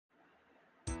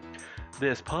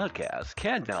This podcast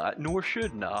cannot nor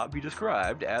should not be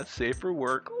described as safe for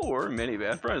work or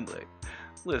minivan friendly.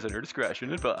 Listener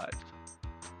discretion advised.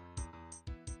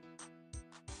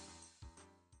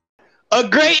 A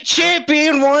great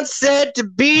champion once said, to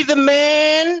be the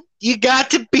man, you got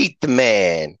to beat the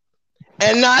man.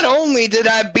 And not only did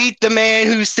I beat the man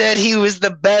who said he was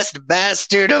the best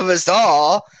bastard of us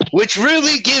all, which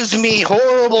really gives me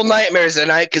horrible nightmares at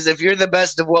night, because if you're the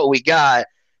best of what we got,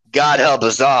 God help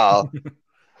us all.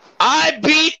 I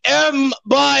beat him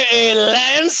by a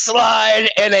landslide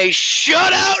and a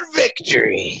shutout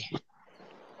victory.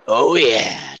 Oh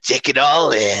yeah, take it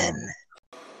all in.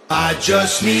 I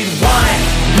just need one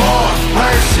more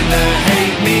person to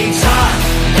hate me time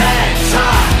and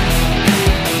time.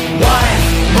 One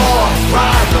more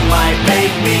rival might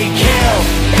make me kill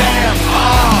them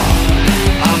all.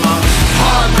 I'm a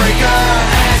heartbreaker,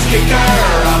 ass kicker.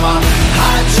 I'm a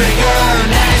hot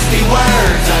trigger, nasty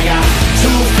words. I got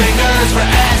 2 fingers for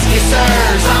ass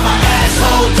kissers. I'm an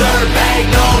asshole dirtbag,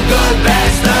 no good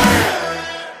bastard.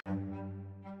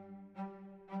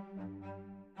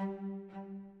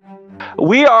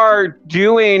 We are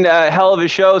doing a hell of a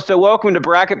show, so welcome to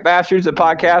Bracket Bastards, a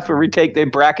podcast where we take the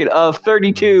bracket of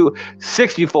 32,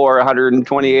 64,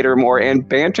 128 or more and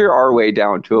banter our way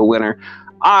down to a winner.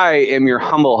 I am your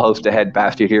humble host, the head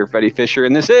bastard here, Freddie Fisher,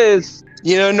 and this is...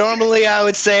 You know, normally I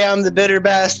would say I'm the bitter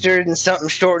bastard and something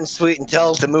short and sweet and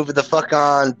tell us to move the fuck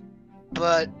on,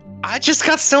 but I just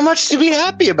got so much to be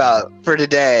happy about for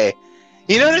today.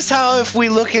 You notice how if we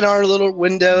look in our little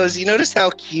windows, you notice how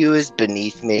Q is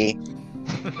beneath me?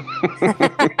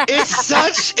 It's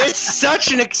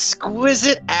such an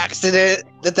exquisite accident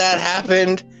that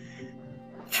happened.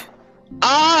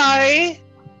 I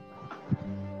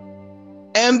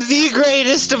am the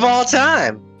greatest of all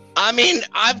time. I mean,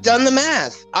 I've done the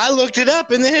math. I looked it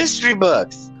up in the history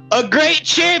books. A great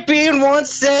champion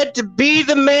once said, to be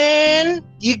the man,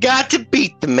 you got to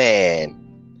beat the man.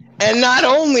 And not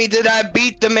only did I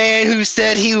beat the man who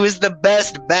said he was the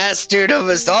best bastard of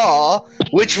us all,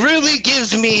 which really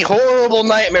gives me horrible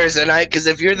nightmares at night, because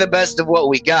if you're the best of what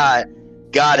we got,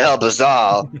 God help us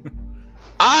all.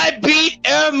 I beat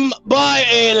him by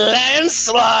a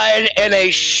landslide and a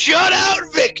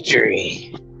shutout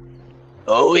victory.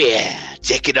 Oh yeah,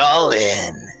 take it all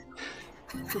in.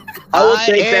 I will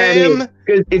take that in,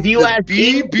 because if you ask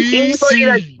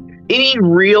anybody any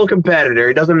real competitor,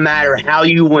 it doesn't matter how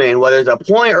you win, whether it's a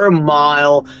point or a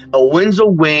mile, a win's a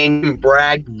win, you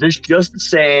brag just the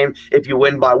same if you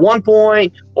win by 1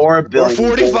 point or a billion.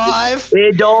 Or 45.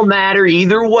 It don't matter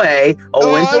either way. A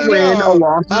win's a win, a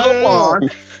loss is a loss.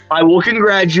 I will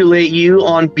congratulate you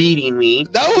on beating me.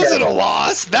 That wasn't a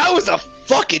loss. That was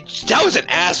an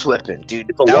ass whipping, dude.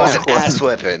 That was an ass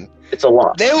whipping. It's a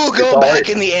loss. They will go back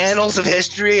in the annals of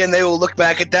history and they will look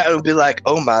back at that and be like,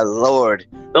 oh my lord.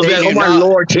 They'll be like, oh my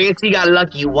lord, Chancey got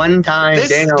lucky one time.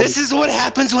 This is what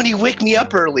happens when you wake me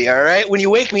up early, all right? When you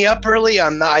wake me up early,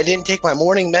 I didn't take my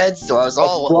morning meds, so I was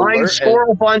all flying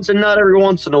squirrel finds a nut every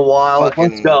once in a while.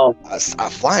 Let's go. A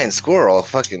flying squirrel,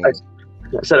 fucking. I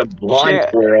said a blind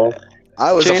squirrel.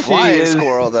 I was a flying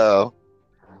squirrel, though.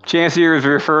 Chancey is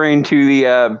referring to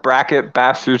the Bracket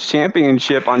Bastards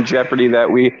Championship on Jeopardy that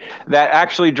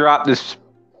actually dropped this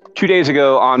 2 days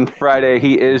ago on Friday.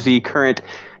 He is the current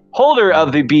holder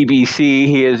of the BBC.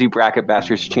 He is the Bracket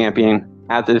Bastards champion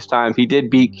at this time. He did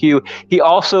beat Q. He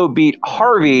also beat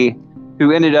Harvey,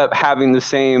 who ended up having the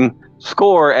same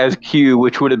score as Q,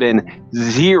 which would have been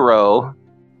 0.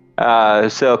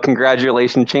 So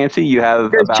congratulations, Chancey. You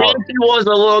have Chancey was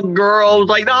a little girl. Was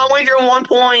like, no, I'm wagering 1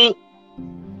 point.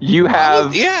 You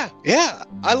have... Yeah.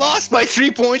 I lost my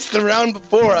 3 points the round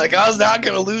before. Like, I was not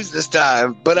going to lose this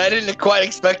time, but I didn't quite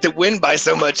expect to win by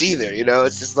so much either, you know?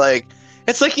 It's just like,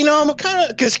 you know, I'm kind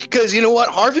of... Because you know what?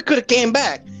 Harvey could have came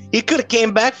back. He could have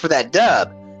came back for that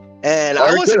dub, and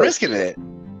I wasn't risking it.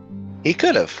 He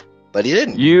could have, but he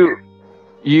didn't.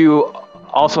 You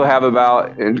also have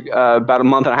about a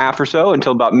month and a half or so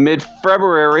until about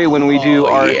mid-February when we do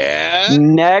our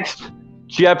next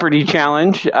Jeopardy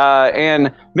challenge.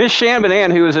 And Miss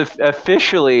Shanbanan, who is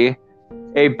officially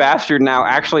a bastard now,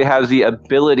 actually has the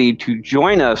ability to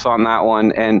join us on that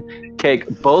one and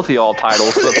take both of y'all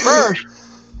titles. But first,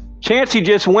 Chancey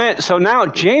just went. So now,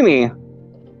 Jamie,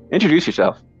 introduce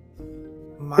yourself.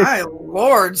 My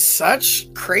lord,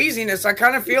 such craziness. I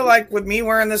kind of feel like with me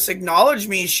wearing this Acknowledge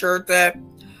Me shirt that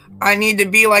I need to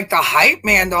be like the hype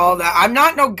man to all that. I'm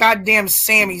not no goddamn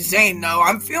Sami Zayn, though.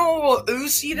 I'm feeling a little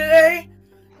oozy today,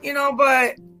 you know,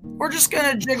 but we're just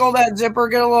going to jiggle that zipper,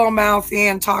 get a little mouthy,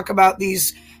 and talk about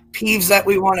these peeves that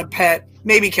we want to pet.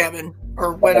 Maybe Kevin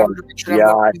or whatever.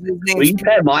 Yeah. Will you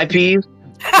pet my peeves?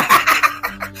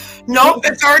 Nope,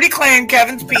 it's already claimed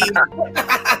Kevin's pee.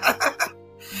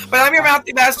 But I'm your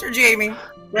mouthy bastard, Jamie,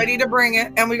 ready to bring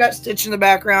it. And we got Stitch in the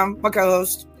background, my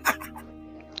co-host.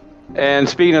 And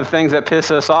speaking of things that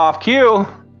piss us off, Q.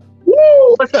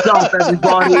 Woo! What's up,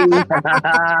 everybody?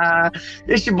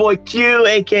 It's your boy Q,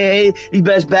 aka the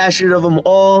best bastard of them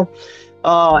all.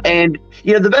 And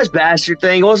the best bastard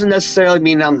thing wasn't necessarily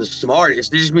mean I'm the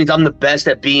smartest. It just means I'm the best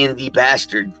at being the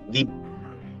bastard, the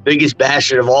biggest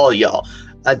bastard of all y'all.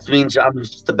 That means I'm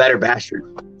just a better bastard.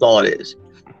 That's all it is.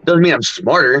 Doesn't mean I'm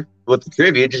smarter with the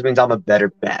trivia. It just means I'm a better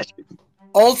bastard.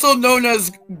 Also known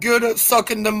as good at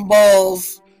sucking them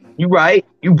balls. You right.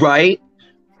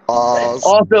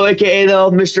 Also, aka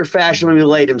though, Mr. Fashionably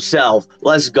Late himself.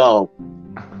 Let's go.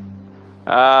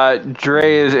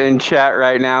 Dre is in chat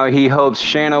right now. He hopes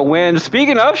Shanna wins.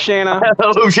 Speaking of Shanna, I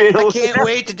can't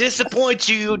wait to disappoint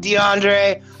you,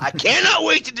 DeAndre. I cannot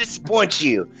wait to disappoint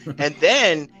you. And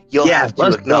then you'll have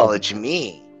to acknowledge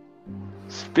me.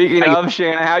 Speaking of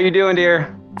Shanna, how you doing,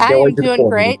 dear? I am doing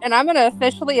great, and I'm going to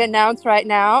officially announce right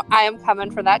now I am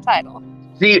coming for that title.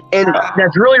 See, and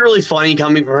that's really, really funny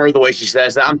coming from her the way she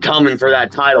says that. I'm coming for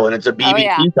that title, and it's a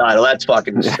BBT title. That's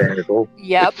fucking hysterical.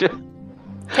 Yep.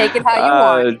 Take it how you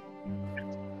want.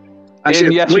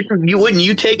 Actually, wouldn't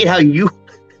you take it how you?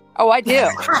 Oh, I do.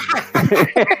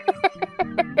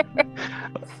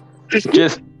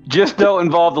 Just don't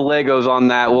involve the Legos on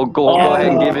that. We'll go ahead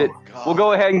and give it. We'll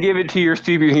go ahead and give it to your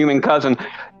superhuman cousin.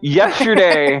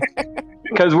 Yesterday,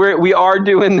 because we are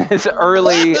doing this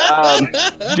early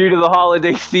due to the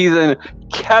holiday season.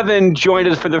 Kevin joined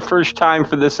us for the first time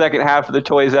for the second half of the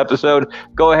Toys episode.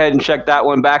 Go ahead and check that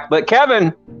one back. But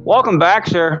Kevin, welcome back,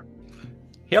 sir.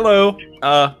 Hello.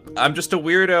 I'm just a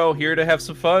weirdo here to have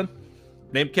some fun.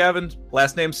 Named Kevin,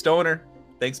 last name Stoner.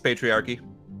 Thanks, patriarchy.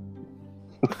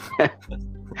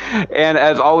 And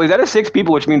as always, that is 6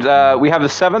 people, which means we have a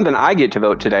 7th, and I get to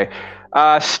vote today.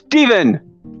 Steven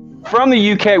from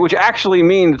the UK, which actually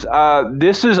means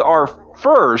this is our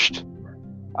first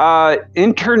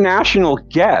international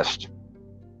guest.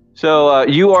 So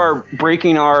you are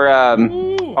breaking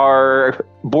our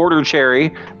border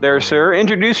cherry there, sir.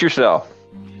 Introduce yourself.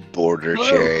 Border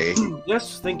cherry.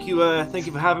 Yes, thank you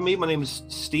for having me. My name is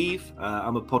Steve.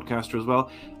 I'm a podcaster as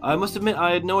well. I must admit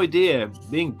I had no idea,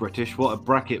 being British, what a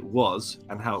bracket was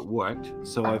and how it worked.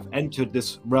 So I've entered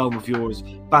this realm of yours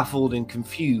baffled and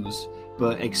confused,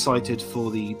 but excited for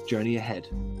the journey ahead.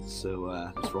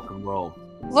 So let's rock and roll.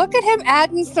 Look at him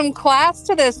adding some class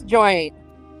to this joint.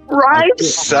 Right?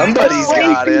 Somebody's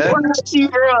got it.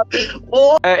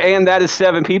 And that is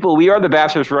 7 people. We are the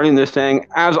bastards running this thing.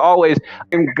 As always,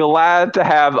 I'm glad to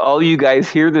have all you guys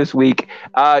here this week.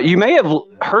 You may have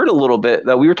heard a little bit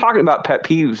that we were talking about pet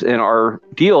peeves in our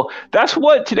deal. That's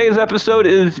what today's episode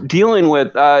is dealing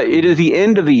with. It is the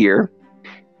end of the year.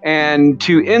 And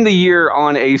to end the year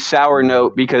on a sour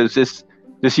note, because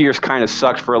this year's kind of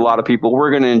sucked for a lot of people.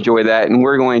 We're going to enjoy that, and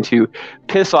we're going to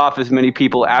piss off as many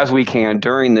people as we can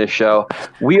during this show.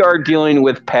 We are dealing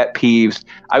with pet peeves.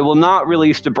 I will not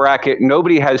release the bracket.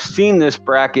 Nobody has seen this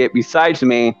bracket besides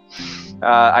me.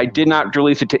 I did not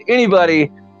release it to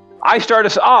anybody. I start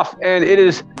us off, and it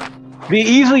is the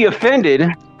easily offended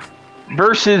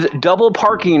versus double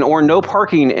parking or no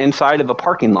parking inside of a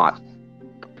parking lot.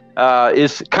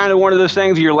 It's kind of one of those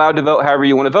things you're allowed to vote however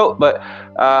you want to vote, but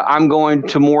I'm going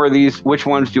to more of these. Which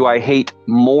ones do I hate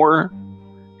more?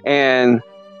 And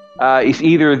it's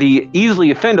either the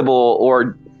easily offendable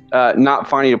or not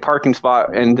finding a parking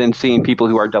spot and then seeing people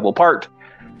who are double parked.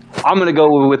 I'm going to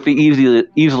go with the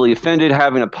easily offended.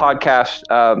 Having a podcast,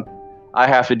 I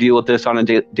have to deal with this on a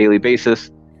daily basis.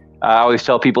 I always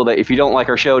tell people that if you don't like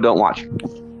our show, don't watch.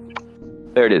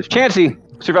 There it is. Chancey,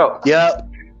 what's your vote? Yep.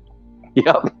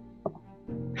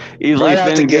 Easily right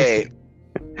out the gate.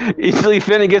 Easily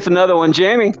offended gets another one.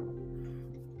 Jamie.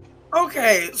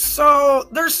 Okay, so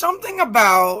there's something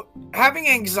about having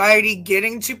anxiety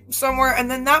getting to somewhere,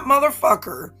 and then that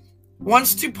motherfucker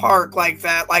wants to park like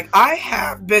that. Like, I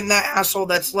have been that asshole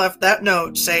that's left that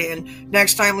note saying,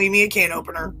 next time leave me a can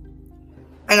opener.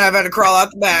 And I've had to crawl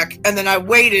out the back, and then I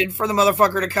waited for the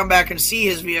motherfucker to come back and see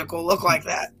his vehicle look like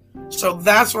that. So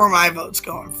that's where my vote's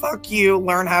going. Fuck you,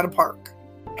 learn how to park.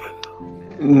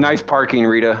 Nice parking,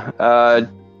 Rita.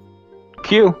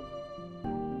 Q.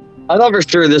 I thought for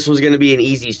sure this was going to be an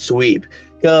easy sweep,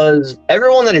 because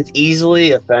everyone that is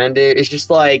easily offended is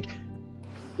just like,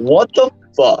 what the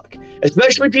fuck?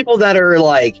 Especially people that are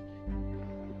like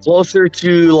closer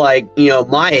to like, you know,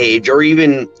 my age or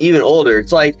even older.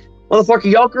 It's like,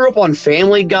 motherfucker, y'all grew up on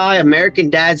Family Guy,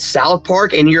 American Dad, South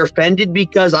Park, and you're offended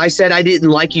because I said I didn't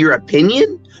like your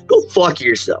opinion? Go fuck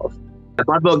yourself.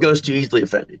 My vote goes to easily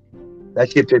offended.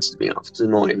 That shit pisses me off. It's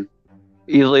annoying.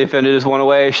 Easily offended is one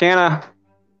away. Shanna.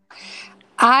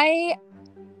 I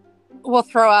will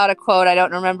throw out a quote. I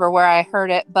don't remember where I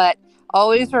heard it, but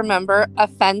always remember,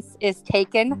 offense is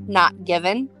taken, not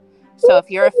given. So if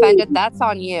you're offended, that's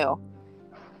on you.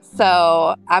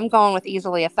 So I'm going with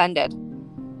easily offended.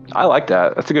 I like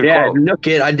that. That's a good Yeah, quote. no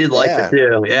kid. I did like that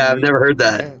too. Yeah, I've never heard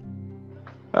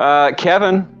that.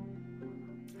 Kevin.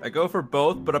 I go for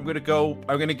both, but I'm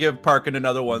gonna give Parkin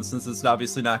another one since it's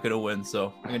obviously not gonna win.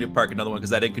 So I'm gonna give Parkin another one because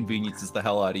that inconveniences the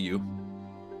hell out of you.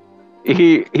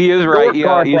 He is right.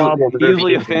 Yeah,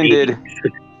 easily offended.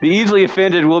 The easily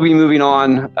offended will be moving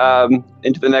on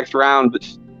into the next round. But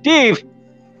Steve,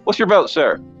 what's your vote,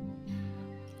 sir?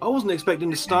 I wasn't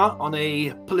expecting to start on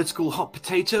a political hot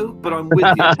potato, but I'm with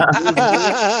you.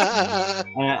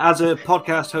 As a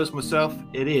podcast host myself,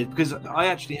 it is because I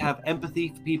actually have empathy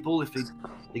for people if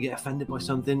they get offended by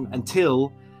something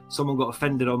until someone got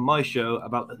offended on my show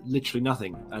about literally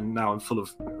nothing, and now I'm full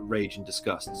of rage and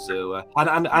disgust. So,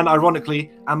 and ironically,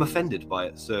 I'm offended by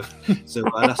it. So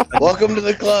that's welcome to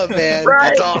the club, man.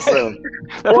 Right. That's awesome.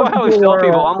 That's what I always tell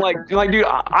people. I'm like, dude,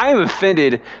 I am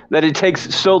offended that it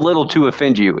takes so little to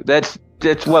offend you. That's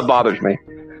what bothers me.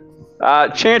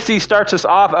 Chancey starts us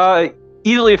off.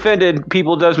 Easily offended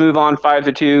people does move on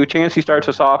 5-2. Chancey starts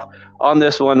us off on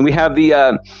this one. We have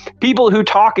the people who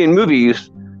talk in movies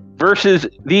versus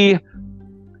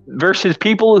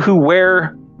people who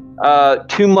wear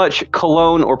too much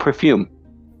cologne or perfume.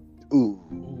 Ooh.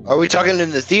 Are we talking in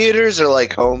the theaters or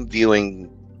like home viewing?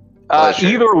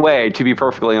 Either way, to be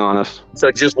perfectly honest.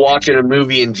 So just watching a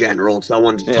movie in general,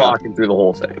 someone's talking through the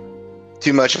whole thing.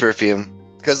 Too much perfume.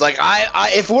 Because like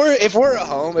if we're at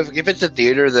home, if it's a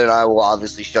theater, then I will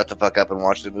obviously shut the fuck up and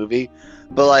watch the movie.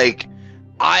 But like,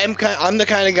 I'm the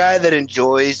kind of guy that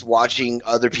enjoys watching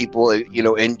other people,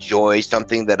 enjoy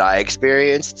something that I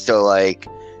experienced. So like,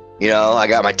 I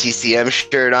got my TCM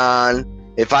shirt on.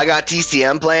 If I got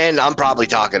TCM playing, I'm probably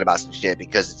talking about some shit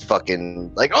because it's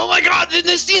fucking like, oh my god, did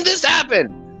this scene this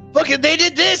happen? Fucking they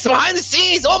did this behind the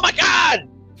scenes. Oh my god.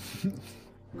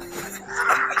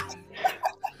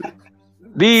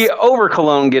 The over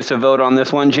cologne gets a vote on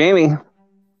this one, Jamie.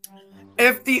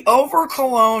 If the over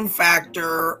cologne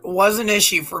factor was an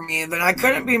issue for me, then I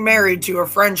couldn't be married to a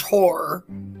French whore.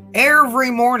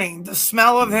 Every morning, the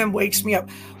smell of him wakes me up.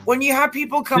 When you have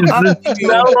people come up to you,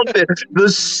 the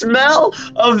smell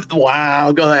of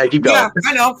wow. Go ahead, keep going. Yeah,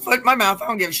 I know. Foot in my mouth. I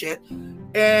don't give a shit.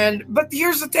 But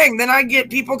here's the thing. Then I get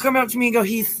people come up to me and go,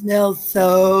 "He smells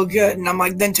so good," and I'm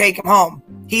like, "Then take him home.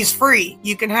 He's free.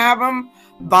 You can have him.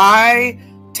 Buy,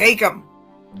 take him.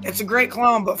 It's a great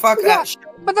cologne, but fuck that shit."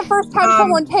 But the first time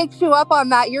someone takes you up on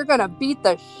that, you're gonna beat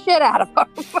the shit out of them.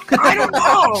 I don't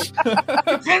know.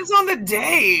 Depends on the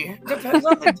day. Depends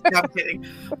on the day. I'm kidding.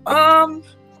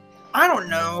 I don't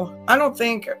know. I don't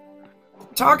think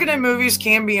talking in movies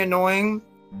can be annoying,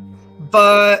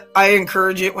 but I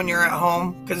encourage it when you're at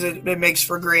home because it makes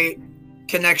for great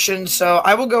connection. So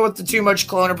I will go with the too much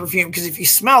cologne or perfume because if you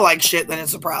smell like shit, then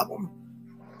it's a problem.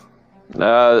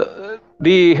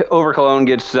 The over cologne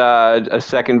gets a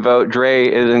second vote. Dre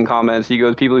is in comments. He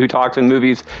goes, people who talk in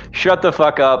movies, shut the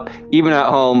fuck up. Even at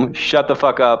home, shut the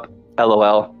fuck up.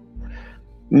 LOL.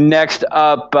 Next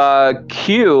up,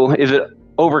 Q. Is it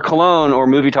over cologne or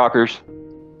movie talkers?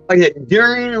 Like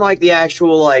during like the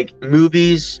actual like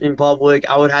movies in public,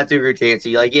 I would have to agree with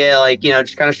Chancey. Like, yeah, like,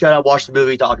 just kind of shut up, watch the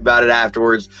movie, talk about it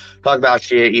afterwards, talk about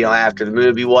shit, after the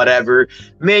movie, whatever.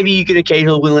 Maybe you can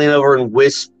occasionally lean over and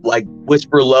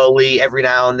whisper lowly every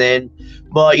now and then.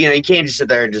 But, you can't just sit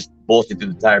there and just bullshit through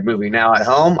the entire movie. Now at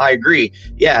home, I agree.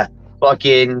 Yeah,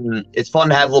 fucking, it's fun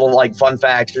to have little like fun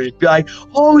facts or just be like,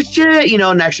 oh shit,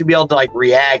 and actually be able to like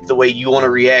react the way you want to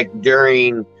react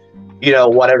during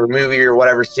whatever movie or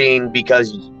whatever scene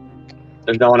because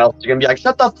there's no one else who's gonna be like,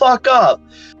 shut the fuck up.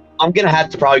 I'm gonna have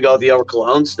to probably go with the over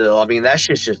cologne still. I mean, that's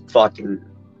just fucking,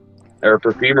 or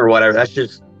perfume or whatever. That's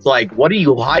just like, what are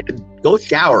you hiding? Go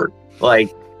shower.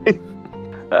 Like,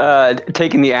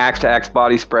 taking the Axe to Axe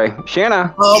body spray.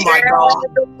 Shanna. Oh my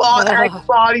god. Axe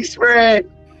body spray.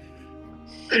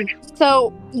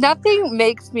 So nothing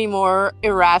makes me more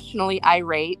irrationally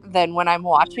irate than when I'm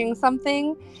watching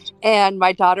something and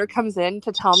my daughter comes in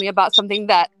to tell me about something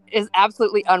that is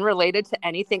absolutely unrelated to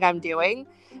anything I'm doing.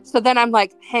 So then I'm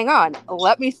like, hang on,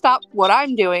 let me stop what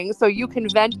I'm doing so you can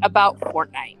vent about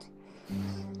Fortnite.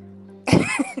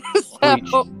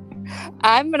 So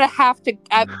I'm going to have to...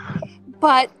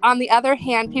 but on the other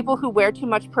hand, people who wear too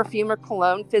much perfume or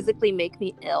cologne physically make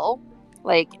me ill.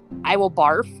 Like, I will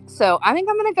barf. So I think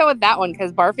I'm going to go with that one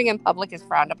because barfing in public is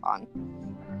frowned upon.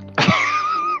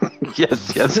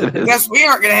 Yes, it is. Guess we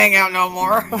aren't gonna hang out no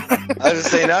more. I was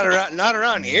saying not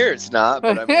around here. It's not,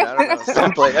 but I mean, I don't know.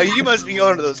 Someplace. Oh, you must be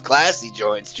going to those classy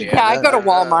joints, Jan. Yeah, I go to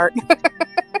Walmart.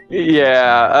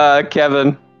 Yeah,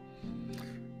 Kevin.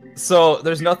 So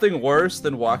there's nothing worse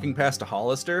than walking past a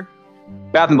Hollister.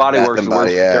 Bath and Body Bath Works and is the worst.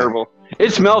 Body, yeah. Terrible.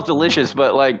 It smells delicious,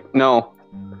 but like no.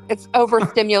 It's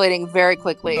overstimulating very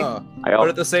quickly. But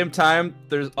at the same time,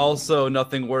 there's also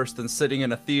nothing worse than sitting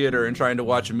in a theater and trying to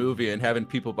watch a movie and having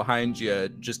people behind you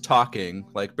just talking,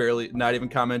 like barely, not even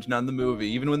commenting on the movie.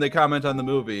 Even when they comment on the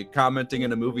movie, commenting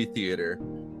in a movie theater.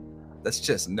 That's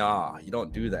just, nah, you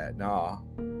don't do that, nah.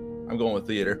 I'm going with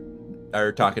theater.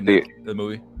 Or talking to the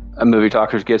movie. A Movie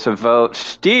Talkers gets a vote.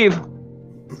 Steve?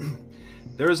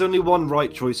 There is only one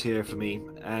right choice here for me.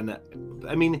 And,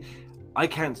 I mean, I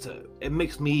can't... It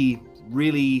makes me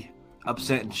really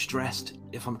upset and stressed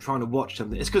if I'm trying to watch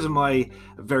something. It's because of my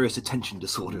various attention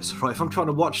disorders, right? If I'm trying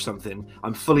to watch something,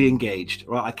 I'm fully engaged,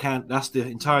 right? I can't... That's the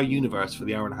entire universe for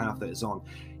the hour and a half that it's on.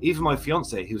 Even my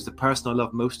fiance, who's the person I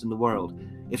love most in the world,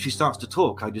 if she starts to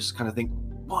talk, I just kind of think,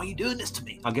 why are you doing this to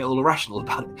me? I get all irrational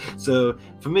about it. So,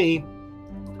 for me,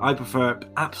 I prefer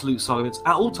absolute silence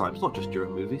at all times, not just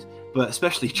during movies, but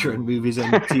especially during movies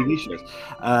and TV shows.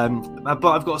 But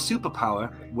I've got a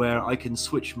superpower where I can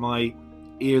switch my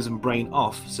ears and brain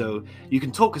off. So you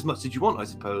can talk as much as you want, I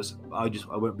suppose. I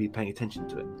won't be paying attention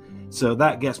to it. So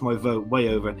that gets my vote way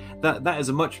over. That is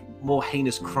a much more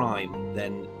heinous crime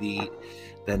than the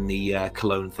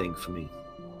cologne thing for me.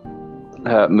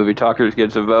 Movie Talkers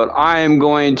gets a vote. I am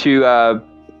going to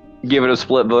give it a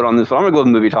split vote on this one. I'm going to go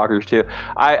with Movie Talkers too.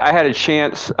 I had a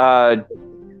chance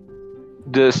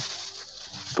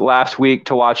this last week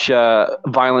to watch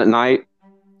Violent Night.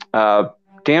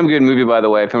 Damn good movie, by the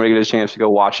way. If anybody gets a chance to go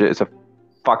watch it, it's a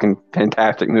fucking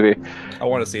fantastic movie. I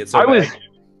want to see it.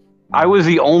 I was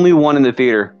the only one in the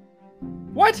theater.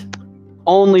 What?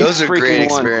 Only those are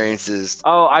great one. experiences.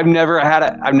 Oh, I've never had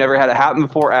it happen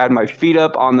before. I had my feet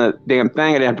up on the damn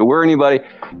thing. I didn't have to worry anybody.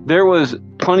 There was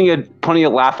plenty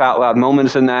of laugh out loud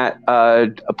moments in that.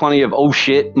 Plenty of oh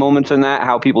shit moments in that.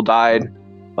 How people died.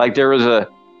 Like there was a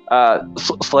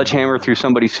sledgehammer through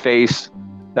somebody's face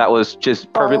that was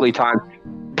just perfectly timed.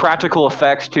 Practical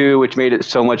effects too, which made it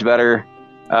so much better.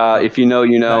 If you know,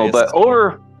 you know. Nice. But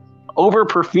over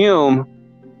Perfume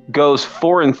goes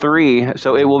 4 and 3,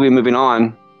 so it will be moving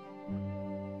on.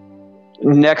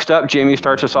 Next up, Jamie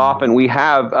starts us off, and we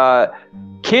have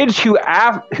kids who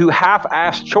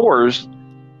half-ass chores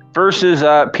versus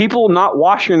people not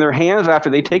washing their hands after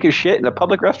they take a shit in a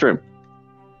public restroom.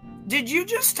 Did you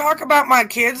just talk about my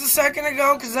kids a second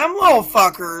ago? Because them little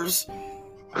fuckers...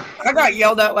 I got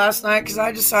yelled at last night because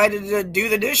I decided to do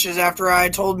the dishes after I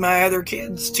told my other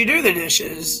kids to do the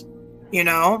dishes. You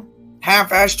know?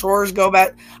 Half-ass chores go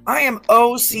back. I am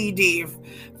OCD.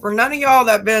 For none of y'all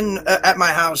that been at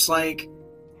my house, like,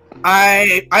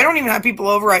 I don't even have people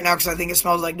over right now because I think it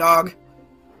smells like dog.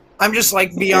 I'm just,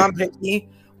 like, beyond picky.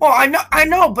 Well, I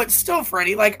know, but still,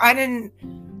 Freddie, like, I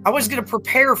was going to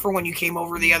prepare for when you came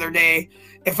over the other day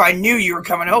if I knew you were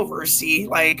coming over, see?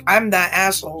 Like, I'm that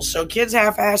asshole. So kids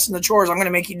half-ass in the chores, I'm going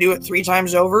to make you do it 3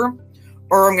 times over,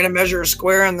 or I'm going to measure a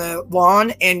square in the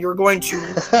lawn, and you're going to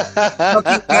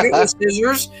fucking cut it with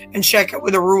scissors and check it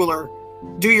with a ruler.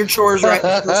 Do your chores right.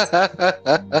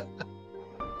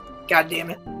 God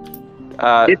damn it.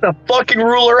 Get the fucking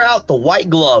ruler out, the white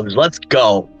gloves. Let's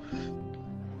go.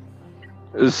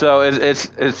 So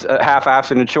it's a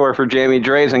half-ass in a chore for Jamie.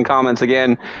 Dre's in comments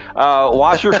again.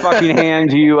 Wash your fucking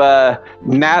hands, you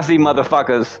nasty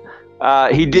motherfuckers.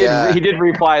 He did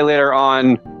reply later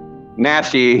on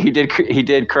nasty. He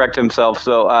did correct himself.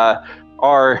 So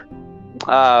our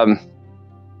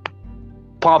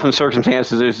pomp and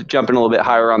circumstances is jumping a little bit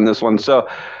higher on this one. So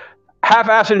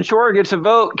half-ass in a chore gets a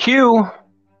vote. Q.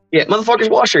 Yeah, motherfuckers,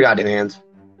 wash your goddamn hands.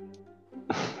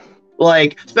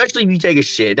 Like, especially if you take a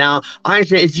shit. Now, I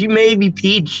understand if you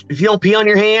if you don't pee on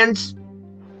your hands,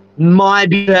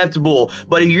 might be acceptable.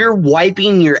 But if you're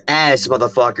wiping your ass,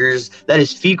 motherfuckers, that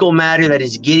is fecal matter that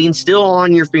is getting still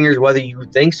on your fingers, whether you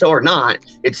think so or not.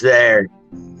 It's there.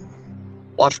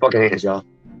 Wash your fucking hands, y'all.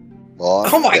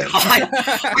 Oh my god!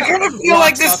 I kind of feel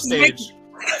like this stage.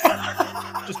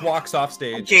 Just walks off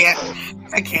stage.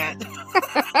 I can't.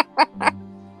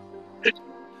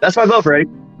 That's my vote, Freddie.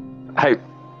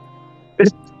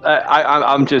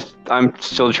 I'm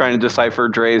still trying to decipher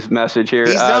Dre's message here.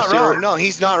 He's not wrong. No,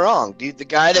 he's not wrong, dude. The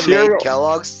guy that made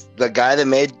Kellogg's, the guy that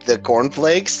made the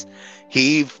cornflakes,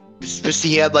 he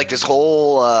had like this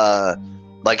whole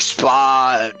like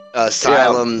spa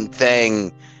asylum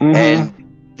thing, and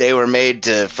they were made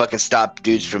to fucking stop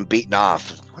dudes from beating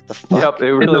off. What the fuck? Yep,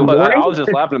 it really was. I was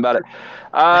just laughing about it.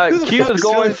 Q is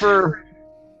going for.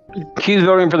 Q's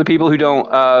voting for the people who don't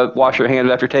wash their hands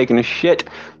after taking a shit.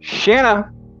 Shanna.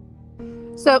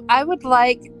 So I would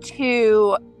like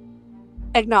to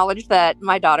acknowledge that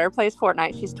my daughter plays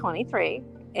Fortnite. She's 23.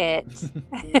 It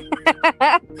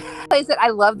plays it. I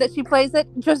love that she plays it.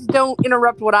 Just don't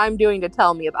interrupt what I'm doing to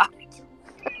tell me about it.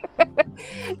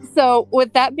 So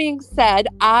with that being said,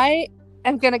 I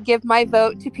am going to give my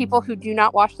vote to people who do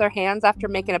not wash their hands after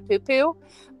making a poo-poo,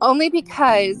 only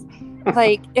because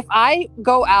like if I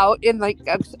go out in like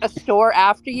a store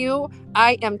after you,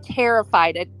 I am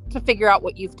terrified to figure out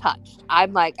what you've touched.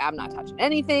 I'm like, I'm not touching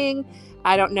anything.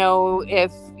 I don't know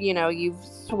if, you've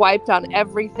swiped on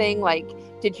everything. Like,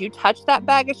 did you touch that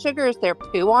bag of sugar? Is there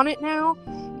poo on it now?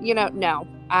 No.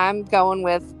 I'm going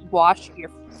with wash your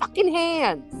fucking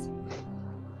hands.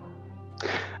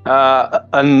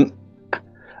 Another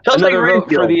vote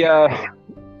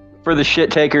for the shit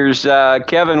takers.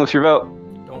 Kevin, what's your vote?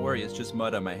 Don't worry, it's just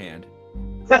mud on my hand.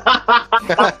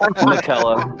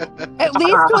 Nutella. At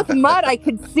least with mud, I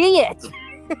could see it.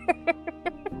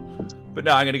 But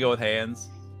no, I'm gonna go with hands.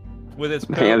 When it's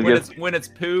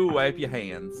poo, wipe your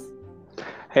hands.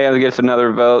 Hands gets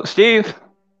another vote. Steve.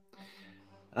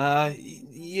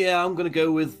 Yeah, I'm gonna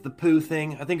go with the poo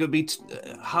thing. I think it would be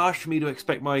harsh for me to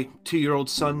expect my 2-year-old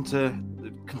son to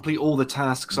complete all the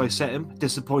tasks I set him,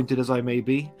 disappointed as I may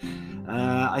be.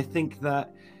 I think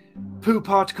that poo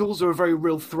particles are a very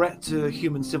real threat to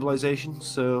human civilization,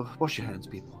 so wash your hands,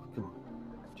 people. Come on,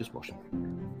 just wash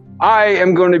them. I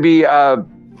am going to be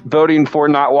voting for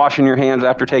not washing your hands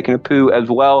after taking a poo as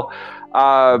well.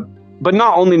 But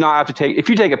not only not have to take, if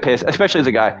you take a piss, especially as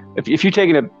a guy, if you're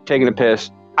taking a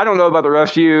piss, I don't know about the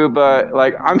rest of you, but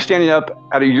like I'm standing up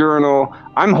at a urinal,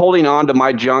 I'm holding on to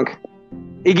my junk.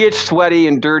 It gets sweaty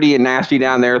and dirty and nasty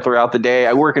down there throughout the day.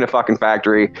 I work in a fucking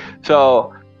factory,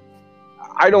 so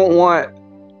I don't want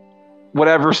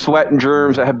whatever sweat and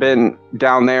germs that have been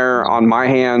down there on my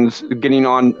hands getting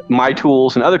on my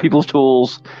tools and other people's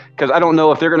tools, because I don't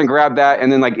know if they're going to grab that and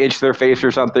then like itch their face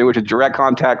or something, which is direct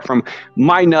contact from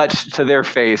my nuts to their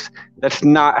face. That's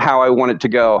not how I want it to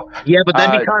go. Yeah, but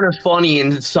that'd be kind of funny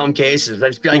in some cases. I'd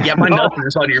just be like, yeah, my nuts are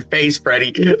just on your face,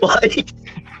 Freddie. Like,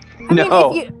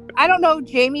 no. I don't know if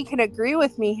Jamie can agree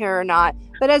with me here or not,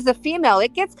 but as a female,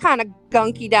 it gets kind of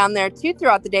gunky down there too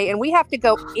throughout the day, and we have to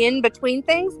go in between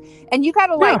things, and you got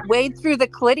to wade through the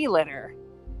clitty litter.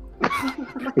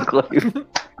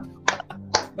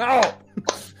 No.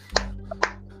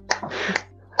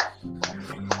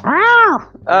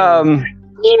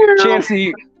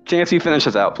 Chancey, finish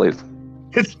us out, please.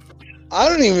 I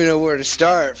don't even know where to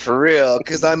start for real,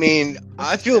 because I mean,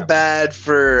 I feel bad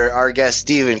for our guest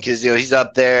Steven, because he's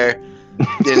up there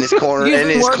in his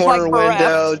corner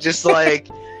window, just like,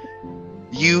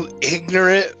 you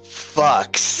ignorant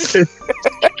fucks.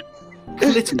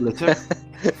 Clitty litter.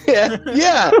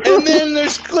 yeah. And then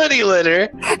there's clitty litter,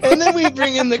 and then we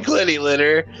bring in the clitty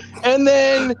litter, and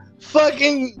then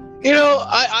fucking,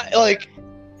 I like.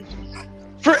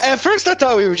 At first, I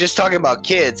thought we were just talking about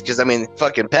kids, because I mean,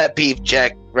 fucking pet peeve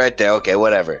check right there. Okay,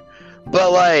 whatever.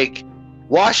 But like,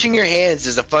 washing your hands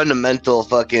is a fundamental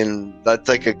fucking. That's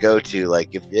like a go-to.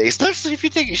 Like, especially if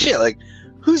you take a shit. Like,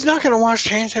 who's not gonna wash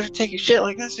their hands after taking shit?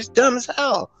 Like, that's just dumb as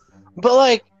hell. But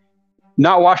like,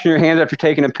 not washing your hands after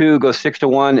taking a poo goes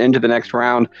 6-1 into the next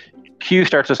round. Q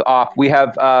starts us off. We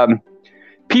have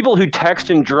people who text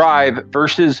and drive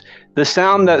versus the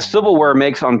sound that silverware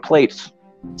makes on plates.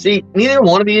 See, neither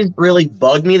one of these really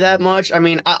bug me that much. I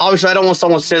mean, obviously, I don't want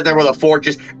someone to sit there with a fork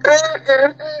just,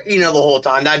 the whole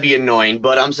time. That'd be annoying.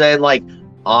 But I'm saying, like,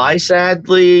 I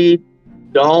sadly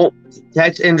don't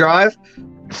text and drive.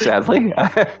 Sadly?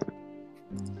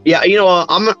 Yeah,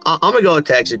 I'm gonna go with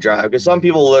text and drive, because some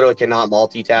people literally cannot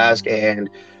multitask, and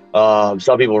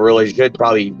some people really should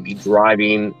probably be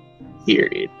driving.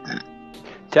 Period.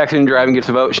 Text and driving gets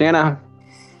a vote. Shanna.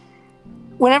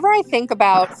 Whenever I think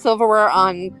about silverware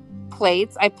on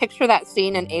plates, I picture that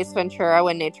scene in Ace Ventura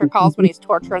when Nature Calls when he's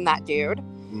torturing that dude.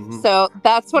 Mm-hmm. So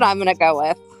that's what I'm gonna go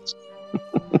with.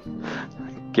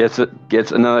 Gets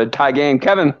another tie game.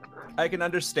 Kevin. I can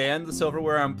understand the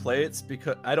silverware on plates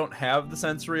because I don't have the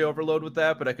sensory overload with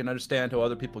that, but I can understand how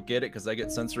other people get it because I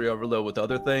get sensory overload with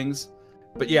other things.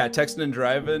 But yeah, texting and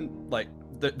driving, like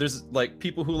there's like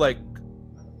people who like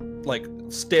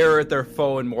stare at their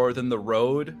phone more than the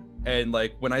road. And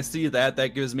like when I see that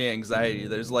gives me anxiety.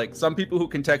 There's like some people who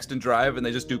can text and drive and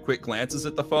they just do quick glances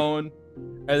at the phone,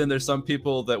 and then there's some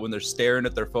people that when they're staring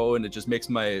at their phone, it just makes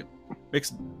my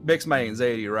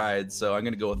anxiety rise. So I'm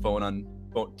gonna go with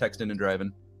texting and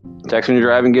driving. Texting and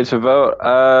driving gets a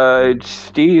vote.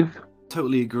 Steve.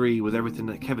 totally agree with everything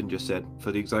that Kevin just said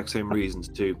for the exact same reasons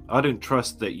too. I don't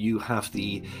trust that you have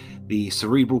the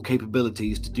cerebral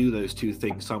capabilities to do those two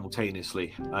things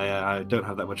simultaneously. I don't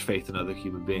have that much faith in other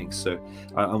human beings, so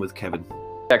I'm with Kevin.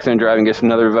 Texting and driving gets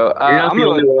another vote. You're not I'm the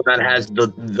only gonna, one that has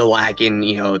the lack in,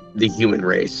 the human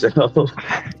race. So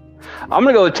I'm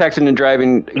gonna go with texting and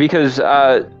driving because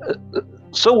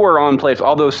so we're on plates,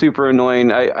 although super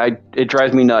annoying. It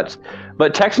drives me nuts.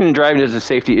 But texting and driving is a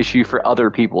safety issue for other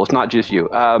people. It's not just you.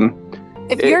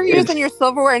 If you're using your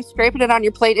silverware and scraping it on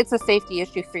your plate, it's a safety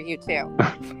issue for you too.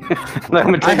 I'm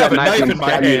gonna take that knife and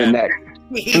stab you in the neck.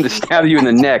 I'm gonna stab you in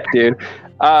the neck, dude.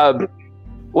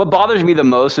 What bothers me the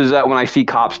most is that when I see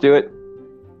cops do it,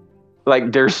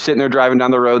 like they're sitting there driving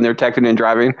down the road and they're texting and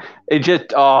driving, it just it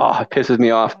pisses me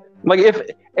off. Like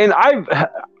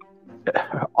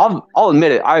I'll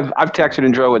admit it, I've texted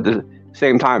and drove at the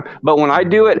same time, but when I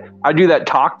do it, I do that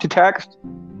talk to text.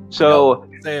 So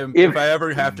same. If I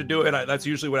ever have to do it, that's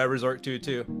usually what I resort to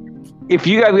too. If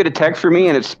you guys get a text from me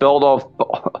and it's spelled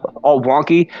all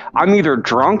wonky, I'm either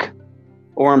drunk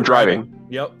or I'm driving.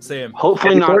 Yep, same.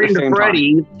 Hopefully not at the same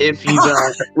Freddie, time. if you've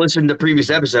listened to previous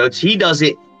episodes, he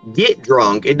doesn't get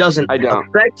drunk. It doesn't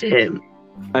affect him.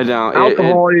 I don't.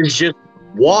 Alcohol is just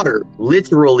water,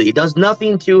 literally. It does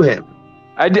nothing to him.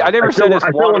 I never said it's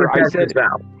water. I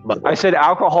I said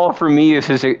alcohol for me is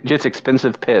just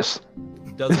expensive piss.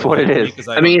 That's what it is.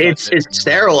 I mean, it's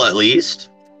sterile at least.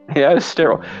 Yeah, it's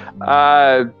sterile.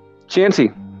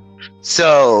 Chancey.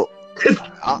 So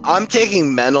I'm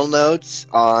taking mental notes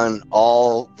on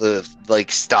all the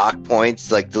stock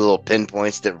points, like the little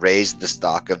pinpoints that raised the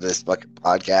stock of this fucking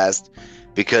podcast,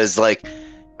 because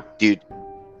dude,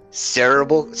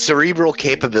 cerebral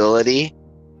capability,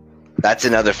 that's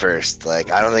another first. I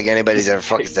don't think anybody's ever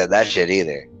fucking said that shit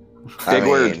either. Big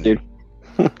words, dude.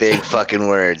 Big fucking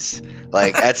words.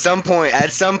 At some point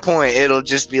it'll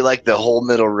just be like the whole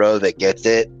middle row that gets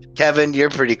it. Kevin, you're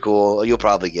pretty cool. You'll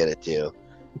probably get it too.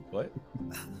 What?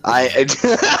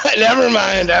 Never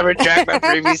mind. I retract my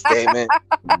previous statement.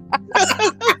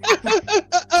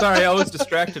 Sorry, I was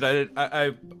distracted.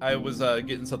 I was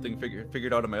getting something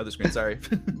figured out on my other screen. Sorry.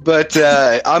 But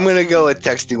I'm gonna go with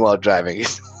texting while driving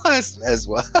as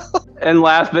well. And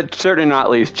last but certainly not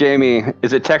least, Jamie,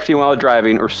 is it texting while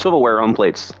driving or silverware on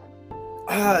plates?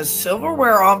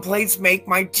 Silverware on plates make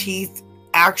my teeth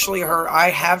actually hurt. I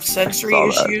have sensory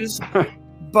issues,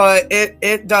 but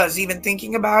it does. Even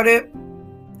thinking about it,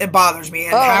 it bothers me.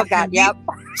 And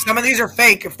some of these are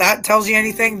fake. If that tells you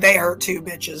anything, they hurt too,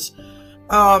 bitches.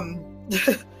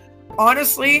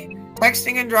 Honestly,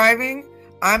 texting and driving,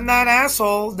 I'm that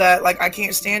asshole that I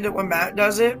can't stand it when Matt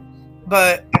does it,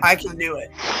 but I can do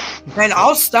it. And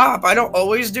I'll stop. I don't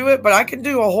always do it, but I can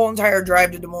do a whole entire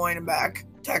drive to Des Moines and back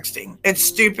texting. It's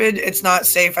stupid. It's not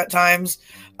safe at times.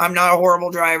 I'm not a horrible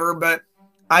driver, but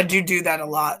I do that a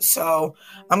lot. So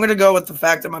I'm going to go with the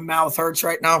fact that my mouth hurts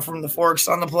right now from the forks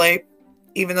on the plate,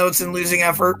 even though it's in losing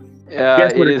effort. Yeah,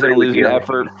 it is in losing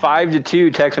effort.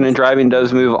 5-2, texting and driving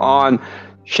does move on.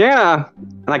 Shanna,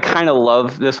 and I kind of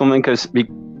love this one because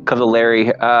of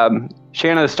Larry.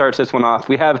 Shanna starts this one off.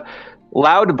 We have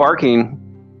loud barking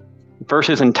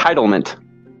versus entitlement.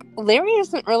 Larry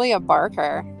isn't really a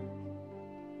barker.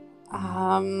 So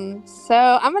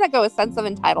I'm going to go with sense of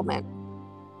entitlement.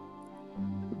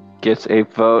 Gets a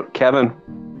vote. Kevin?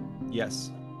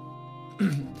 Yes.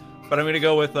 But I'm going to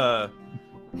go with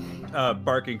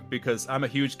barking because I'm a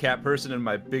huge cat person and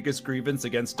my biggest grievance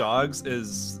against dogs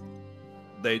is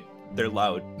they're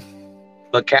loud.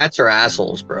 But cats are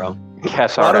assholes, bro.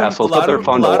 Cats are assholes, but they're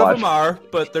fun to watch. A lot of them are,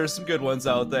 but there's some good ones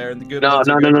out there, and the good ones.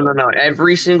 No.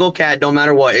 Every single cat, no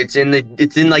matter what, it's in the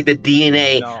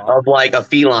DNA of a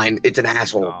feline. It's an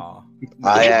asshole. No.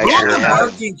 I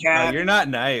actually no, you're not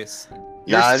nice.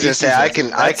 No, I was gonna say I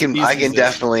can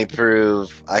definitely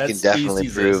prove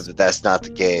that that's not the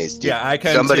case. Dude. Yeah, I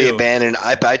can. Somebody too. abandoned.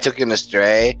 I took him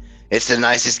astray. It's the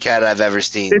nicest cat I've ever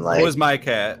seen. It was my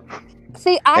cat.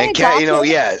 See, I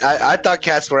thought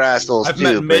cats were assholes I've too.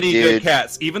 met many good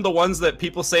cats. Even the ones that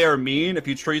people say are mean, if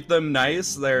you treat them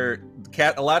nice, a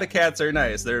lot of cats are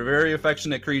nice. They're a very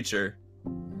affectionate creature.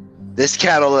 This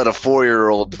cat will let a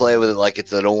 4-year-old play with it like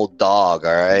it's an old dog,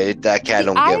 all right? That cat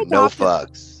don't give no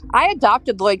fucks. I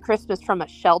adopted Lloyd Christmas from a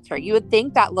shelter. You would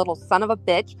think that little son of a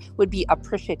bitch would be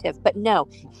appreciative, but no.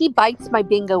 He bites my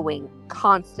bingo wing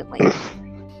constantly.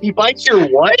 He bites your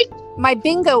what? My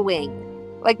bingo wing.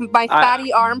 Like my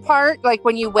fatty arm part, like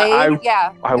when you wave,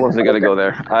 yeah. I wasn't going to go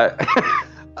there.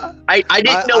 I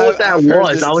didn't know what that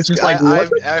was. I was just like,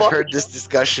 what I've heard this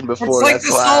discussion before. It's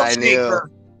That's why I knew. Shaker.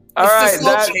 All right,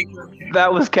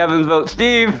 that was Kevin's vote.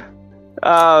 Steve,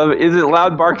 Is it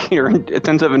loud barking or a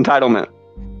sense of entitlement?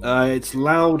 It's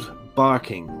loud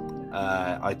barking.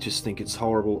 I just think it's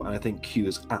horrible, and I think Q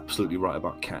is absolutely right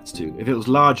about cats too. If it was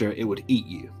larger, it would eat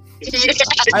you.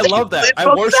 I love that.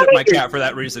 I worship my cat for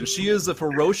that reason. She is a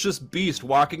ferocious beast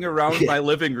walking around my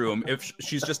living room. If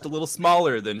she's just a little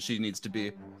smaller than she needs to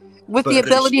be. With the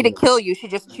ability to kill you, she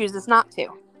just chooses not to.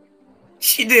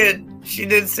 She did. She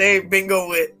did say bingo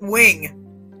with wing.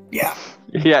 Yeah.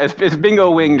 Yeah, it's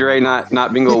bingo wing, Dre, not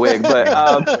bingo wig. But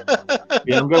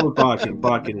yeah, I'm going with barking.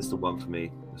 Barking is the one for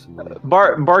me.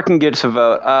 Barking gets a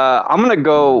vote. I'm gonna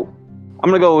go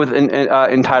with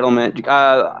entitlement.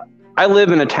 I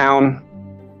live in a town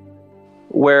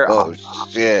where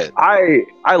shit.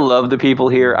 I love the people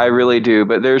here. I really do.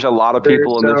 But there's a lot of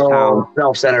people in this town,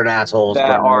 self-centered assholes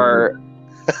that are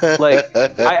like.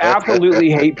 I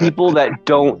absolutely hate people that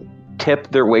don't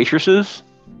tip their waitresses.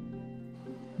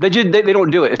 They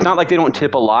don't do it. It's not like they don't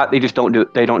tip a lot. They just don't do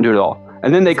it. They don't do it at all.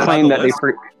 And then they claim that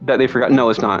they forgot. No,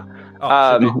 it's not.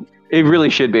 It really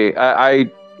should be. I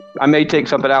may take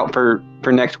something out for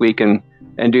next week and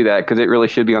do that because it really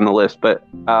should be on the list. But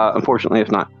unfortunately,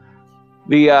 it's not.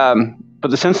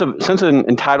 But the sense of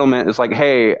entitlement is like,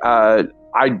 hey,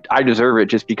 I deserve it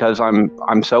just because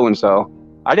I'm so and so.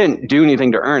 I didn't do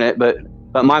anything to earn it, but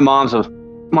my mom's a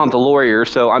lawyer,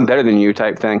 so I'm better than you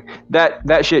type thing.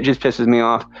 That shit just pisses me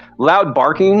off. Loud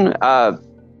barking.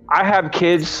 I have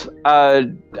kids.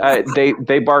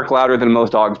 They bark louder than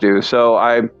most dogs do, so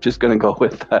I'm just gonna go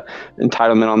with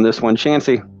entitlement on this one.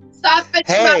 Chancey. Stop it!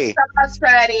 Hey,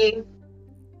 Freddy.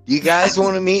 You guys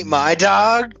want to meet my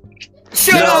dog?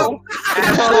 No,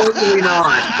 absolutely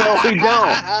not. No, we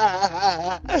don't.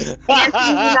 You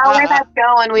know where that's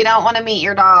going. We don't want to meet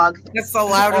your dog. It's the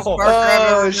loudest barker I've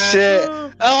ever met. Shit!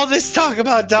 All this talk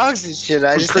about dogs and shit.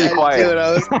 I just pretty quiet.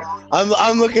 To do it.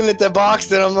 I'm looking at the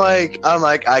box and I'm like,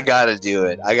 I gotta do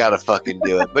it. I gotta fucking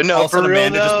do it. But no, Also, for real,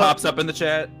 Amanda just no. pops up in the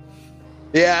chat.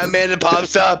 Yeah, Amanda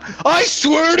pops up. I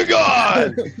swear to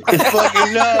God.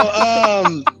 Fucking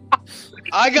no.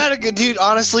 I got a good dude.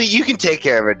 Honestly, you can take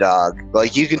care of a dog.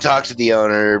 Like, you can talk to the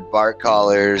owner, bark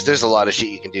collars. There's a lot of shit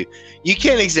you can do. You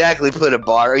can't exactly put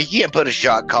you can't put a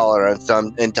shock collar on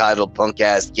some entitled punk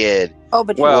ass kid. Oh,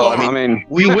 but we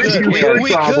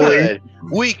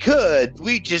could.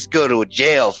 We just go to a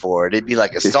jail for it. It'd be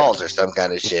like assault or some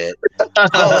kind of shit.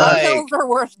 Those are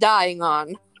worth dying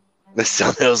on.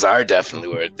 Some of those are definitely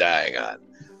worth dying on.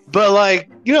 But like,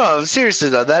 seriously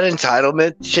though, that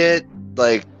entitlement shit,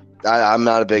 like, I'm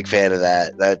not a big fan of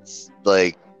that. That's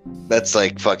like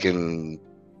fucking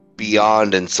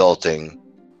beyond insulting.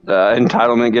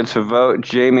 Entitlement gets a vote.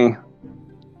 Jamie.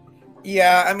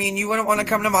 Yeah, I mean, you wouldn't want to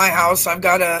come to my house. I've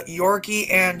got a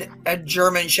Yorkie and a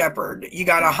German Shepherd. You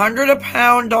got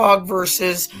 100-pound dog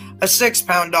versus a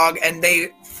 6-pound dog, and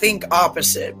they think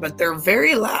opposite, but they're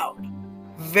very loud.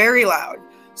 Very loud.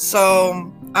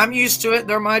 So I'm used to it.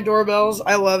 They're my doorbells.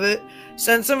 I love it.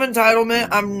 Sense of entitlement,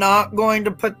 I'm not going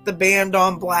to put the band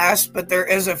on blast, but there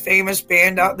is a famous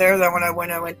band out there that when I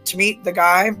went to meet the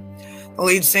guy, the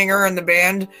lead singer in the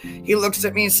band, he looks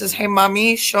at me and says, "Hey,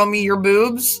 mommy, show me your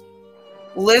boobs."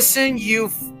 Listen, you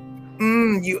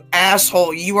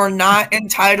asshole. You are not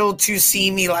entitled to see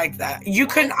me like that.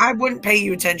 I wouldn't pay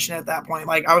you attention at that point.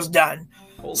 Like, I was done.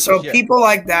 Holy so shit. People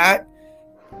like that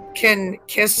can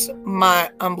kiss my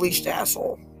unbleached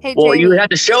asshole. Hey, Well, Jamie, you would have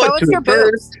to show it us to your him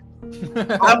first. boobs.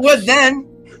 I would then,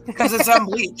 because it's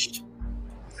unbleached.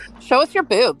 Show us your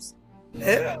boobs.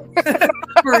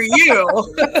 For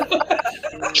you.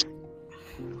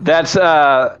 That's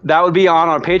that would be on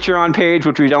our Patreon page,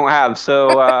 which we don't have.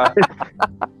 So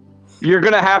you're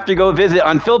gonna have to go visit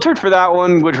Unfiltered for that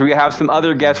one, which we have some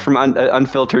other guests from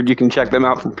Unfiltered. You can check them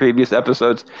out from previous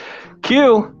episodes.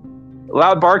 Q,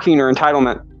 loud barking or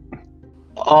entitlement?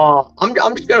 I'm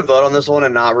just gonna vote on this one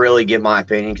and not really give my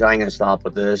opinion because I ain't gonna stop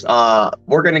with this.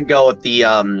 We're gonna go with the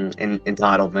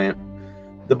entitlement.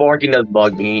 The barking does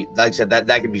bug me. Like I said,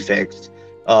 that could be fixed.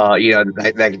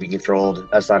 That could be controlled.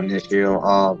 That's not an issue.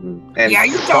 And yeah,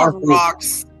 your dog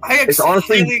rocks. I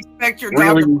honestly really expect your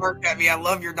dog to bark at me. I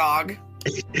love your dog.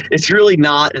 It's really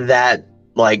not that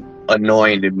like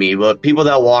annoying to me, but people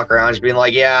that walk around just being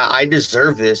like, yeah, I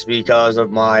deserve this because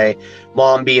of my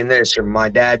mom being this or my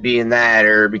dad being that,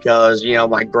 or because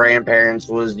my grandparents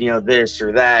was this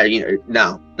or that.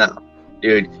 No,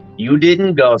 dude, you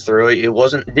didn't go through it.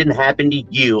 It didn't happen to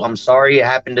you. I'm sorry it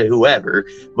happened to whoever,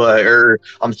 or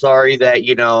I'm sorry that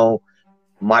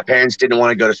my parents didn't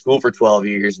want to go to school for 12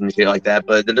 years and shit like that.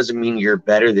 But that doesn't mean you're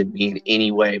better than me in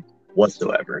any way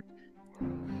whatsoever.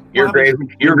 Your grave's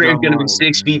gonna be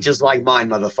 6 feet just like mine,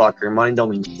 motherfucker. Mine don't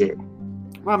mean shit.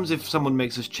 What happens if someone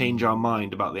makes us change our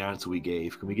mind about the answer we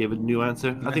gave? Can we give a new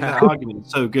answer? I think that argument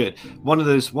is so good. One of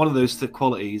those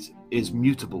qualities is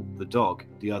mutable, the dog.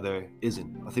 The other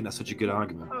isn't. I think that's such a good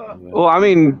argument. Well, I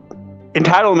mean,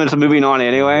 entitlement's moving on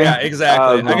anyway. Yeah,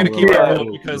 exactly. I'm gonna keep it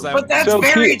real because But that's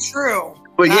very true.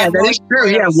 But yeah, that is true.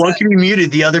 Yeah, one can be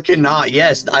muted, the other cannot.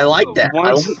 Yes, I like that.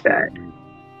 I like that.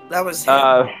 That was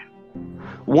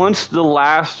once the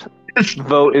last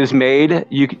vote is made,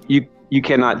 you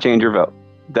cannot change your vote.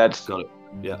 That's got it.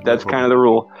 Yeah, that's kind of the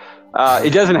rule.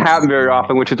 It doesn't happen very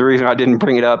often, which is the reason I didn't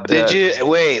bring it up. Did you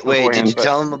wait? Did you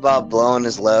tell him about blowing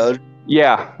his load?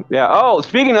 Yeah. Oh,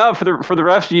 speaking of, for the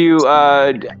rest of you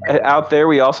out there,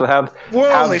 we also have. We're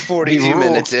only 42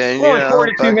 minutes in. We're only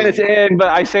 42 minutes in, but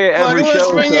I say it every show.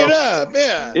 Let's bring it up.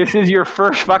 Yeah. This is your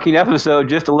first fucking episode,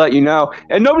 just to let you know,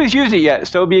 and nobody's used it yet,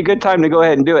 so it'd be a good time to go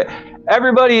ahead and do it.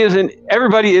 Everybody is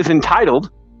entitled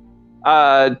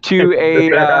to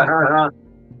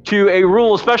a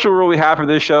rule, a special rule we have for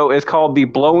this show. Is called the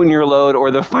blowing your load or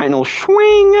the final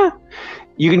swing.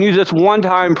 You can use this one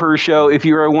time per show if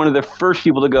you are one of the first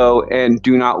people to go and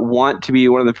do not want to be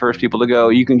one of the first people to go.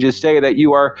 You can just say that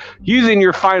you are using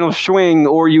your final swing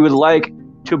or you would like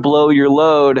to blow your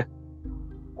load.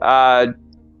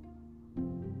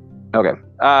 Okay.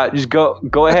 Just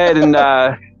go ahead and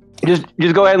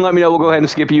just go ahead and let me know. We'll go ahead and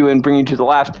skip you and bring you to the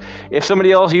last. If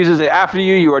somebody else uses it after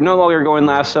you, you are no longer going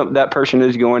last. That person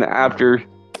is going after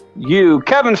you.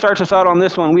 Kevin starts us out on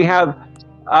this one. We have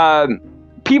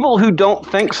people who don't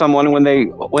thank someone when they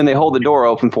hold the door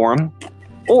open for them,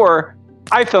 or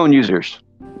iPhone users.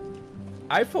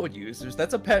 iPhone users?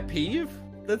 That's a pet peeve?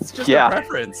 That's just a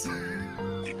preference.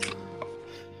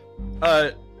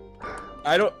 I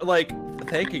don't like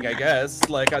thanking, I guess.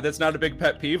 Like, that's not a big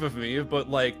pet peeve of me, but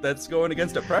like, that's going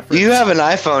against a preference. You have an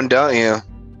iPhone, don't you?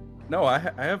 No, I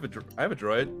have a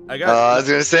Droid. I was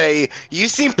gonna say, you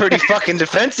seem pretty fucking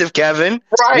defensive, Kevin.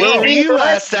 Right. Where were you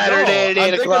last Saturday at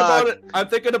 8 o'clock? I'm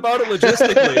thinking about it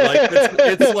logistically. Like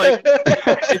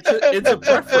it's a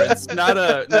preference, not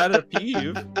a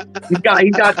peeve. He's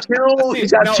got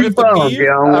two phones. You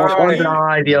know, one's an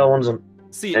I, the other one's an.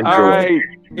 See, all right.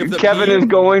 Kevin is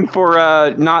going for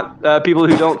not people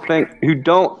who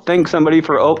don't thank somebody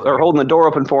for or holding the door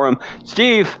open for him.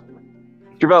 Steve,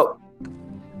 your vote.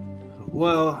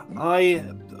 Well,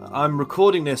 I'm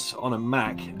recording this on a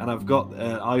Mac, and I've got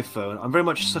an iPhone. I'm very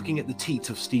much sucking at the teat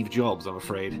of Steve Jobs, I'm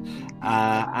afraid.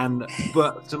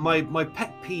 So my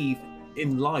pet peeve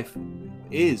in life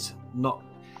is not.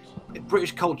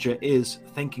 British culture is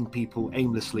thanking people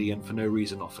aimlessly and for no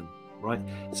reason often, right?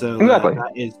 So exactly.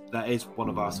 that is one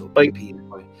of our sort of like,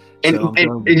 peeves.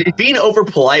 And is being over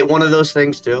polite one of those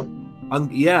things too?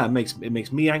 Yeah, it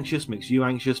makes me anxious, makes you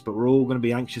anxious, but we're all going to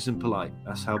be anxious and polite.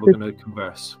 That's how we're going to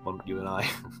converse, you and I.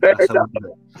 That's how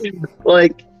we do it.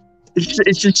 Like,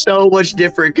 it's just so much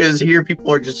different because here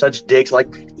people are just such dicks. Like,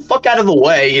 fuck out of the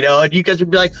way, you know. And you guys would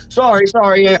be like, sorry,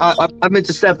 I meant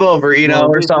to step over, you know,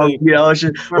 or something. You know, it's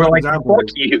just, we're like, fuck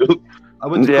you. I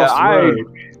went across the road.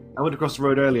 I went across the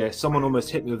road earlier. Someone almost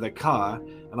hit me with their car,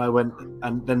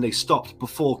 and then they stopped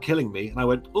before killing me, and I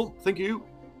went, oh, thank you.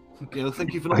 You know,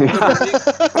 thank you for not.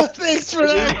 Thanks for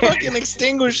not fucking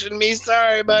extinguishing me.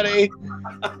 Sorry, buddy.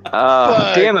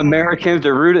 Damn Americans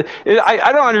are rude.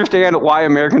 I don't understand why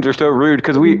Americans are so rude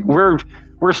because we're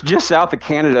just south of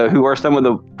Canada, who are some of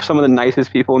the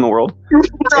nicest people in the world.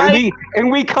 Right. And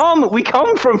we come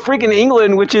from freaking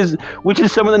England, which is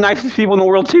some of the nicest people in the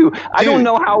world too. I don't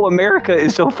know how America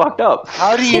is so fucked up.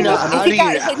 How do you not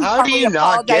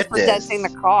get this? Denting the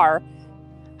car.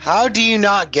 How do you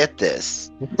not get this?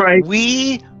 Right.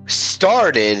 We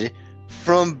started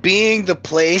from being the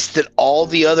place that all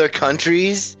the other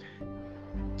countries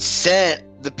sent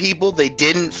the people they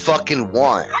didn't fucking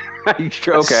want.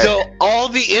 Okay. So all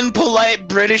the impolite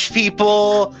British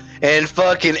people and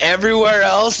fucking everywhere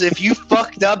else, if you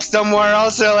fucked up somewhere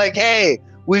else, they're like, hey,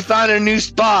 we found a new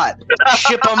spot.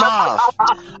 Ship them off.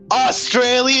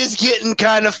 Australia's getting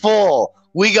kind of full.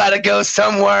 We got to go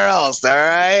somewhere else, all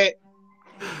right?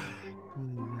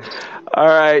 All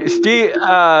right,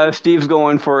 Steve's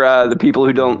going for the people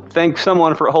who don't thank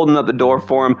someone for holding up the door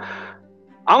for him.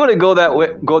 I'm going to go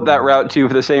that route too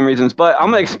for the same reasons, but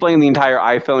I'm going to explain the entire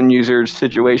iPhone users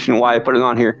situation, why I put it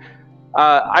on here.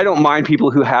 I don't mind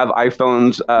people who have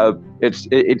iPhones.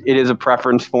 It is a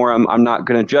preference for them. I'm not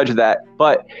going to judge that,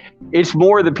 but it's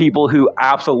more the people who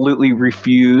absolutely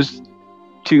refuse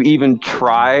to even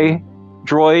try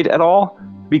Droid at all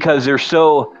because they're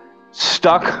so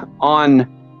stuck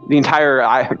on the entire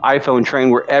iPhone train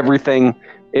where everything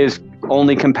is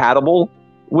only compatible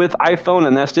with iPhone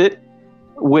and that's it.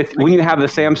 When you have the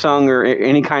Samsung or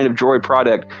any kind of Droid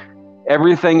product,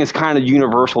 everything is kind of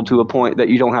universal to a point that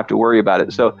you don't have to worry about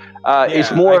it. So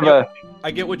it's more I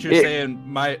get what you're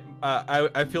saying.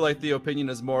 I feel like the opinion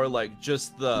is more like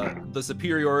just the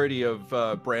superiority of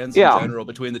brands in general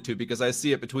between the two, because I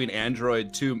see it between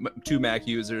Android to Mac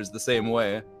users the same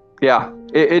way. Yeah,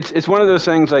 it's one of those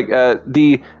things like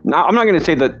I'm not going to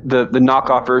say that the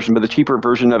knockoff version, but the cheaper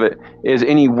version of it is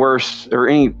any worse or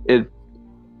it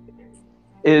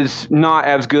is not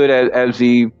as good as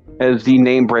the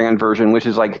name brand version, which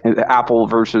is like Apple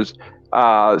versus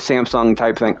Samsung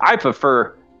type thing. I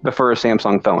prefer a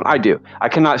Samsung phone. I do. I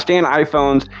cannot stand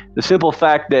iPhones. The simple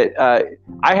fact that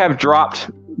I have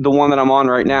dropped the one that I'm on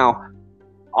right now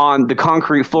on the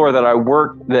concrete floor that I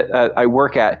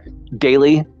work at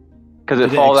daily because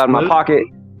it falls out of my pocket.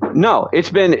 No, it's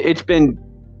been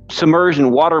submerged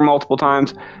in water multiple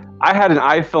times. I had an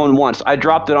iPhone once. I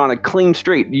dropped it on a clean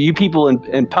street. You people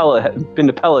in Pella, been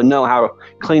to Pella, know how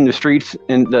clean the streets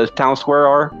in the town square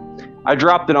are. I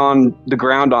dropped it on the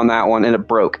ground on that one and it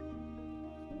broke.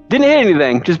 Didn't hit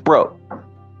anything, just broke.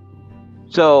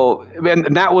 So,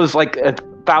 and that was like a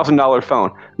 $1,000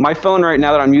 phone. My phone right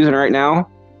now that I'm using right now,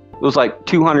 it was like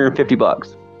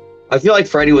 $250. I feel like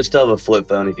Freddie would still have a flip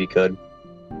phone if he could.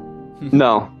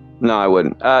 No, I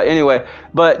wouldn't. Anyway,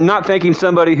 but not thanking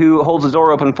somebody who holds the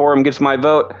door open for him gets my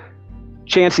vote.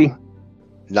 Chancey.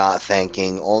 Not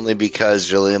thanking, only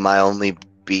because really my only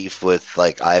beef with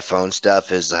like iPhone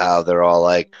stuff is how they're all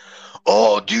like,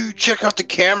 oh, dude, check out the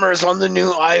cameras on the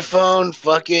new iPhone,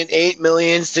 fucking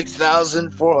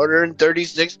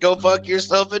 8,006,436 go fuck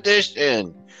yourself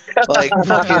edition. Like,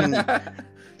 fucking,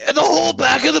 and the whole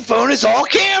back of the phone is all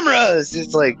cameras.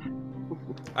 It's like,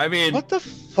 I mean, what the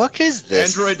fuck is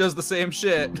this? Android does the same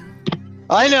shit.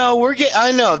 I know,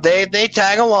 I know, they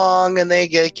tag along and they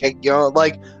get,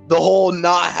 like, the whole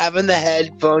not having the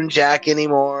headphone jack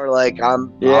anymore. Like,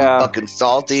 I'm fucking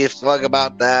salty as fuck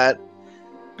about that.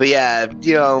 But yeah,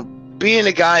 being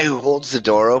a guy who holds the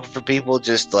door open for people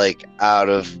just like out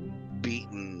of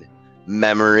beaten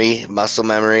muscle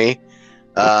memory,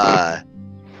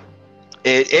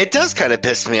 it does kind of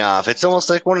piss me off. It's almost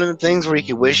like one of the things where you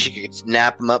could wish you could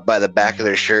snap them up by the back of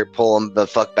their shirt, pull them the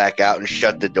fuck back out, and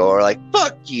shut the door. Like,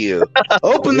 fuck you.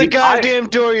 Open the goddamn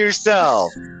door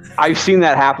yourself. I've seen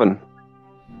that happen.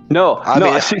 No,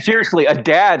 seriously, a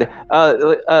dad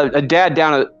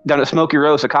down at Smoky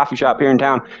Rose, a coffee shop here in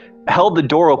town, held the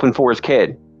door open for his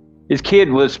kid. His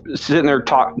kid was sitting there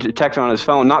texting on his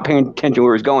phone, not paying attention to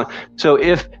where he was going. So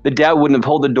if the dad wouldn't have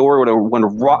held the door, would have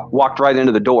walked right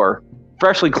into the door,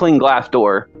 freshly clean glass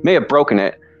door, may have broken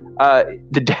it.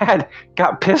 The dad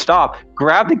got pissed off,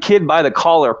 grabbed the kid by the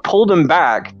collar, pulled him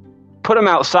back, put him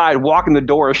outside, walked in the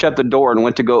door, shut the door, and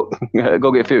went to go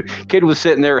get food. Kid was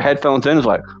sitting there, headphones in, was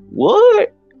like,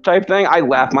 what? Type thing. I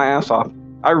laughed my ass off.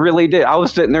 I really did. I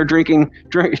was sitting there drinking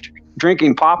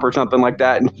pop or something like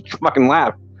that and fucking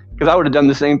laughed. Because I would have done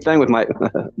the same thing with my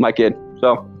kid.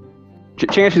 So,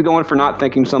 Chance is going for not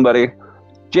thanking somebody.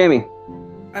 Jamie.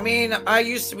 I mean, I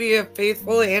used to be a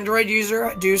faithful Android user.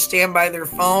 I do stand by their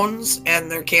phones,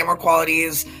 and their camera quality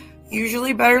is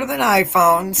usually better than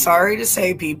iPhone. Sorry to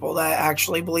say, people that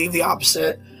actually believe the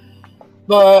opposite.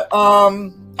 But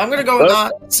I'm going to go with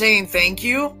not saying thank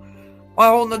you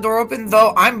while holding the door open,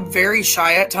 though I'm very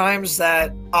shy at times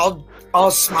that I'll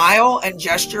smile and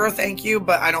gesture a thank you,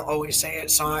 but I don't always say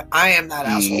it, so I am that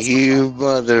asshole. You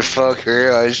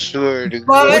motherfucker, I swear to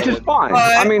God. Which is fine.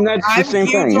 I mean, that's the same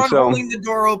thing. I'm so holding the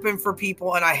door open for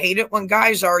people, and I hate it when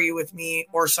guys argue with me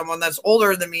or someone that's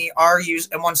older than me argues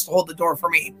and wants to hold the door for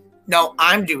me. No,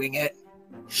 I'm doing it.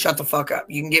 Shut the fuck up.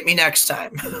 You can get me next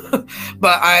time.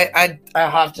 But I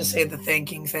have to say the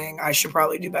thanking thing. I should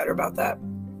probably do better about that.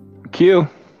 Q.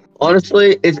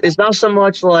 Honestly, it's not so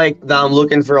much like that I'm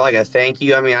looking for like a thank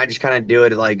you. I mean, I just kind of do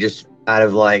it like just out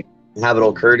of like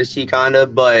habitual courtesy kind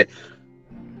of, but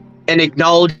an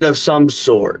acknowledgement of some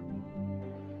sort.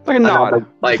 Like a nod.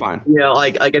 Like, fine.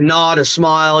 Like a nod, a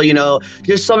smile,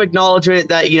 just some acknowledgement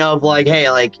that, of like,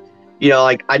 hey, like,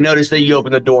 like I noticed that you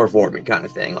opened the door for me kind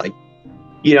of thing. Like,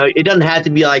 it doesn't have to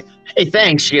be like, hey,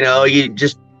 thanks, you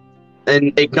just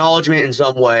an acknowledgement in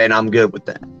some way, and I'm good with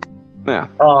that. Yeah.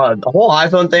 The whole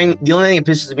iPhone thing, the only thing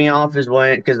that pisses me off is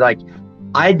because like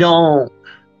I don't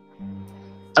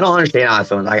understand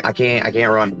iPhones. I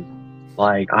can't run them.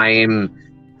 Like I am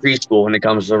preschool when it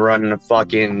comes to running a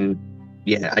fucking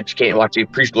I just can't watch the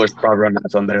preschoolers probably run an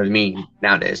iPhone better than me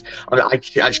nowadays. I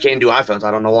just can't do iPhones.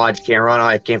 I don't know why I just can't run them.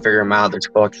 I can't figure them out. They're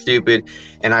fucking stupid.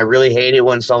 And I really hate it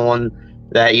when someone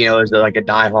that is like a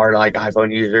diehard like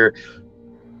iPhone user,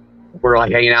 we're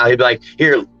like hanging out, he'd be like,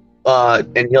 here,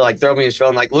 and he'll like throw me his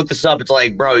phone, like, look this up. It's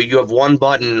like, bro, you have one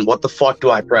button. What the fuck do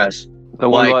I press? The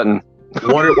one button.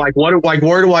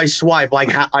 where do I swipe?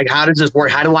 Like how does this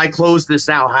work? How do I close this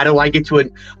out? How do I get to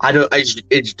it?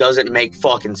 It just doesn't make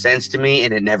fucking sense to me,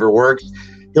 and it never works.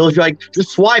 He'll be like,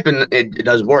 just swipe, and it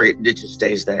doesn't work. It just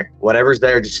stays there. Whatever's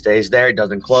there just stays there. It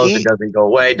doesn't close. It doesn't go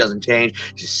away. It doesn't change.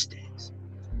 It just stays.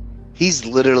 He's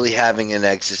literally having an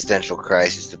existential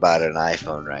crisis about an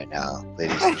iPhone right now,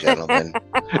 ladies and gentlemen.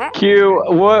 Q,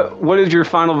 what is your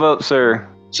final vote, sir?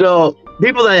 So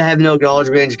people that have no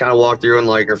acknowledgement just kind of walk through and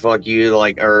like, or fuck you,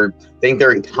 like, or think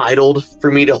they're entitled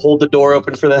for me to hold the door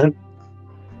open for them,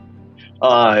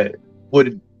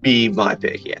 would be my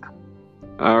pick. Yeah.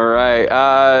 All right.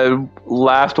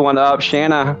 Last one up,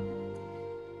 Shanna.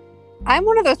 I'm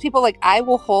one of those people, like, I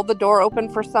will hold the door open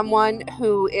for someone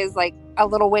who is like a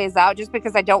little ways out just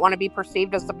because I don't want to be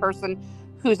perceived as the person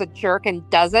who's a jerk and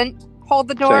doesn't hold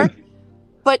the door. Same.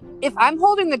 But if I'm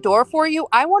holding the door for you,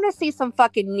 I want to see some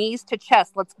fucking knees to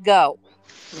chest. Let's go.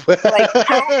 Like,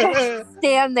 don't just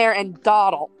stand there and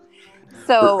dawdle.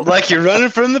 So, like you're running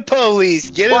from the police.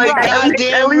 Get in the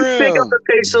goddamn room. At least pick up the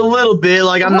pace a little bit.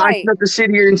 Like, I'm nice enough to sit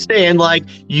here and stand. Like,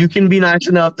 you can be nice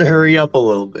enough to hurry up a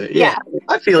little bit. Yeah.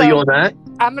 I feel you on that.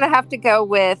 I'm going to have to go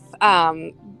with,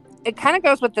 it kind of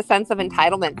goes with the sense of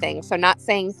entitlement thing. So not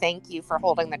saying thank you for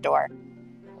holding the door.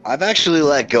 I've actually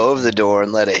let go of the door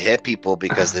and let it hit people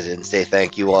because they didn't say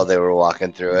thank you while they were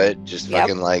walking through it. Just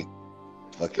fucking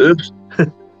oops.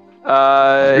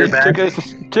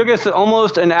 Took us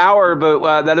almost an hour,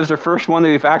 but that is the first one that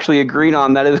we've actually agreed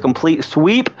on. That is a complete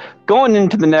sweep. Going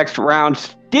into the next round,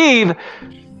 Steve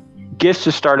gets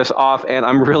to start us off, and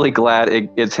I'm really glad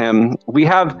it's him. We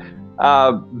have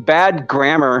bad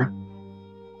grammar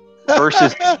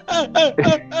versus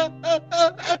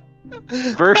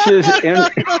versus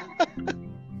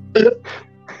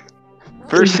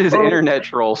internet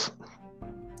trolls.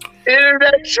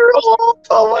 Internet trolls.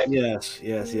 Oh my. Yes.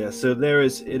 So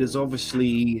it is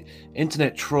obviously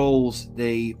internet trolls.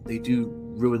 They do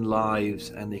ruin lives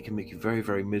and they can make you very,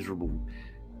 very miserable.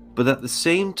 But at the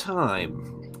same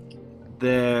time,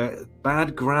 their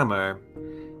bad grammar,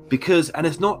 and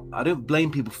it's not. I don't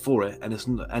blame people for it. And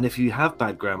if you have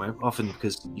bad grammar, often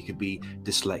because you could be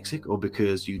dyslexic or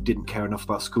because you didn't care enough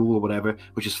about school or whatever,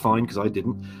 which is fine because I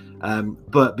didn't.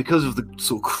 But because of the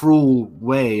sort of cruel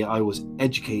way I was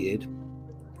educated,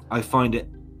 I find it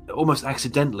almost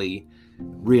accidentally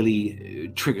really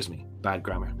triggers me, bad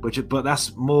grammar. But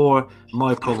that's more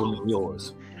my problem than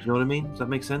yours. You know what I mean? Does that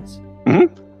make sense?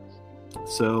 Mm-hmm.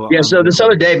 So so this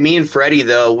other day, me and Freddie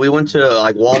though, we went to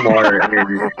like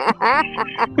Walmart.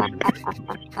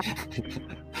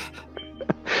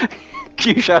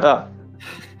 You shut up,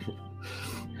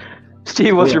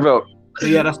 Steve. What's your vote? So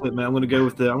yeah, that's it, man. I'm gonna go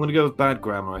with bad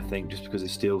grammar. I think just because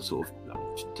it's still sort of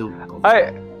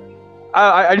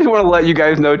I just want to let you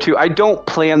guys know too. I don't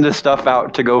plan this stuff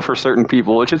out to go for certain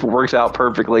people. It just works out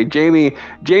perfectly. Jamie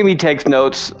takes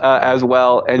notes as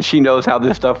well, and she knows how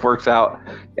this stuff works out.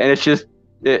 And it's just,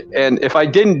 and if I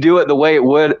didn't do it the way it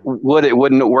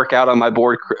wouldn't work out on my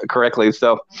board correctly.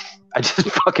 So I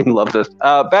just fucking love this.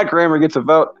 Bad grammar gets a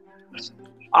vote.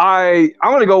 I'm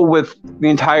gonna go with the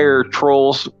entire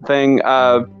trolls thing.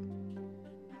 Bad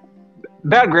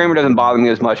grammar doesn't bother me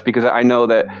as much because I know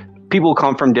that people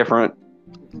come from different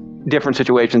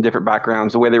situations, different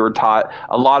backgrounds, the way they were taught.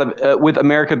 A lot of with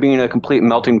America being a complete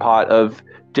melting pot of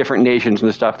different nations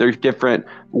and stuff, there's different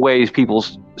ways people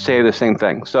say the same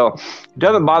thing. So it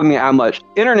doesn't bother me that much.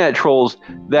 Internet trolls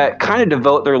that kind of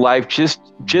devote their life just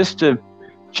to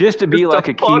be like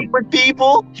a key with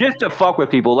people, just to fuck with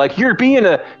people. Like you're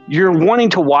wanting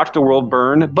to watch the world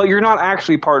burn, but you're not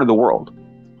actually part of the world.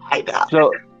 I know.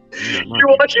 So you're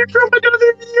watching from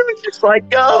another view. It's just like,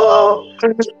 oh.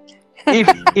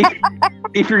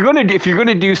 If you're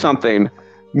gonna do something,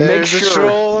 there's a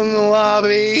troll in the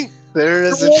lobby. There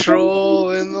is a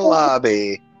troll in the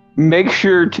lobby. Make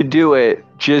sure to do it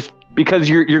just because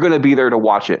you're gonna be there to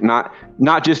watch it, not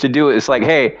just to do it. It's like,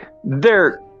 hey,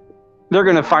 they're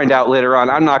gonna find out later on.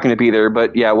 I'm not gonna be there,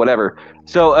 but yeah, whatever.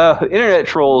 So internet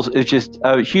trolls is just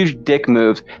a huge dick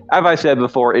move. As I said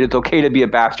before, it is okay to be a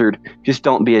bastard. Just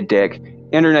don't be a dick.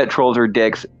 Internet trolls are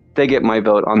dicks. They get my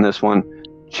vote on this one.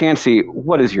 Chancey,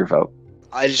 what is your vote?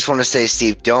 I just want to say,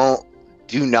 Steve, do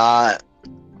not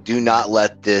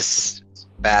let this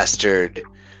bastard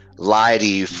lie to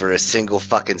you for a single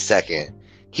fucking second.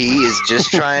 He is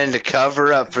just trying to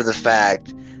cover up for the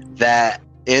fact that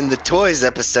in the Toys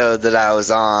episode that I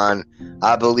was on,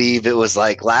 I believe it was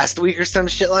like last week or some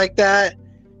shit like that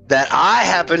I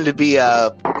happened to be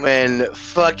up when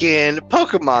fucking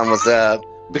Pokemon was up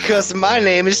Because my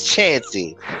name is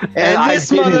Chansey. And I this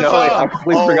didn't know it. I motherfucker,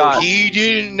 completely forgot. he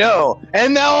didn't know.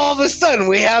 And now all of a sudden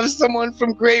we have someone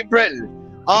from Great Britain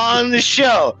on the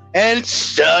show. And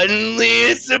suddenly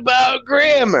it's about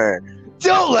grammar.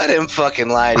 Don't let him fucking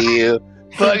lie to you.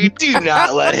 Fucking do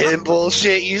not let him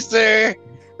bullshit you, sir.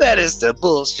 That is the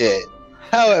bullshit.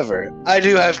 However, I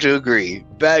do have to agree.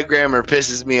 Bad grammar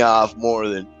pisses me off more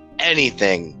than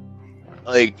anything.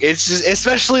 Like, it's just,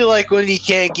 especially like when you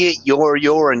can't get your,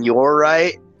 and your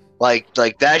right. Like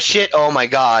that shit, oh my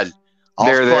god.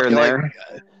 There, and like,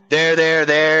 there.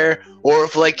 there. Or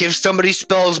if somebody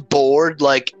spells board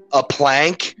like a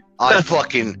plank, I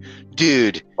fucking,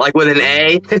 dude. Like with an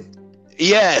A?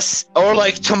 Yes. Or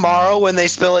like tomorrow when they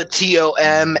spell it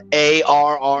TOMARRO,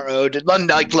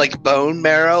 like bone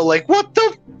marrow. Like, what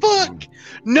the fuck?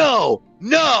 No.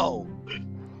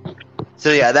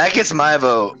 So yeah, that gets my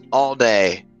vote all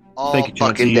day. All Thank you,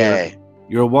 fucking Chansey. day.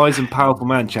 You're a wise and powerful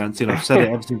man, Chansey, and I've said it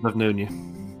ever since I've known you.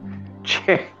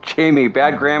 Jamie,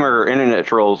 bad grammar or internet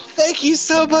trolls? Thank you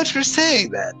so much for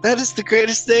saying that. That is the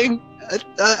greatest thing.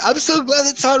 I'm so glad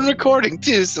it's on recording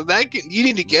too. So you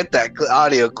need to get that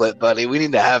audio clip, buddy. We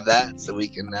need to have that so we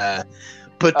can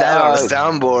put that on a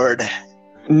soundboard.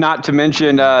 Not to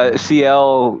mention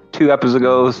CL 2 episodes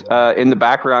ago in the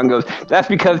background goes, that's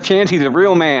because Chansey's a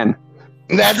real man.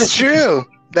 That's true.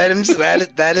 That is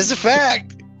a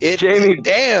fact.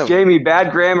 Jamie,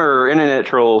 bad grammar or internet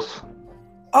trolls?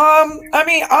 I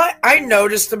mean, I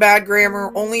noticed the bad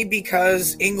grammar only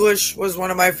because English was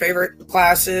one of my favorite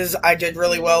classes I did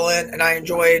really well in, and I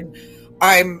enjoyed.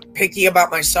 I'm picky about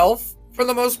myself for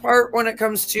the most part when it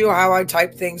comes to how I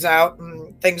type things out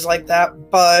and things like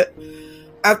that. But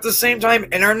at the same time,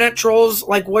 internet trolls,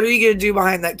 like, what are you going to do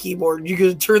behind that keyboard? You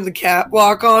going to turn the cat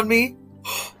lock on me?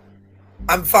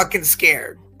 I'm fucking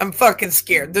scared.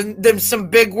 Them some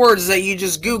big words that you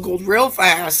just Googled real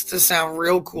fast to sound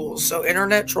real cool. So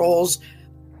internet trolls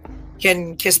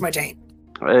can kiss my taint.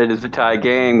 It is a tie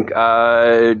game.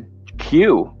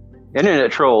 Q.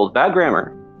 Internet trolls. Bad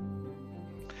grammar.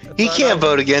 He can't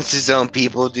vote against his own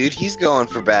people, dude. He's going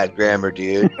for bad grammar,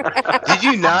 dude. Did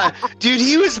you not? Dude,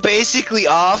 he was basically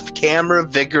off camera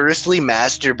vigorously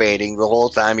masturbating the whole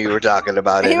time you were talking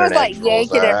about it. He was like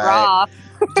yanking it raw.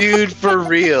 Dude, for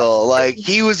real. Like,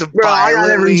 he was I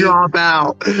gotta every drop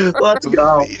out. Let's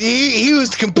go. He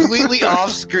was completely off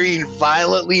screen,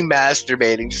 violently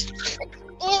masturbating. Just,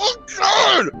 oh,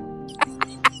 God!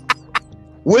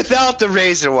 Without the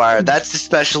razor wire. That's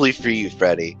especially for you,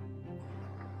 Freddie.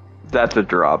 That's a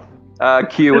drop.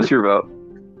 Q, what's your vote?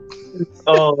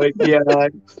 Oh my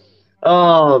god.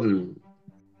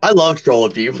 I love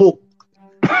trolling people.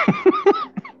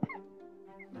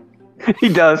 He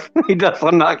does. He's not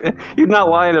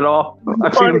lying at all.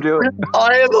 I've seen him do it.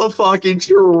 I am a fucking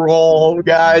troll,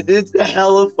 guys. It's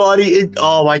hella funny.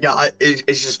 Oh my god.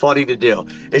 It's just funny to do.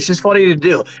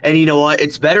 And you know what?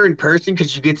 It's better in person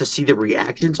because you get to see the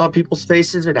reactions on people's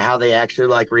faces and how they actually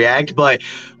like react. But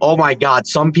oh my god,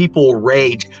 some people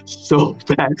rage so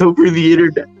bad over the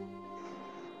internet. And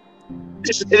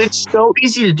it's so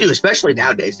easy to do, especially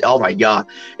nowadays. Oh my god.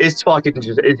 It's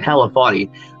hella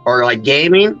funny. Or like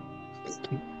gaming.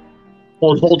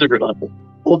 Whole different level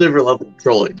of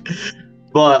trolling.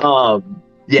 But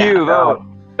yeah,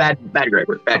 bad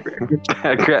grammar. Bad grammar.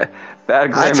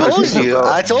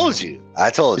 I told you.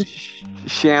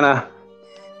 Shanna.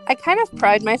 I kind of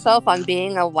pride myself on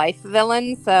being a life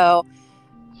villain, so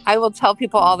I will tell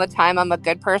people all the time I'm a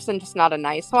good person, just not a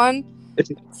nice one.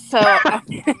 So I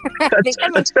think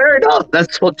that's fair enough.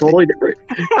 That's what totally different.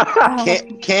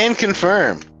 Can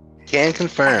confirm. I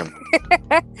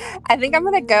think I'm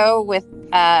gonna go with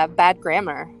bad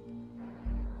grammar.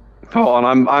 Oh,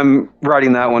 and I'm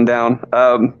writing that one down.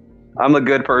 I'm a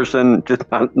good person, just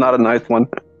not a nice one.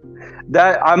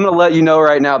 That I'm gonna let you know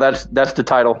right now. That's the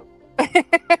title.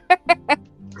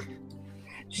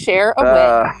 Share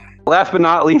away. Last but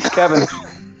not least, Kevin.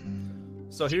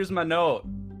 So here's my note.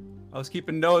 I was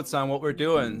keeping notes on what we're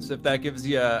doing, so if that gives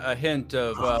you a hint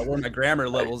of where my grammar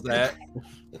level's at.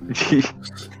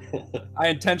 I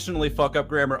intentionally fuck up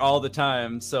grammar all the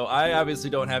time, so I obviously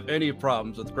don't have any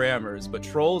problems with grammars, but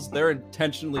trolls, they're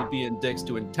intentionally being dicks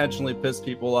to intentionally piss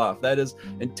people off. That is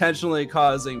intentionally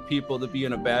causing people to be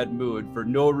in a bad mood for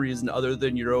no reason other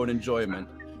than your own enjoyment.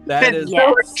 That is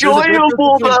so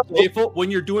enjoyable.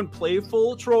 When you're doing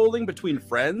playful trolling between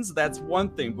friends, that's one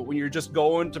thing. But when you're just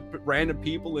going to random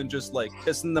people and just like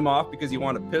pissing them off because you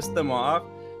want to piss them off,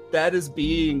 that is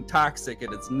being toxic,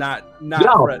 and it's not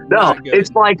good.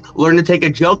 It's like learn to take a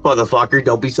joke, motherfucker.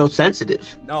 Don't be so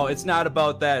sensitive. No, it's not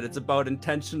about that. It's about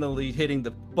intentionally hitting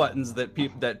the buttons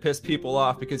that piss people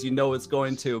off because you know it's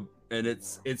going to and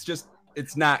it's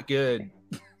not good.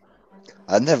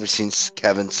 I've never seen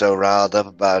Kevin so riled up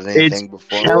about anything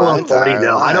before. Hella funny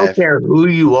though. I don't care who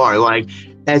you are. Like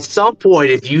at some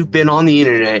point, if you've been on the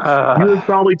internet, you have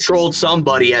probably trolled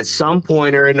somebody at some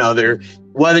point or another,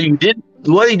 whether you did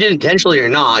intentionally or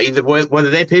not. Either whether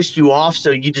they pissed you off, so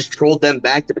you just trolled them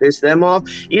back to piss them off.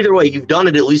 Either way, you've done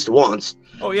it at least once.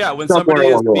 Oh yeah, when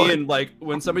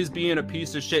somebody's being a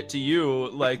piece of shit to you,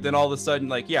 like then all of a sudden,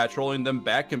 like yeah, trolling them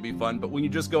back can be fun. But when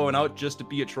you're just going out just to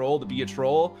be a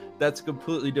troll, that's a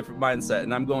completely different mindset,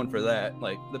 and I'm going for that.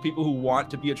 Like the people who want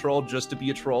to be a troll just to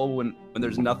be a troll when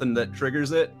there's nothing that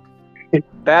triggers it.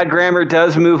 Bad grammar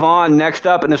does move on. Next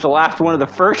up, and this is the last one of the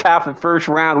first half of the first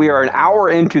round. We are an hour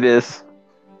into this.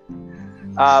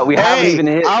 We haven't even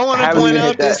hit. I want to point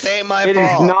out this ain't my fault. It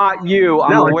is not you.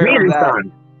 I'm aware of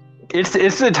that.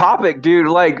 It's the topic, dude.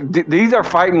 Like these are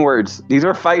fighting words. These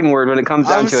are fighting words when it comes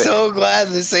down to it. I'm so glad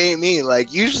this ain't me.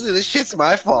 Like usually this shit's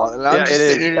my fault, and I'm just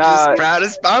sitting here just proud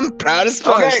as sponge.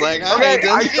 Like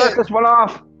I start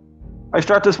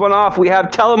this one off. We have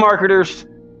telemarketers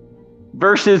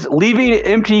versus leaving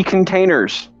empty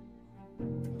containers.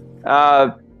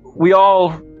 We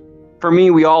all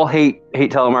hate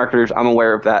telemarketers. I'm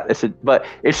aware of that. But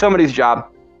it's somebody's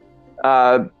job.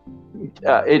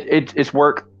 It's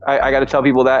work. I got to tell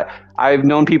people that. I've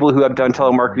known people who have done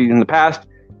telemarketing in the past.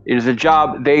 It is a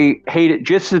job. They hate it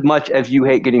just as much as you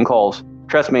hate getting calls.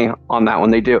 Trust me on that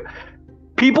one. They do.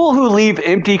 People who leave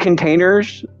empty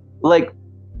containers, like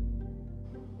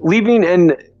leaving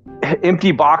an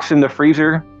empty box in the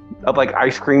freezer of like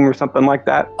ice cream or something like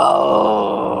that.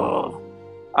 Oh.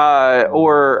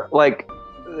 Or like,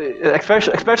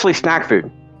 especially snack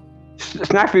food.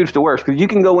 Snack food's the worst because you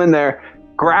can go in there,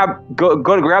 go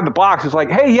to grab the box. It's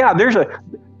like, hey, yeah, there's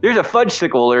a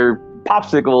fudge-sicle or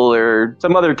popsicle or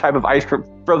some other type of ice cream,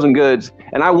 frozen goods,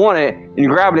 and I want it. And you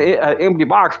grab an empty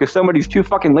box because somebody's too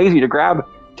fucking lazy to grab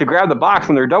the box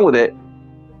when they're done with it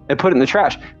and put it in the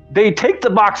trash. They take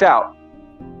the box out,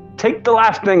 take the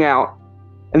last thing out,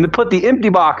 and they put the empty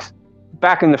box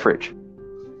back in the fridge.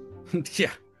 Yeah.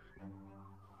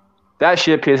 That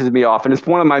shit pisses me off, and it's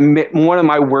one of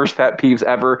my worst pet peeves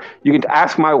ever. You can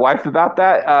ask my wife about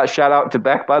that. Shout out to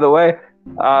Beck, by the way.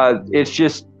 It's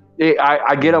just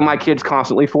I get on my kids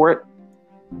constantly for it.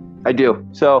 I do.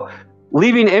 So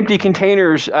leaving empty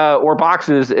containers or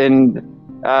boxes in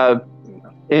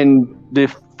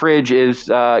the fridge is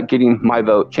getting my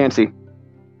vote. Chancey.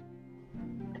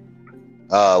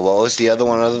 What was the other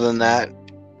one other than that?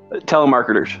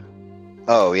 Telemarketers.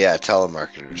 Oh yeah,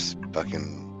 telemarketers.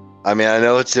 Fucking. I mean, I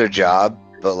know it's their job,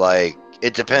 but like,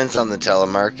 it depends on the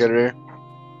telemarketer.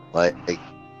 Like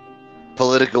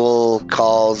political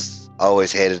calls,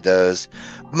 always hated those.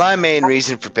 My main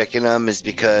reason for picking them is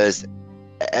because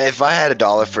if I had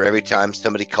 $1 for every time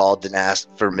somebody called and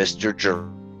asked for Mr.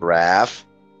 Giraffe,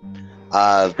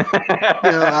 I'd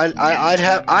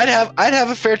have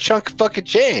a fair chunk of fucking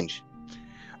change.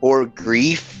 Or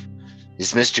Grief.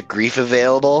 Is Mr. Grief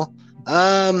available?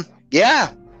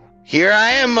 Yeah. Here I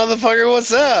am, motherfucker.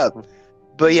 What's up?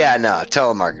 But yeah, no,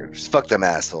 telemarketers. Fuck them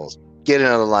assholes. Get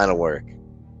another line of work.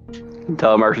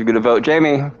 Telemarketers gonna vote.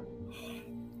 Jamie.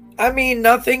 I mean,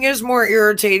 nothing is more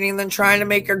irritating than trying to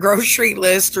make a grocery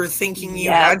list or thinking you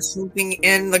had something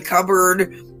in the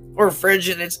cupboard or fridge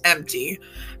and it's empty.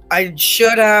 I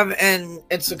should have, and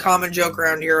it's a common joke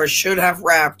around here, I should have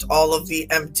wrapped all of the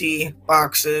empty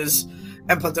boxes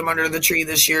and put them under the tree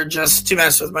this year just to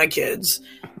mess with my kids.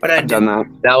 But I've done that.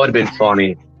 That would have been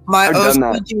funny. My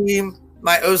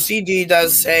OCD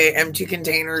does say empty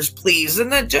containers, please.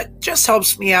 And that just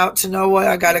helps me out to know what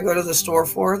I got to go to the store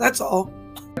for. That's all.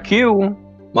 Q.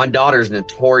 My daughter's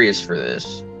notorious for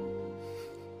this.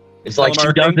 It's like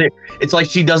she doesn't. It's like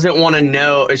she doesn't want to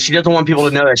know. She doesn't want people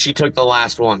to know that she took the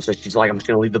last one. So she's like, "I'm just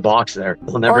gonna leave the box there.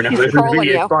 They'll never know." She's trolling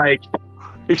you. It's like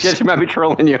she might be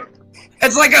trolling you.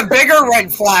 It's like a bigger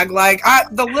red flag. Like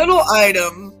the little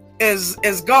item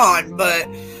is gone, but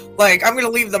like I'm gonna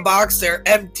leave the box there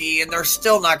empty, and they're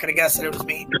still not gonna guess that it was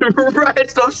me. Right?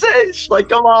 So I'm saying, like,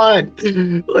 come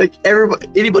on. Like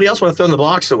anybody else would have thrown the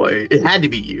box away. It had to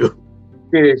be you.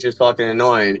 It's just fucking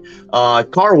annoying.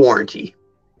 Car warranty.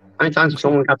 How many times has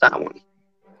someone got that one?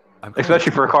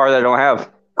 Especially for a car that I don't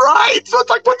have. Right. So it's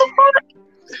like, what the fuck?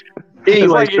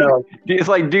 Anyway, it's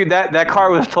like, dude, that car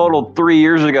was totaled 3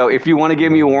 years ago. If you want to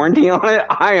give me a warranty on it,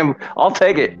 I'll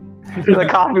take it. It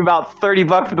cost me about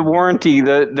 $30 for the warranty.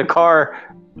 The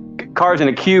car's in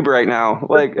a cube right now.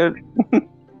 Like,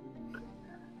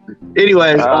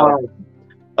 anyways,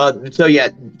 so yeah,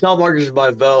 telemarketers is my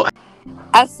vote.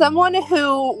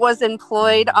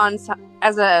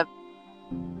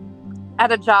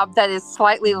 at a job that is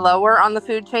slightly lower on the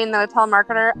food chain than a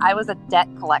telemarketer. I was a debt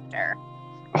collector.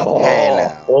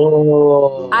 I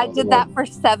did that for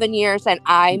 7 years and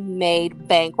I made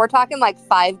bank. We're talking like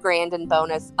 $5,000 in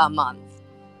bonus a month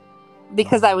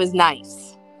because I was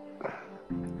nice.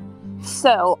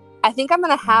 So I think I'm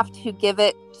gonna have to give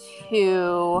it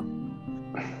to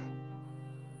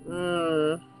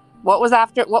what was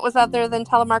other than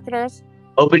telemarketers?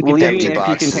 Open Empty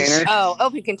containers. Oh,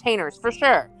 open containers for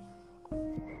sure.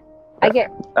 I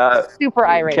get super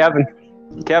irate. Kevin.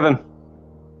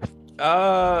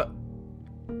 So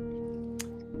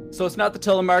it's not the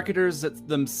telemarketers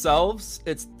themselves,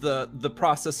 it's the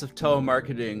process of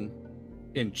telemarketing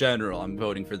in general. I'm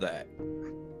voting for that.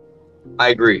 I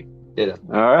agree. Yeah.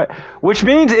 All right. Which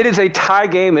means it is a tie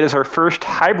game. It is our first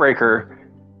tiebreaker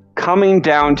coming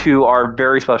down to our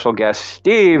very special guest,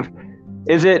 Steve.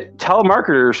 Is it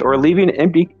telemarketers or leaving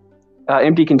empty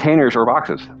containers or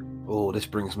boxes? Oh, this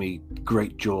brings me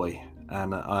great joy.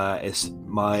 And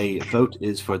my vote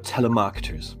is for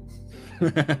telemarketers.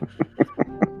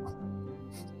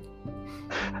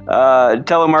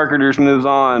 Telemarketers moves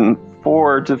on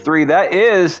 4-3. That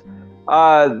is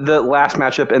the last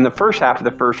matchup in the first half of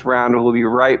the first round. We'll be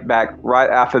right back right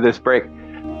after this break.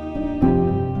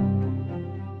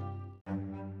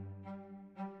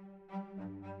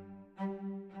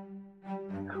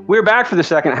 We're back for the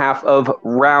second half of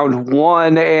round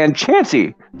one, and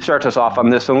Chansey starts us off on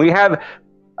this one. We have,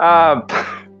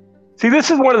 see,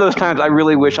 this is one of those times I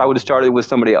really wish I would have started with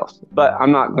somebody else, but I'm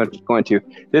not going to.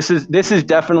 This is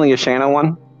definitely a Shanna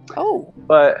one. Oh.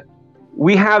 But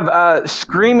we have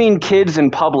screaming kids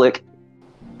in public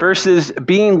versus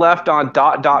being left on ...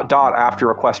 after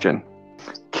a question.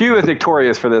 Q is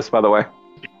victorious for this, by the way.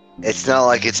 It's not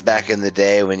like it's back in the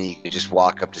day when you could just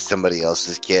walk up to somebody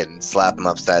else's kid and slap them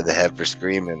upside the head for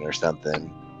screaming or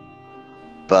something.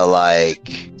 But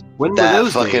like When that were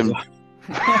those fucking days?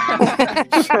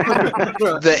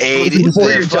 the 80s,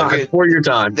 Before your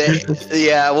time.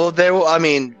 yeah. Well, I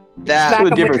mean that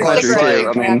Smack 'em different was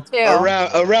countries, like too.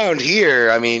 around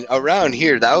here. I mean, around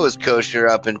here that was kosher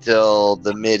up until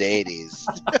the mid 80s.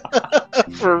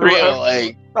 For real,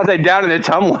 like. I say down in the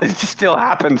tumble, it just still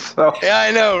happens. So Yeah,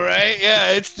 I know, right?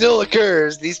 Yeah, it still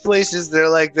occurs. These places, they're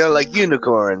like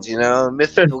unicorns, you know,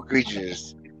 mythical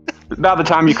creatures. about the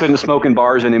time you couldn't smoke in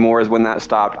bars anymore is when that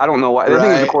stopped. I don't know why. I think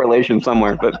there's a correlation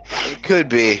somewhere, but It could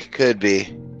be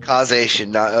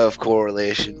causation, not of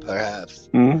correlation, perhaps.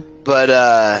 Mhm. But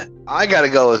I gotta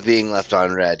go with being left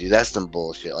on red, dude. That's some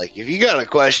bullshit. Like, if you got a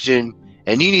question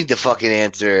and you need to fucking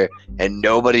answer and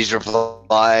nobody's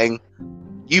replying,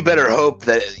 you better hope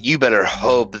that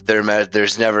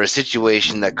there's never a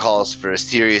situation that calls for a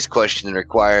serious question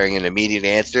requiring an immediate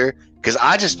answer. Because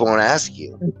I just won't ask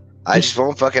you. I just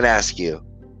won't fucking ask you.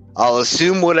 I'll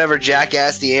assume whatever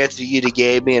jackass the answer you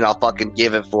gave me, and I'll fucking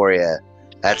give it for you.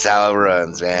 That's how it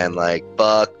runs, man. Like,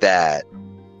 fuck that.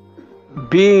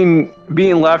 being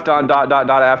left on ...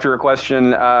 after a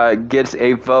question gets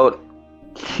a vote.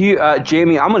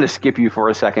 Jamie, I'm going to skip you for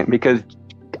a second because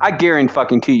I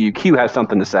guarantee you, Q has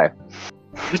something to say.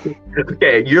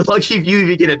 Okay, you're lucky if you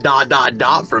even get a ...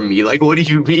 from me. Like, what do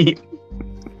you mean?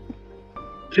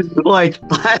 Like,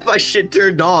 I have my shit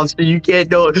turned off, so you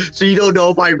don't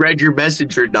know if I read your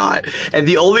message or not. And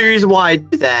the only reason why I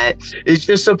did that is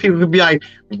just so people can be like,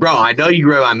 bro, I know you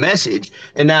read my message.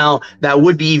 And now that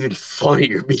would be even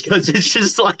funnier because it's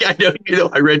just like, I know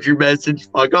I read your message.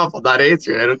 Fuck off, I'm not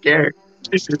answering. I don't care.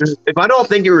 If I don't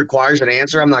think it requires an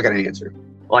answer, I'm not going to answer.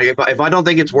 Like, if I don't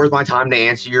think it's worth my time to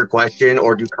answer your question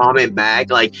or to comment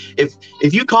back, like,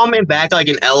 if you comment back like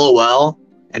an LOL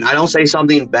and I don't say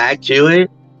something back to it,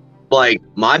 like,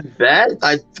 my bet,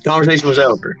 the conversation was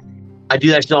over. I do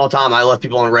that shit all the time. I left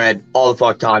people on red all the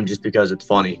fuck time just because it's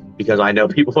funny. Because I know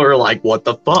people are like, what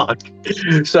the fuck?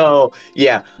 So,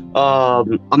 yeah.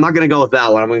 I'm not going to go with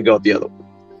that one. I'm going to go with the other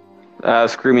one.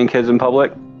 Screaming kids in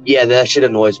public? Yeah, that shit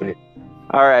annoys me.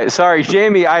 All right. Sorry,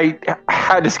 Jamie, I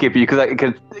had to skip you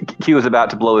because Q was about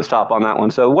to blow his top on that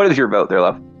one. So what is your vote there,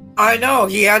 love? I know,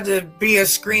 he had to be a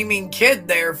screaming kid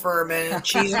there for a minute.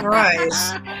 Cheese and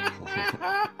rice.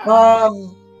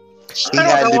 She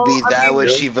had to be that what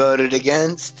she voted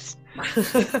against.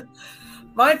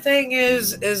 My thing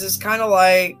is it's kind of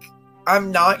like I'm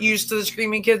not used to the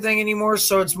screaming kid thing anymore,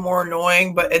 so it's more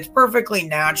annoying, but it's perfectly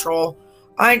natural.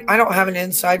 I don't have an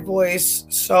inside voice,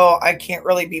 so I can't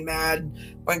really be mad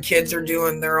when kids are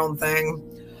doing their own thing.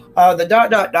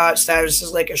 The ... status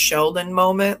is like a Sheldon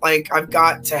moment. Like, I've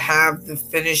got to have the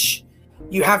finish.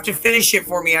 You have to finish it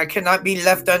for me. I cannot be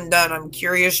left undone. I'm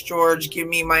curious, George. Give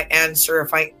me my answer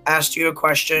if I asked you a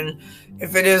question.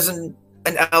 If it isn't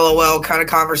an LOL kind of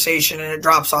conversation and it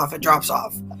drops off, it drops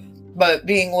off. But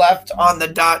being left on the ...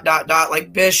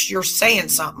 like, Bish, you're saying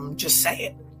something, just say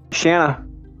it. Shanna.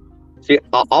 See,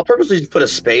 I'll purposely just put a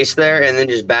space there and then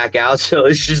just back out so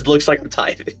it just looks like I'm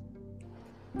typing.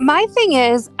 My thing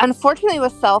is, unfortunately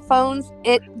with cell phones,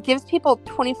 it gives people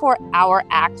 24-hour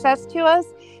access to us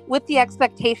with the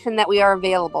expectation that we are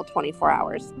available 24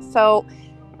 hours. So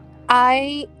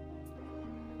I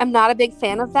am not a big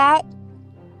fan of that.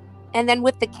 And then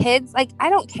with the kids, like, I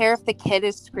don't care if the kid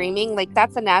is screaming, like,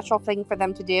 that's a natural thing for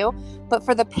them to do, but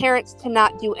for the parents to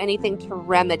not do anything to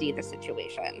remedy the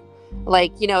situation.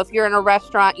 Like, you know, if you're in a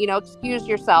restaurant, you know, excuse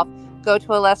yourself, go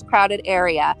to a less crowded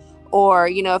area. Or,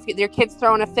 you know, if your kid's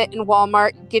throwing a fit in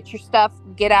Walmart, get your stuff,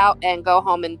 get out and go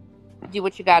home and do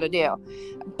what you got to do.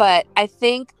 But I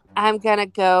think I'm going to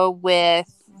go with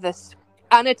the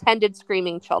unattended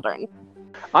screaming children.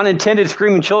 Unattended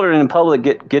screaming children in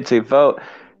public gets a vote.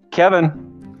 Kevin?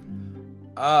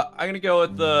 I'm going to go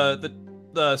with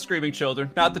the screaming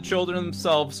children. Not the children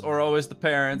themselves or always the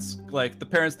parents. Like, the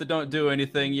parents that don't do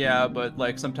anything, yeah, but,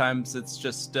 like, sometimes it's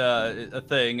just a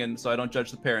thing, and so I don't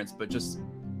judge the parents, but just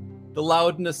the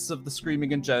loudness of the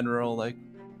screaming in general, like.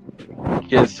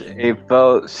 Gets a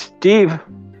vote. Steve?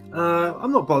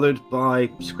 I'm not bothered by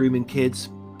screaming kids.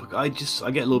 I get a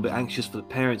little bit anxious for the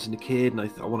parents and the kid, and I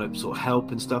want to sort of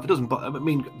help and stuff. It doesn't bother. I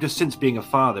mean, just since being a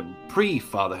father,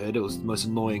 pre-fatherhood, it was the most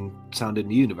annoying sound in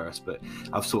the universe, but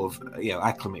I've sort of,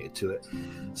 acclimated to it.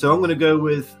 So I'm going to go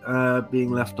with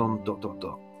being left on ...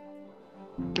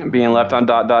 Being left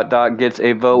on ... gets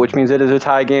a vote, which means it is a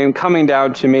tie game. Coming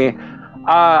down to me,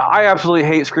 I absolutely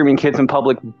hate screaming kids in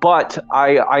public, but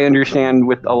I understand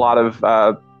with a lot of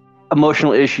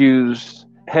emotional issues,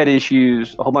 head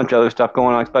issues, a whole bunch of other stuff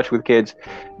going on, especially with kids.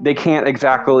 They can't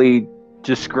exactly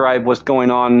describe what's going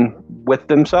on with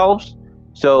themselves,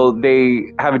 so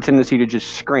they have a tendency to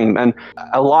just scream. And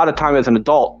a lot of time as an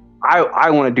adult, I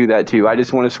want to do that too. I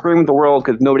just want to scream at the world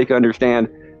because nobody can understand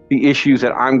the issues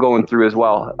that I'm going through as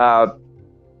well. On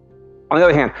the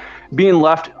other hand, being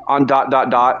left on ...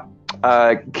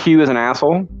 Q is an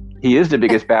asshole. He is the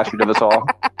biggest bastard of us all.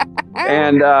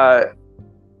 And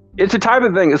it's a type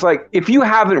of thing. It's like, if you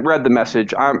haven't read the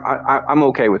message, I'm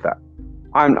okay with that.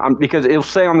 I'm because it'll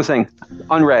say on the thing,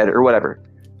 unread or whatever.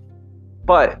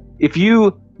 But if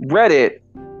you read it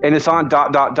and it's on ...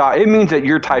 it means that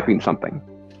you're typing something.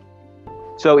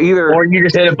 So either, or you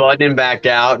just hit a button and backed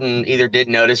out and either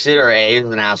didn't notice it, or A is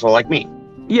an asshole like me.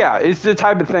 Yeah, it's the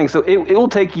type of thing. So it will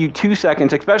take you 2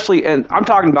 seconds, especially, and I'm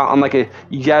talking about on like a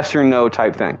yes or no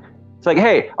type thing. It's like,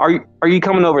 hey, are you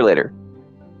coming over later?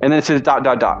 And then it says ...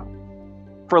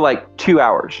 for like 2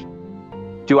 hours.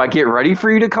 Do I get ready for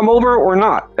you to come over or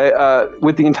not?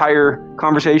 With the entire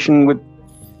conversation with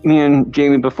me and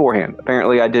Jamie beforehand.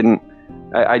 Apparently I didn't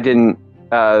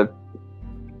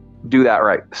do that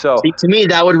right. So see, to me,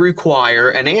 that would require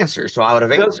an answer. So I would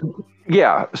have answered.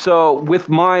 Yeah. So with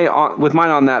mine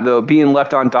on that though, being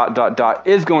left on ...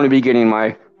 is going to be getting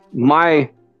my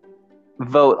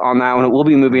vote on that one. It will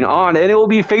be moving on, and it will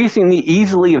be facing the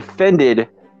easily offended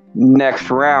next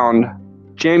round.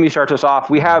 Jamie starts us off.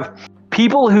 We have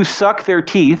people who suck their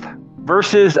teeth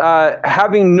versus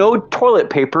having no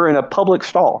toilet paper in a public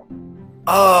stall.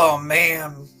 Oh,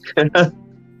 man.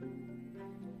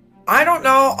 I don't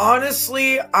know.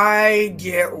 Honestly, I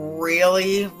get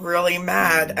really, really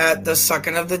mad at the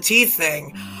sucking of the teeth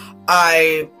thing.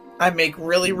 I make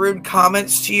really rude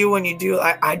comments to you when you do.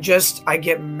 I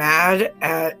get mad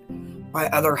at my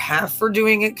other half for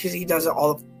doing it because he does it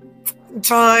all the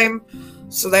time.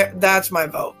 So that's my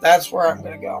vote. That's where I'm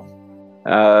going to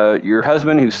go. Your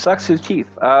husband who sucks his teeth.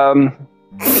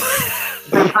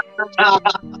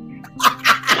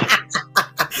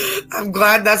 I'm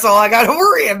glad that's all I got to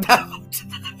worry about.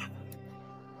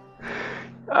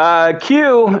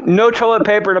 Q, no toilet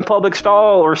paper in a public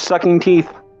stall or sucking teeth.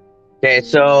 Okay,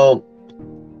 so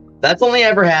that's only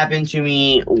ever happened to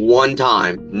me one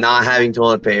time, not having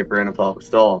toilet paper in a public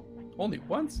stall. Only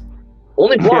once?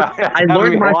 Only once. Yeah, I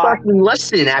learned my fucking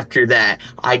lesson after that.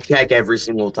 I check every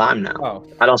single time now. Oh.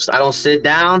 I don't sit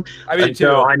down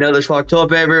until I know there's fucking toilet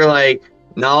paper. Like,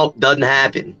 no, doesn't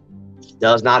happen.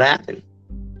 Does not happen.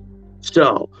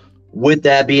 So, with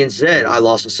that being said, I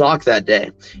lost a sock that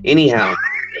day. Anyhow.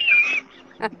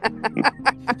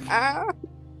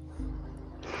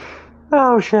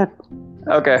 Oh shit.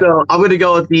 Okay. So I'm gonna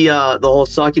go with the whole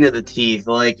sucking of the teeth.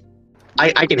 Like,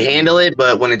 I can handle it,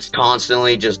 but when it's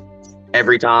constantly just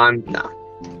every time, no,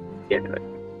 can't do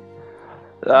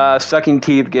it. Sucking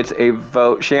teeth gets a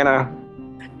vote. Shanna.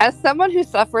 As someone who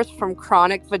suffers from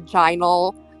chronic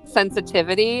vaginal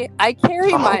sensitivity, I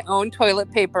carry my own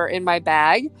toilet paper in my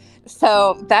bag,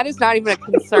 so that is not even a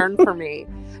concern for me.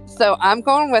 So I'm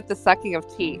going with the sucking of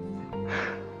teeth.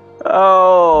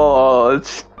 Oh,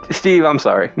 Steve, I'm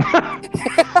sorry.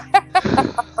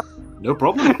 No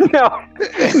problem. No,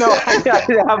 I just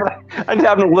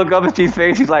happened to look up at Steve's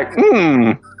face. He's like,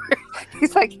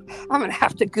 He's like, I'm going to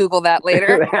have to Google that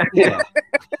later. Yeah.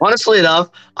 Honestly enough,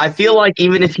 I feel like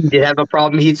even if he did have a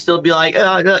problem, he'd still be like,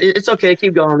 no, it's okay,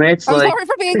 keep going, man. It's I'm like, sorry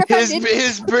for being offended.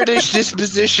 His British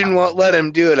disposition won't let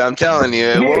him do it. I'm telling you,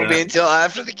 it won't be until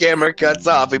after the camera cuts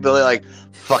off. He'll be like,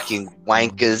 "Fucking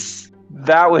wankers."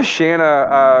 That was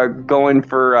Shanna going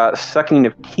for sucking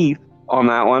of teeth on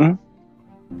that one.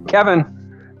 Kevin,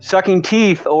 sucking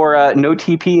teeth or no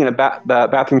TP in a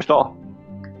bathroom stall?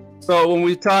 So when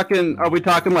we talking, are we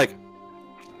talking like?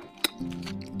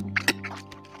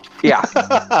 Yeah.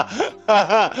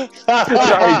 Sorry,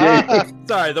 Jake.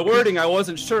 Sorry, the wording I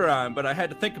wasn't sure on, but I had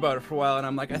to think about it for a while, and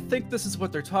I'm like, I think this is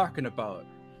what they're talking about.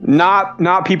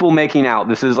 Not people making out.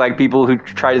 This is like people who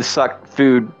try to suck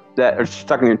food that are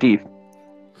stuck in their teeth.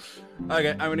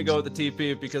 Okay, I'm gonna go with the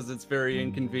TP because it's very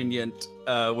inconvenient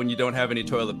when you don't have any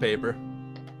toilet paper.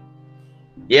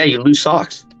 yeah, you lose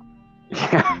socks.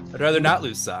 Yeah. I'd rather not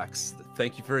lose socks.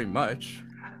 Thank you very much.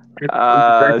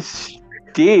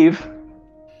 Steve,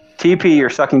 TP or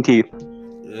sucking teeth?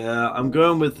 I'm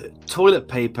going with toilet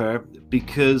paper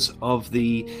because of if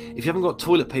you haven't got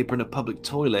toilet paper in a public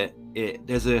toilet,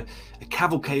 there's a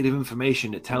cavalcade of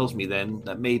information that tells me then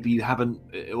that maybe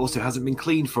it also hasn't been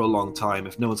cleaned for a long time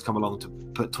if no one's come along to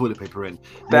put toilet paper in.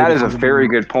 That is a very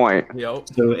good point. Yep.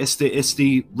 So it's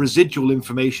the residual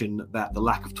information that the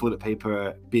lack of toilet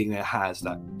paper being there has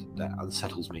that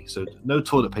unsettles me. So no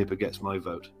toilet paper gets my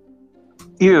vote.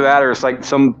 Either that or it's like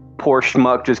some poor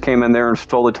schmuck just came in there and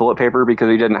stole the toilet paper because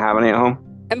he didn't have any at home.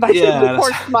 And by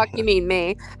poor schmuck, you mean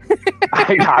me.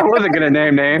 I wasn't going to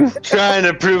name names. Trying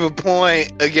to prove a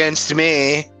point against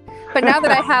me. But now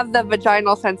that I have the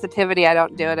vaginal sensitivity, I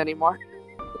don't do it anymore.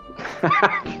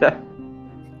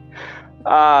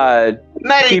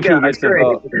 Medica, that's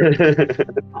great.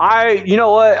 You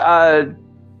know what?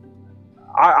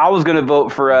 I was going to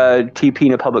vote for TP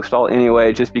in a public stall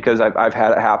anyway, just because I've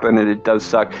had it happen and it does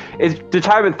suck. It's the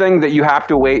type of thing that you have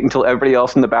to wait until everybody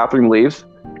else in the bathroom leaves.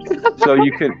 So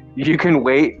you can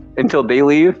wait until they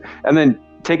leave and then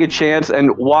take a chance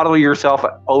and waddle yourself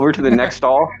over to the next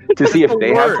stall to see if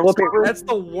they have toilet paper. That's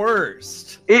the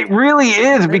worst. It really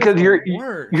is because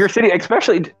you're sitting,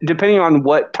 especially depending on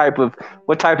what type of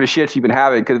shits you've been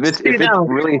having. Because if it's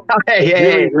really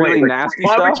really nasty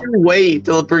Why stuff, would you wait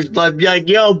till the person be like,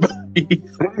 "Yo, buddy"?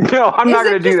 No, I'm not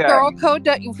going to do that. Is it just girl code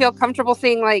that you feel comfortable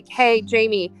saying like, "Hey,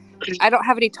 Jamie, I don't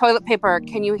have any toilet paper.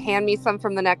 Can you hand me some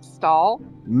from the next stall?"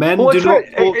 Men do not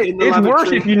talk in the It's lavatory.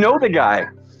 worse if you know the guy.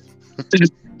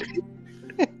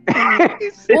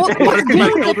 Well,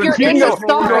 if you're in the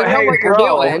stall, you know what you're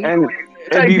doing. And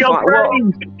Hey, be yo, fine.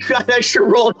 Brady, got that extra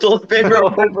roll of toilet paper,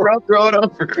 bro, throw it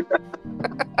over.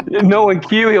 Knowing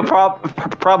Q, he'll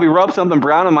probably rub something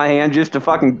brown in my hand just to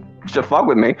fuck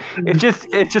with me. It's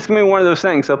just gonna be one of those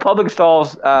things. So public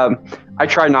stalls, I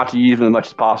try not to use them as much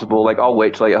as possible. Like I'll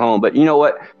wait till I get home. But you know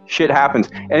what? Shit happens,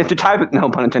 and it's the type of no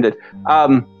pun intended.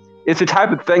 It's the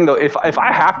type of thing though. If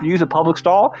I have to use a public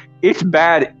stall, it's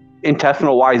bad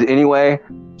intestinal wise anyway.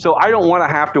 So I don't want to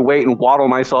have to wait and waddle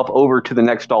myself over to the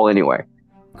next stall anyway.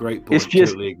 Great point. It's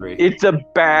just totally agree. It's a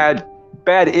bad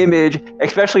image,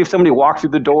 especially if somebody walks through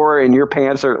the door and your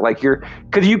pants are like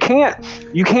because you can't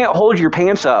hold your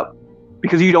pants up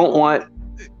because you don't want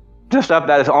the stuff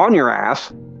that is on your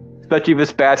ass, especially if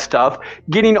it's bad stuff,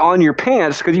 getting on your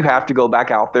pants because you have to go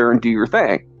back out there and do your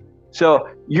thing. So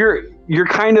you're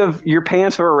kind of your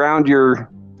pants are around your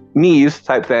knees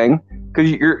type thing because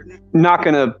you're not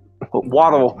gonna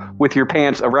waddle with your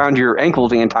pants around your ankles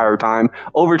the entire time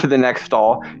over to the next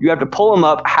stall. You have to pull them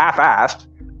up half-assed,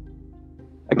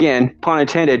 again, pun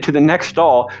intended, to the next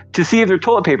stall to see if there's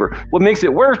toilet paper. What makes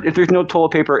it worse if there's no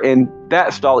toilet paper in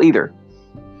that stall either.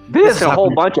 This is a whole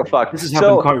bunch of fuck. This has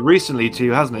happened quite recently to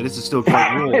you, hasn't it? This is still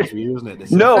quite raw for you, isn't it?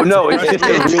 No, it's just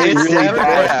really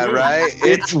bad, right?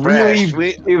 It's fresh.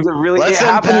 Let's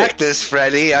unpack this,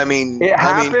 Freddie. I mean, it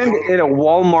happened in a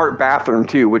Walmart bathroom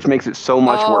too, which makes it so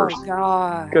much worse. Oh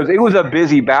god! Because it was a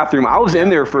busy bathroom. I was in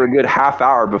there for a good half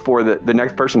hour before the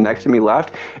next person next to me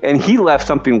left, and he left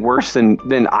something worse than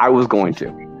I was going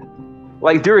to.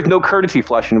 Like, there is no courtesy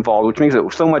flush involved, which makes it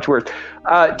so much worse.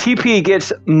 TP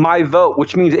gets my vote,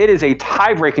 which means it is a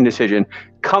tie-breaking decision.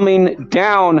 Coming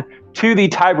down to the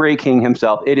tie-breaking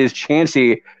himself, it is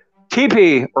Chansey.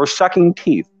 TP or sucking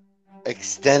teeth?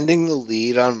 Extending the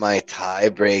lead on my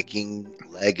tie-breaking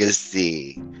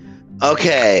legacy.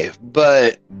 Okay,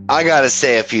 but I gotta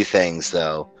say a few things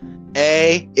though.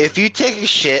 A, if you take a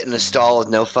shit in a stall with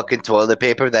no fucking toilet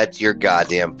paper, that's your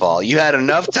goddamn fault. You had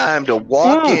enough time to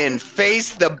walk in,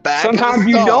 face the back of the stall. Sometimes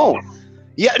you don't.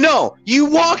 Yeah, no, you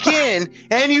walk in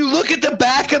and you look at the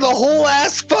back of the whole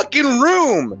ass fucking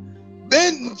room.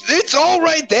 Then it's all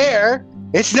right there.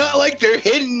 It's not like they're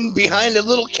hidden behind a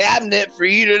little cabinet for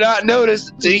you to not notice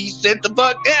until you sit the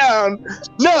fuck down.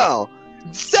 No.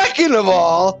 Second of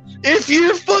all, if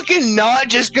you're fucking not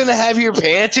just gonna have your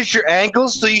pants at your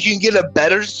ankles so you can get a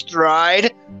better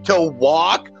stride to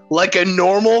walk like a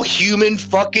normal human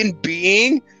fucking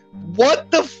being, what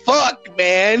the fuck,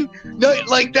 man? No,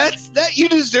 like that you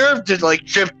deserve to like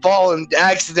trip, fall, and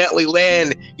accidentally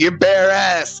land your bare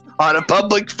ass on a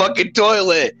public fucking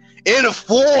toilet in a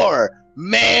floor,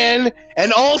 man.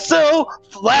 And also,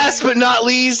 last but not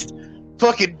least,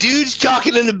 fucking dudes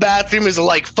talking in the bathroom is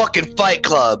like fucking Fight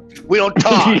Club. We don't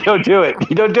talk. You don't do it.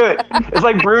 You don't do it. It's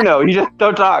like Bruno. You just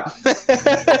don't talk.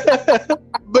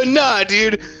 But nah,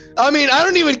 dude. I mean, I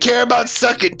don't even care about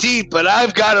sucking teeth, but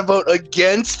I've got to vote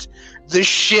against the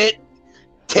shit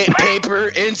paper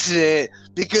incident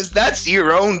because that's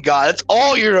your own That's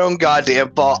all your own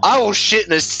goddamn fault. I will shit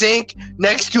in a sink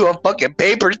next to a fucking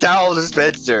paper towel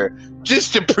dispenser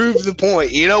just to prove the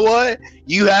point. You know what?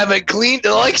 You haven't cleaned,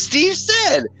 like Steve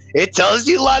said. It tells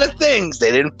you a lot of things.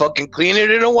 They didn't fucking clean it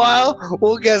in a while.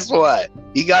 Well, guess what?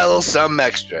 You got a little something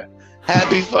extra.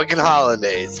 Happy fucking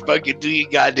holidays. Fucking do your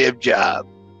goddamn job.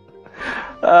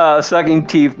 Sucking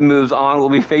teeth moves on. We'll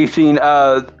be facing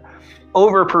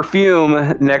over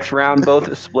perfume next round.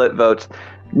 Both split votes.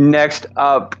 Next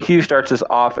up, Q starts us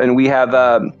off, and we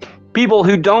have people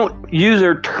who don't use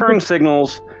their turn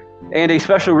signals, and a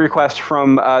special request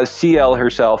from CL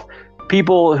herself.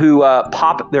 People who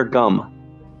pop their gum.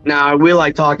 Now, we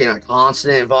like talking a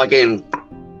constant fucking...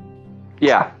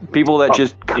 Yeah, people that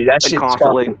just dude, that shit's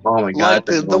constantly... fucking, oh my god.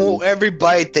 Like every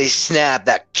bite they snap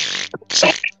that...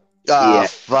 Yeah.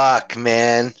 Fuck,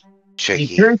 man. Tricky.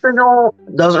 The turn signal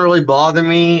doesn't really bother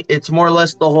me. It's more or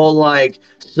less the whole, like,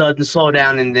 sudden slow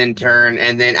down and then turn,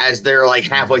 and then as they're, like,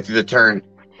 halfway through the turn,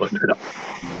 put it up.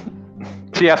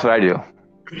 See, that's what I do.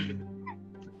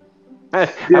 I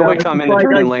wait till I'm in the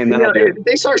turning lane, then I do it. If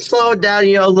they start slowing down,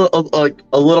 you know,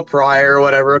 a little prior or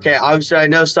whatever. Okay, obviously I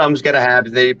know something's gonna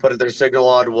happen. They put their signal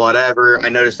on, whatever. I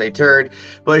notice they turned,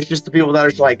 but it's just the people that are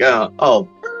just like, oh,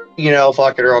 you know,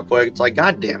 fuck it real quick. It's like,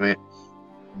 god damn it.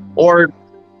 Or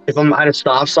if I'm at a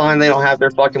stop sign, they don't have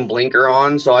their fucking blinker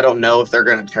on, so I don't know if they're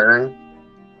gonna turn.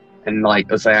 And like,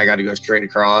 let's say I got to go straight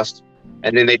across.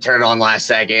 And then they turn it on last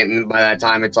second, and by that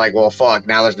time, it's like, well, fuck,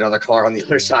 now there's another car on the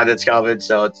other side that's coming,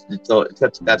 so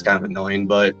that's kind of annoying.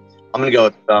 But I'm gonna go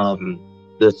with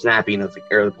the snapping of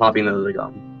the popping of the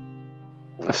gum.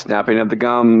 Snapping of the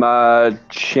gum,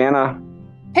 Shanna.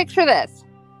 Picture this: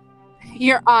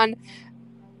 you're on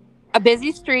a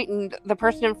busy street, and the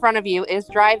person in front of you is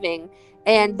driving,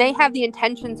 and they have the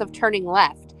intentions of turning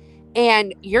left.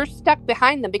 And you're stuck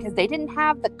behind them because they didn't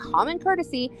have the common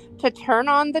courtesy to turn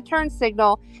on the turn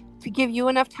signal to give you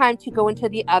enough time to go into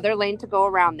the other lane to go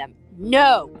around them.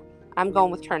 No, I'm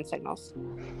going with turn signals.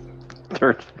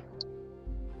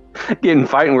 Getting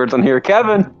fighting words on here.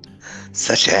 Kevin.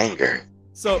 Such anger.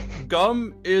 So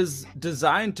gum is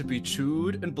designed to be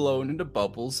chewed and blown into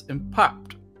bubbles and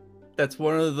popped. That's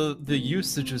one of the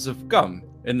usages of gum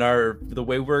in the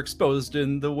way we're exposed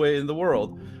in the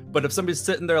world. But if somebody's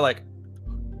sitting there like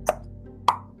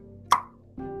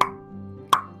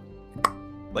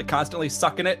constantly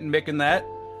sucking it and making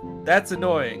that's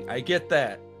annoying. I get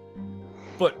that.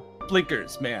 But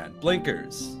blinkers, man.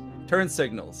 Blinkers. Turn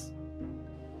signals.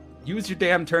 Use your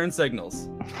damn turn signals.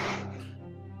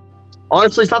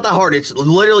 Honestly, it's not that hard. It's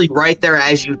literally right there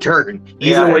as you turn,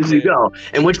 even when you go.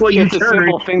 And which way you turn,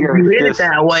 you hit it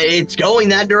that way. It's going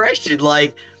that direction.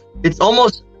 Like, it's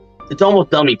almost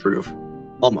dummy proof.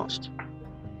 Almost.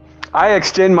 I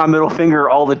extend my middle finger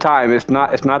all the time. It's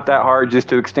not that hard just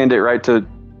to extend it right to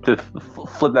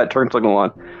flip that turn signal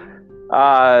on.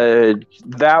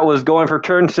 That was going for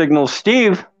turn signals.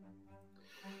 Steve.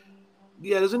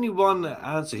 Yeah, there's only one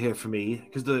answer here for me,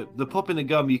 because the pop in the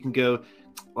gum, you can go,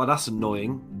 well, that's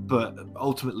annoying, but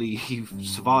ultimately you've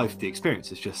survived the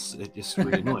experience. It's just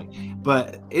really annoying.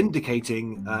 But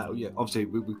indicating, obviously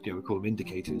we call them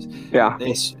indicators. Yeah.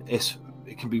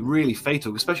 It can be really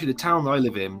fatal, especially the town that I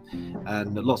live in,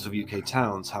 and lots of UK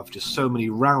towns have just so many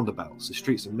roundabouts. The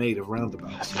streets are made of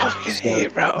roundabouts.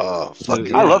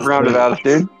 I love roundabouts,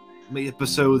 dude. But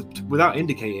so without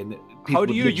indicating, How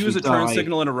do you would use a literally turn die.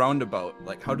 signal in a roundabout?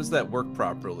 Like, how does that work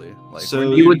properly? Like, So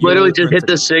when do You would use literally a just turn hit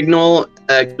the signal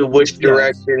to which Yeah.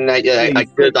 direction that Yeah, you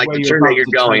click like where the you're turn that about you're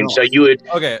to turn going. So off. you would,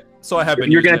 signal? Okay, so I have if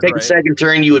been you're using going to it, take the right? second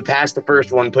turn, you would pass the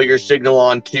first one, put your signal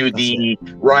on to That's the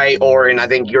right, or in I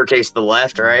think your case, the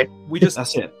left, right? We just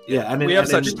That's it. Yeah, and then, we have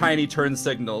and such then- tiny turn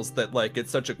signals that like it's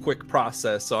such a quick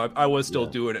process. So I was still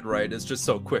doing it right. It's just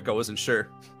so quick. I wasn't sure.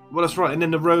 Well, that's right. And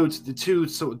then the roads, the two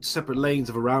sort of separate lanes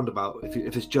of a roundabout,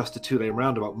 if it's just a 2-lane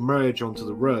roundabout, merge onto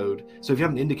the road. So if you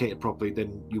haven't indicated properly,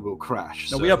 then you will crash.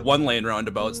 No, So- we have 1-lane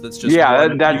roundabouts. That's just Yeah,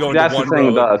 one, you go into that's the one thing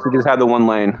road. about us. We just have the one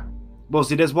lane. Well,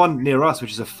 see, there's one near us,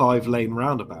 which is a 5-lane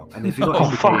roundabout. And if you're not Oh,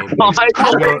 indicating, That's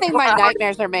the your, thing my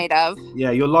nightmares are made of.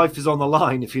 yeah, your life is on the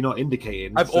line if you're not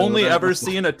indicating. I've So only that- ever that's-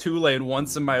 seen a 2-lane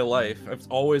once in my life. I've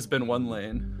always been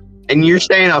 1-lane. And you're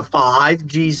saying a 5?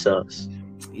 Jesus.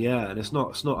 Yeah, and it's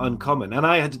not uncommon. And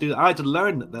I had to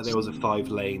learn that there was a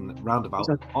 5-lane roundabout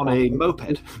on a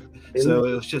moped. So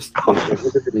it was just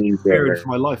preparing for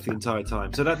my life the entire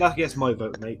time. So that gets my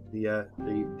vote, mate. The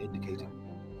indicating.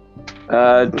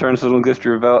 Turn signal gets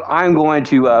your vote. I'm going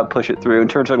to push it through, and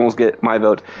turn signals get my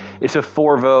vote. It's a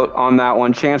 4 vote on that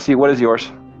one. Chancey, what is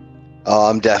yours? Oh,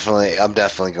 I'm definitely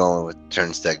going with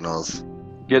turn signals.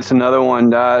 Gets another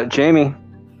one. Jamie.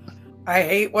 I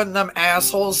hate when them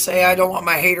assholes say I don't want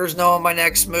my haters knowing my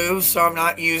next move, so I'm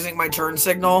not using my turn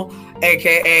signal,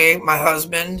 aka my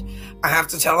husband. I have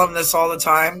to tell him this all the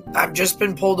time. I've just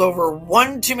been pulled over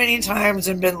one too many times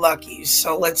and been lucky,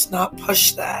 so let's not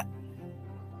push that.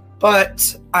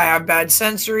 But I have bad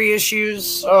sensory issues,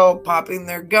 so popping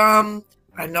their gum,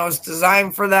 I know it's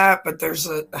designed for that, but there's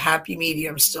a happy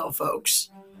medium still,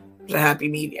 folks. There's a happy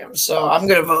medium. So I'm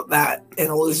going to vote that in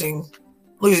a losing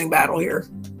battle here.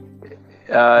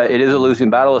 It is a losing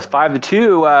battle. It's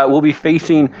 5-2. We'll be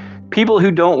facing people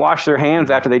who don't wash their hands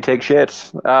after they take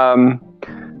shits.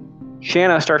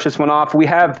 Shanna starts this one off. We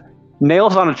have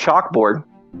nails on a chalkboard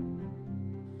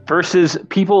versus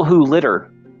people who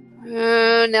litter.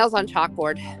 Nails on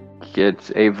chalkboard.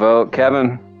 Gets a vote.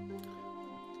 Kevin.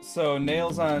 So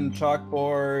nails on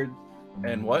chalkboard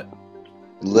and what?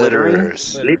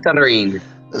 Litterers. Littering.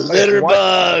 Litter What?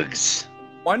 bugs.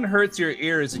 One hurts your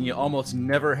ears and you almost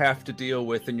never have to deal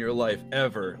with in your life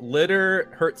ever. Litter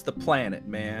hurts the planet,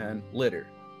 man. Litter.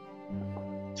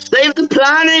 Save the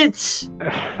planet!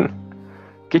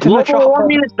 Get to the Global chalkboard.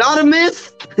 warming is not a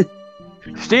myth!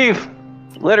 Steve.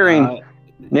 Littering.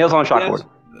 Nails on a chalkboard. Yes,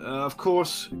 of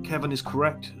course, Kevin is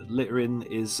correct. Littering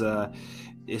is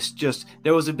it's just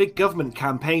there was a big government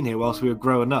campaign here whilst we were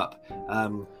growing up.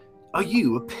 Are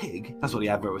you a pig? That's what the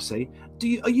advert would say.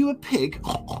 Are you a pig?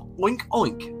 Oink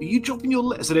oink. Are you dropping your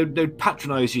litter? So they'd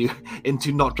patronise you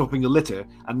into not dropping your litter,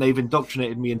 and they've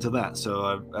indoctrinated me into that. So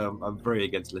I'm very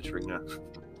against littering now.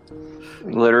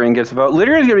 Littering gets a vote.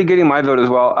 Littering is going to be getting my vote as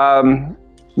well.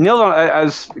 Nails on,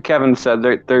 as Kevin said,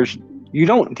 there's you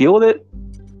don't deal with it.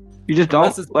 You just don't.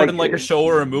 Unless it's put in like a show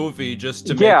or a movie just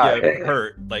to make you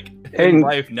hurt. Like in and-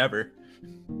 life, never.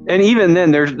 And even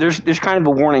then, there's kind of a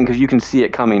warning because you can see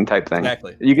it coming type thing.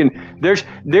 Exactly. You can there's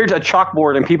a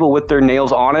chalkboard and people with their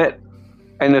nails on it,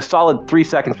 and a solid 3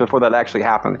 seconds before that actually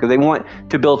happens because they want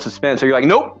to build suspense. So you're like,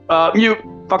 nope, you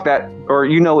fuck that, or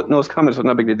you know it's coming, so it's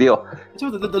no big deal. So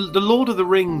the Lord of the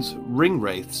Rings ring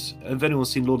wraiths. If anyone's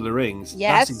seen Lord of the Rings,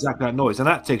 Yes. that's exactly that noise, and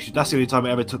that's the only time it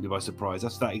ever took me by surprise.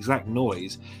 That's that exact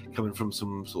noise coming from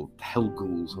some sort of hell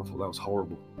ghouls. I thought that was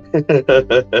horrible.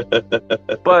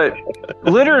 But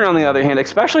littering, on the other hand,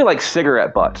 especially like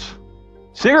cigarette butts.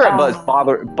 Cigarette butts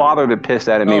bother the piss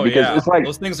out of me because it's like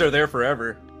those things are there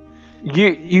forever.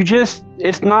 you just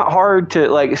it's not hard to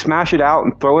like smash it out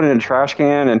and throw it in a trash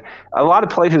can, and a lot of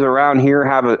places around here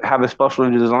have a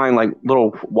specially designed like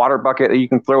little water bucket that you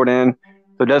can throw it in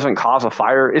so it doesn't cause a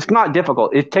fire. It's not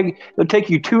difficult. It'll take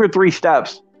you 2 or 3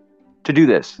 steps to do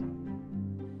this.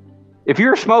 If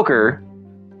you're a smoker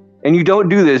and you don't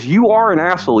do this, you are an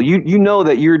asshole. You know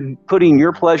that you're putting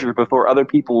your pleasure before other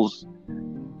people's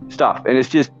stuff, and it's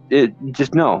just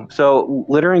no. So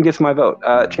littering gets my vote.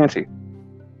 Chancey.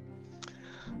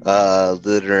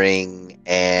 Littering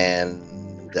and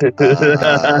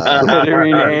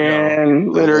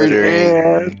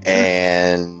littering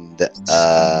and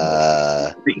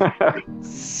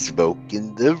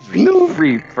smoking the no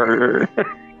reefer.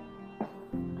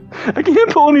 I can't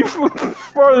pull any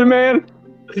farther, man.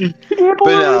 I can't pull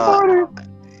any farther.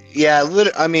 Yeah,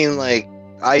 I mean, like,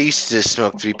 I used to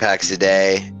smoke 3 packs a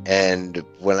day, and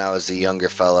when I was a younger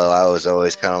fellow, I was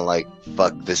always kind of like,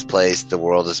 fuck this place, the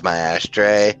world is my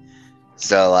ashtray.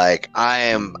 So, like, I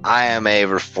am a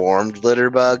reformed litter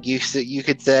bug, you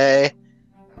could say.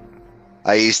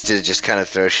 I used to just kind of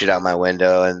throw shit out my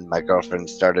window, and my girlfriend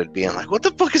started being like, "What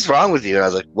the fuck is wrong with you?" And I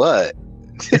was like, "What?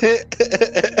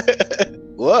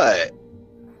 What?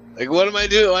 Like, what am I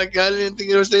doing? Like, I didn't think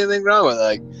there was anything wrong with it.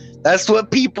 Like, that's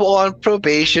what people on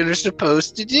probation are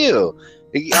supposed to do.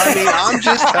 I mean,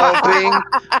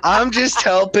 I'm just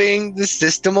helping the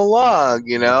system along,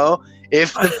 you know?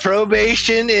 If the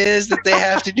probation is that they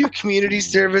have to do community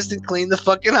service and clean the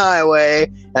fucking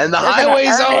highway, and the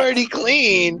highway's already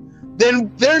clean,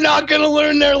 then they're not going to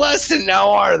learn their lesson now,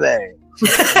 are they?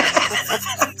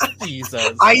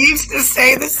 Jesus. I used to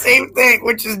say the same thing,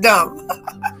 which is dumb.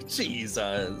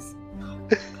 Jesus.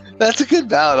 That's a good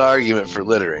valid argument for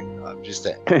littering. I'm just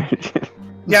saying.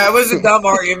 Yeah, it was a dumb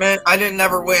argument. I didn't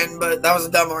ever win, but that was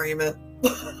a dumb argument.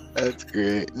 That's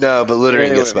great. No, but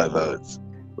littering gets my votes.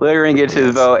 Littering gets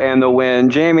his vote and the win.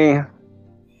 Jamie?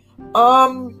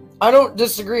 I don't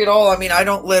disagree at all. I mean, I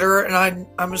don't litter, and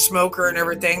I'm a smoker and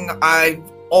everything. I've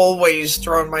always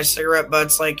thrown my cigarette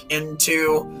butts like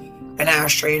into an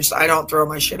ashtray, so I don't throw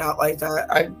my shit out like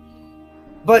that.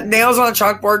 But nails on a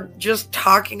chalkboard, just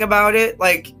talking about it,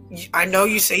 like, I know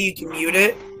you say you can mute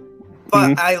it,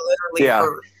 but I literally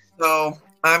hurt. So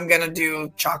I'm gonna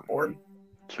do chalkboard.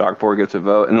 Chalkboard gets a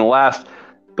vote. And the last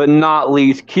but not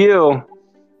least, Q,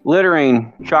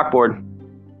 littering, chalkboard.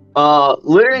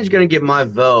 Littering's gonna get my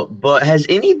vote, but has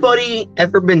anybody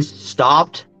ever been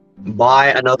stopped by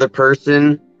another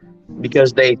person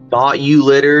because they thought you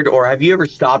littered, or have you ever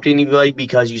stopped anybody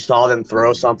because you saw them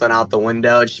throw something out the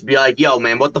window? Just be like, yo,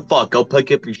 man, what the fuck? Go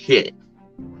pick up your shit.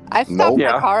 I've stopped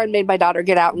my car and made my daughter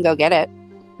get out and go get it.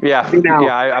 Yeah,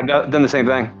 I've done the same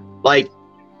thing. Like,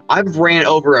 I've ran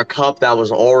over a cup that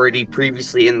was already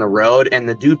previously in the road, and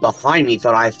the dude behind me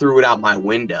thought I threw it out my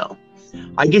window.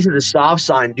 I get to the stop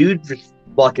sign, dude just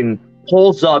fucking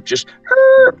pulls up, just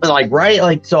like right,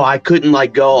 like, so I couldn't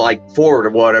like go like forward or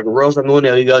whatever. Rolls on the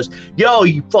window. He goes, "Yo,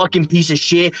 you fucking piece of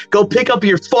shit! Go pick up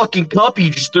your fucking cup you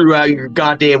just threw out your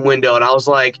goddamn window." And I was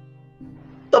like,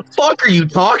 "The fuck are you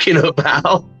talking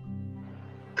about?"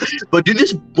 But dude,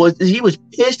 he was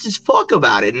pissed as fuck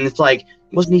about it, and it's like,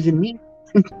 it wasn't even me.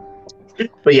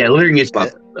 But yeah, littering is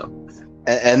fun.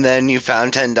 And then you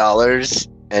found $10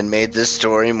 and made this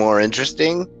story more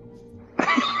interesting.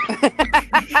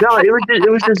 No, it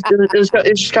was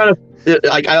just kind of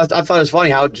like, I thought it was funny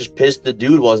how just pissed the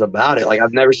dude was about it. Like,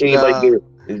 I've never seen anybody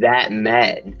get that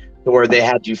mad to where they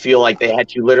had to feel like they had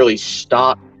to literally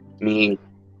stop me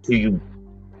to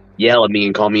yell at me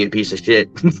and call me a piece of shit.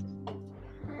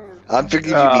 I'm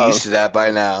figuring you'd be used to that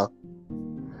by now.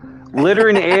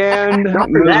 Littering and not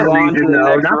for that reason,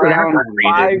 though. Not for that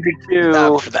reason.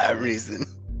 Not for that reason.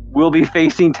 We'll be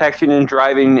facing texting and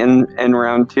driving in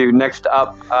round 2. Next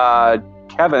up,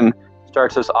 Kevin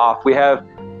starts us off. We have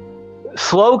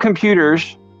slow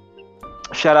computers.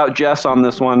 Shout out Jess on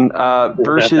this one.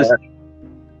 Versus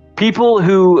people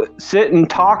who sit and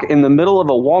talk in the middle of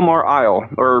a Walmart aisle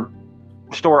or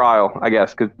store aisle, I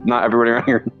guess, because not everybody around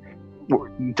here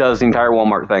does the entire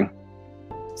Walmart thing.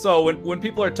 So when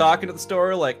people are talking at the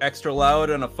store, like extra loud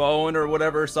on a phone or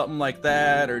whatever, something like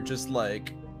that, or just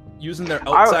like using their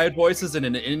outside voices in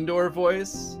an indoor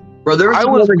voice. Bro, there was a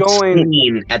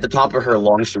woman at the top of her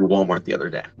lungs through Walmart the other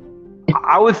day.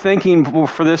 I was thinking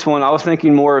for this one, I was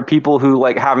thinking more of people who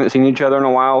like haven't seen each other in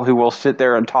a while, who will sit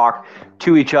there and talk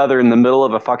to each other in the middle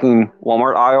of a fucking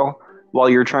Walmart aisle while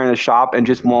you're trying to shop, and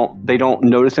just they don't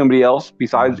notice somebody else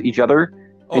besides each other.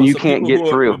 And you can't get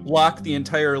through. Block the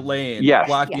entire lane. Yes.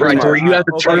 Right, where you have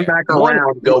to turn back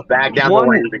around, go back down the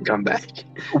lane, and come back.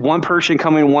 One person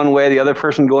coming one way, the other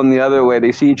person going the other way.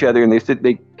 They see each other and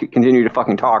they continue to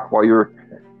fucking talk while you're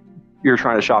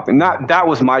trying to shop. And that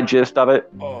was my gist of it.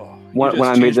 When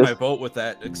I made this, my vote with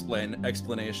that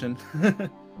explanation.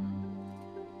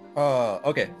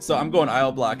 Okay, so I'm going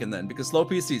aisle blocking then, because slow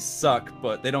PCs suck,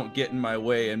 but they don't get in my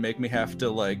way and make me have to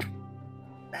like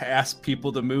ask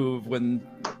people to move when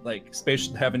like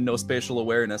having no spatial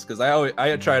awareness, because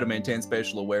I try to maintain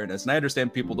spatial awareness, and I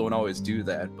understand people don't always do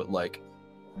that, but like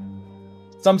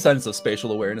some sense of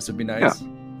spatial awareness would be nice. Yeah.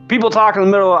 People talk in the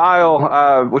middle of the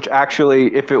aisle, which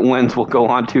actually, if it wins, will go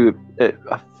on to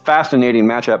a fascinating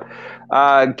matchup.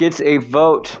 Gets a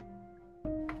vote.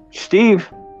 Steve.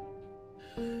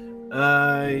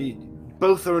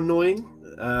 Both are annoying.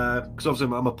 Because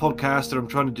obviously I'm a podcaster, I'm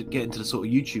trying to get into the sort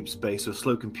of YouTube space, so a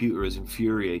slow computer is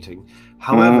infuriating.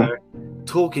 However,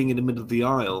 talking in the middle of the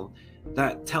aisle,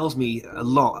 that tells me a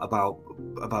lot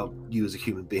about you as a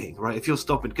human being, right? If you're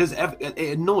stopping, because it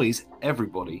annoys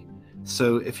everybody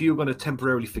So if you're going to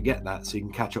temporarily forget that so you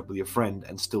can catch up with your friend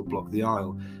and still block the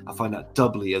aisle, I find that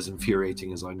doubly as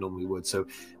infuriating as I normally would. So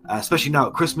especially now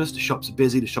at Christmas, the shops are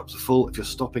busy, the shops are full. If you're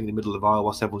stopping in the middle of the aisle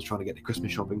whilst everyone's trying to get to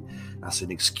Christmas shopping, that's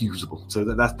inexcusable. So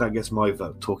that gets my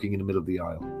vote, talking in the middle of the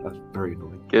aisle. That's very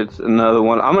annoying. It's another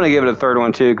one. I'm going to give it a third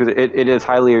one too, because it is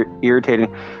highly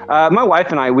irritating. My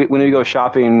wife and I, when we go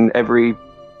shopping every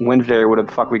Wednesday or whatever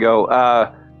the fuck we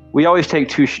go, we always take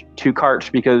two carts,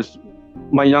 because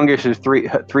my youngest is three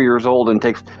years old and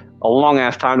takes a long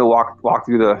ass time to walk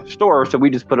through the store. So we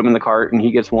just put him in the cart and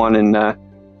he gets one, and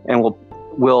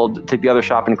we'll take the other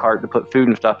shopping cart to put food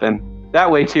and stuff in.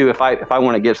 That way too, if I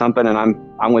want to get something and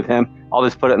I'm with him, I'll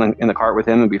just put it in the cart with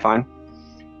him and be fine.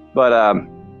 But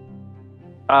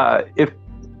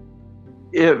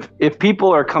if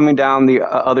people are coming down the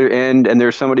other end and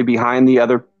there's somebody behind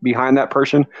that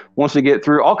person wants to get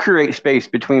through, I'll create space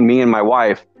between me and my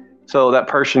wife so that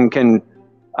person can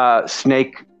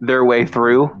snake their way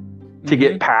through to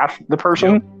get past the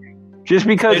person. Yep. Just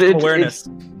because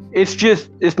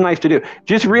it's nice to do.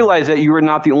 Just realize that you are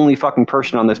not the only fucking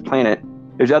person on this planet.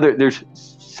 There's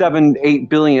 7-8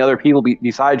 billion other people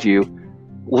besides you.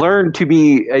 Learn to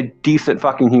be a decent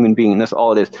fucking human being. That's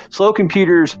all it is. Slow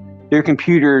computers, they're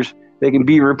computers. They can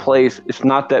be replaced. It's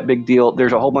not that big deal.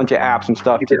 There's a whole bunch of apps and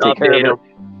stuff to take care of it.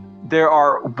 There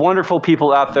are wonderful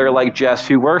people out there like Jess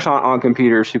who works on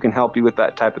computers who can help you with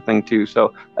that type of thing too.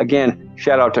 So again,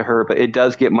 shout out to her, but it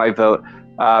does get my vote.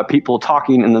 People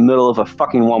talking in the middle of a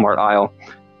fucking Walmart aisle.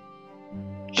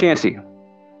 Chancey.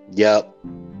 Yep.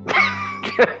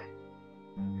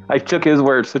 I took his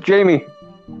words. So Jamie.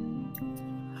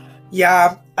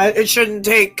 Yeah, it shouldn't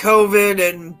take COVID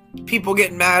and people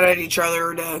getting mad at each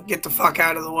other to get the fuck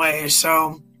out of the way.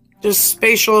 So just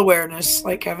spatial awareness,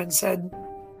 like Kevin said.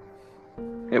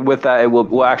 With that,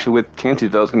 we'll actually, with Chancey's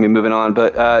vote, it's going to be moving on.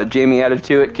 But Jamie added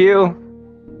to it. Q?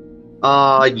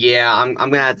 Yeah, I'm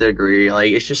going to have to agree.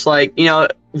 Like, it's just like,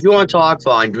 if you want to talk,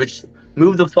 fine. Just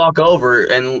move the fuck over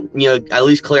and, at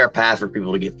least clear a path for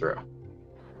people to get through.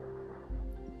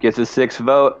 Gets a 6th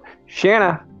vote.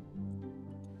 Shanna?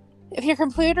 If your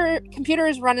computer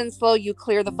is running slow, you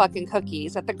clear the fucking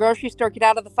cookies. At the grocery store, get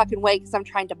out of the fucking way because I'm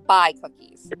trying to buy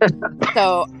cookies.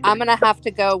 So I'm going to have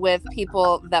to go with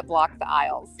people that block the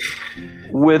aisles.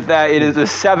 With that, it is a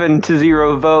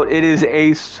 7-0 vote. It is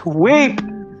a sweep.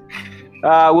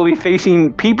 We'll be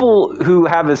facing people who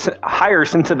have a higher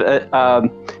sense of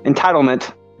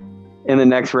entitlement in the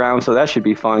next round. So that should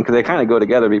be fun because they kind of go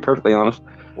together, to be perfectly honest.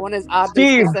 One is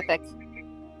oddly specific.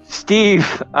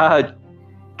 Steve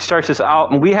starts us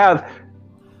out, and we have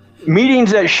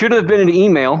meetings that should have been an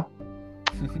email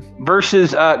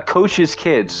versus coaches'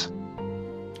 kids.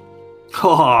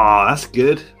 Oh, that's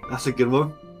good. That's a good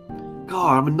one.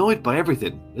 God, I'm annoyed by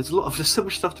everything. There's so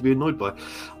much stuff to be annoyed by.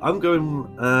 I'm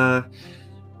going. Man,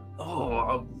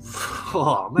 no,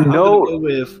 go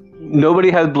with.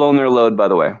 Nobody has blown their load, by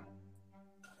the way.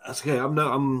 That's okay. I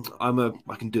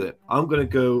can do it. I'm gonna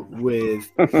go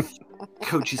with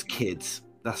coaches' kids.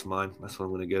 That's mine. That's what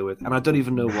I'm going to go with. And I don't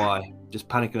even know why. Just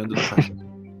panicking under the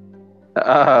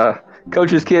pressure.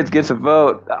 Coach's kids gets a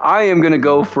vote. I am going to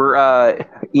go for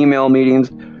email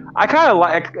meetings. I kind of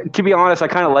like, to be honest, I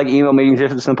kind of like email meetings just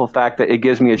for the simple fact that it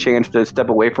gives me a chance to step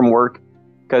away from work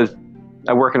because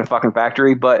I work in a fucking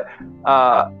factory. But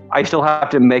I still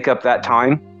have to make up that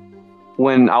time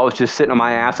when I was just sitting on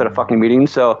my ass at a fucking meeting.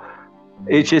 So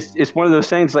it's one of those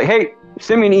things like, hey,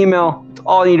 send me an email. It's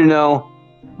all I need to know.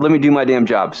 Let me do my damn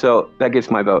job. So that gets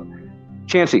my vote.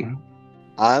 Chancey.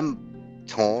 I'm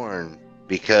torn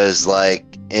because,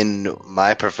 like, in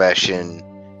my profession,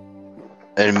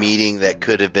 a meeting that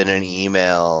could have been an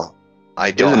email,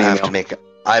 I don't have to make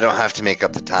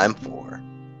up the time for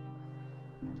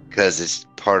because it's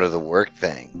part of the work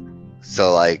thing.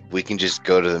 So, like, we can just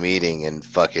go to the meeting and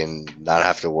fucking not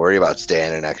have to worry about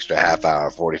staying an extra half hour,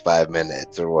 45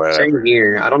 minutes or whatever. Same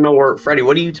here. I don't know where, Freddie,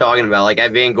 what are you talking about? Like,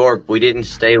 at Van Gorp, we didn't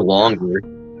stay longer.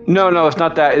 No, it's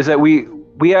not that. Is that we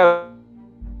have,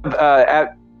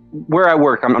 at where I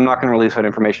work, I'm not going to release that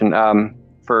information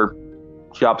for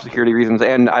job security reasons,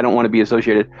 and I don't want to be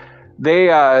associated. They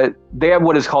have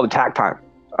what is called a tack time,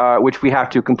 which we have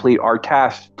to complete our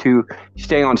tasks to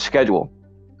stay on schedule.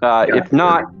 If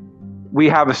not, we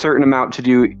have a certain amount to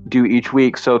do each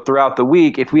week. So throughout the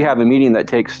week, if we have a meeting that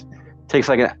takes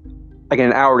like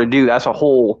an hour to do, that's a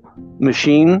whole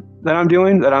machine that I'm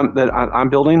doing, that I'm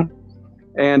building.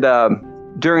 And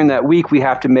during that week, we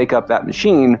have to make up that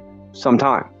machine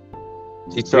sometime.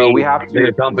 So we have to.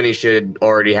 The company should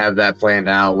already have that planned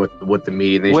out with the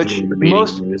meeting. Most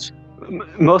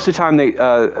of the time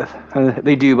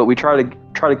they do, but we try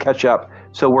to catch up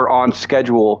so we're on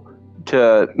schedule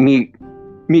to meet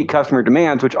customer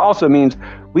demands, which also means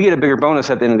we get a bigger bonus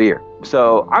at the end of the year.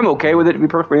 So I'm okay with it, to be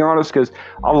perfectly honest, because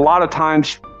a lot of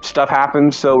times stuff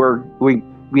happens, so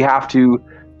we have to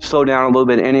slow down a little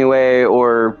bit anyway,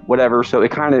 or whatever. So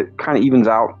it kind of evens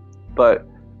out. But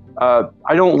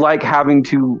I don't like having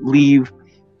to leave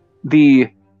the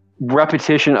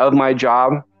repetition of my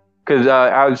job, because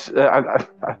I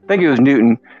think it was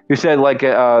Newton who said, like,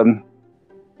 an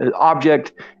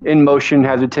object in motion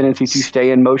has a tendency to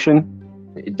stay in motion.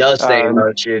 It does stay in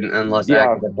motion unless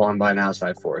acted upon by an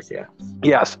outside force. Yeah.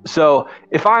 Yes. So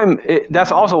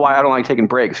that's also why I don't like taking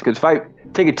breaks, because if I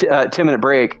take a 10-minute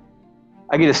break,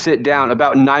 I get to sit down.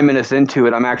 About 9 minutes into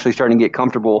it, I'm actually starting to get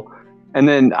comfortable, and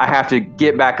then I have to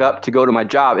get back up to go to my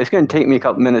job. It's going to take me a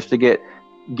couple minutes to get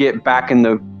back in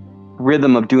the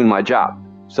rhythm of doing my job.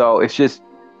 So it's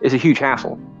a huge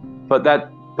hassle. But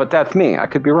that's me. I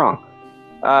could be wrong.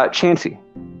 Chancey,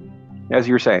 as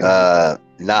you were saying.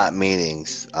 Not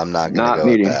meetings. I'm not going to go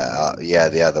with that. Yeah,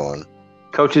 the other one.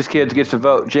 Coach's kids gets to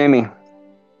vote. Jamie.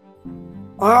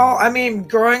 Well, I mean,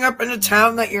 growing up in a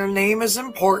town that your name is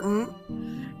important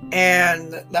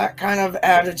and that kind of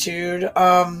attitude.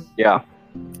 Yeah.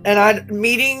 And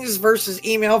meetings versus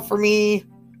email for me,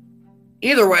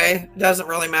 either way, doesn't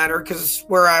really matter, because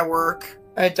where I work,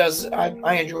 it does.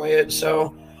 I enjoy it.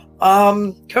 So,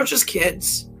 coach's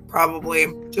kids, probably.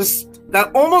 Just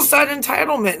that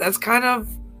entitlement. That's kind of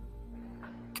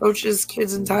coach's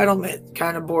kids entitlement,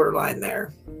 kind of borderline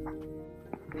there.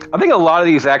 I think a lot of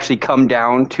these actually come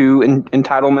down to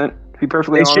entitlement, to be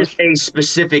perfectly honest. It's just a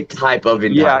specific type of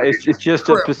entitlement. Yeah, it's just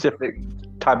a specific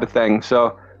type of thing.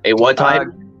 So, a what type?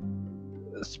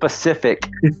 Specific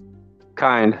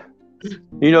kind.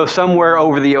 Somewhere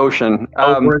over the ocean.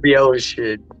 Over the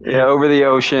ocean. Yeah, over the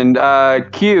ocean.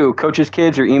 Q, coach's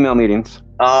kids or email meetings?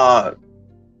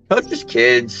 Coach's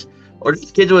kids, or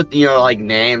just kids with, like,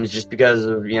 names just because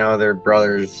of, their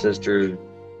brothers, sisters,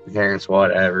 parents,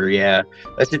 whatever. Yeah,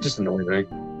 that shit just annoys me.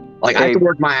 Like, I have to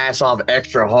work my ass off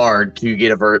extra hard to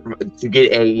get a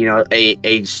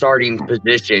starting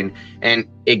position, and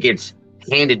it gets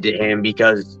handed to him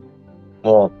because,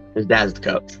 well, his dad's the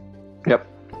coach. Yep.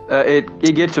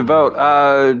 It gets a vote.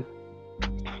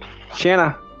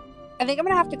 Shanna. I think I'm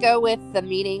going to have to go with the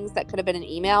meetings that could have been an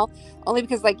email, only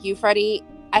because, like you, Freddie,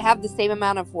 I have the same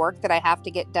amount of work that I have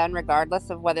to get done regardless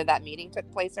of whether that meeting took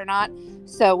place or not.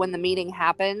 So when the meeting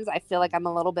happens, I feel like I'm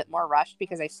a little bit more rushed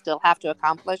because I still have to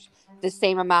accomplish the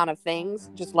same amount of things,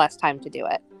 just less time to do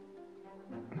it.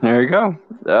 There you go.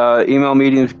 Email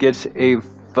meetings gets a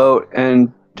vote.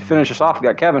 And to finish us off, we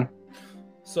got Kevin.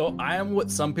 So I am what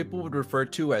some people would refer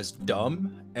to as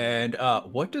dumb. And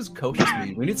what does coaches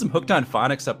mean? We need some hooked on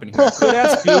phonics up in here. I could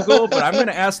ask Google, but I'm going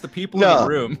to ask the people in the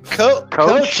room.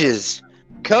 Coaches.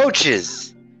 Like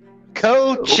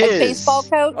baseball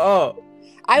coach? Oh.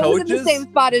 I was in the same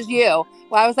spot as you.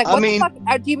 Well, I was like, the fuck?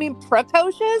 Do you mean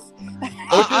precocious?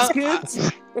 Coaches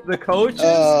kids? The coaches?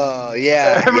 Oh,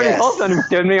 yeah. Everybody else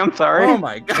understood me. I'm sorry. Oh,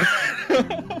 my God.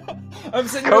 I'm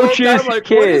sitting here like,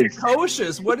 kids. What is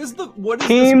coaches? What is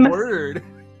Team, this word?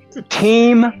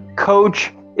 Team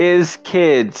coach is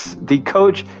kids. The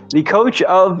coach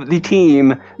of the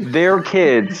team, their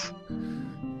kids.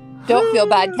 Don't feel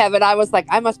bad, Kevin. I was like,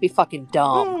 I must be fucking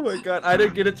dumb. Oh my God. I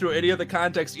didn't get it through any of the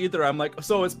context either. I'm like,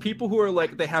 so it's people who are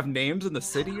like, they have names in the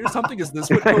city or something? Is this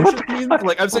what coaches means?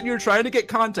 Like, I'm sitting here trying to get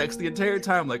context the entire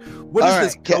time. Like, what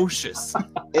is this coaches?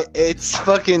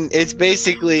 It's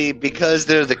basically because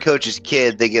they're the coach's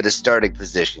kid, they get a starting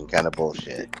position kind of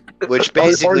bullshit. Which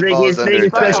basically falls under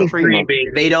special treatment.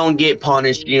 They don't get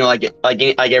punished, like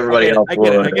everybody else. I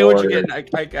get it. I get what you're getting. I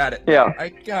got it. Yeah. I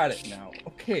got it now.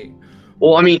 Okay.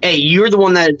 Well, I mean, hey, you're the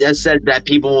one that said that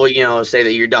people will, say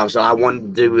that you're dumb. So I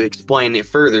wanted to explain it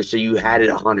further, so you had it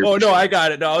 100%. Oh no, I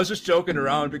got it. No, I was just joking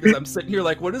around because I'm sitting here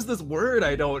like, what is this word?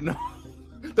 I don't know.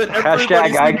 That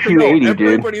Hashtag IQ80, dude.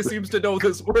 Everybody seems to know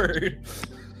this word.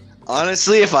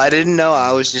 Honestly, if I didn't know,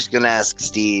 I was just gonna ask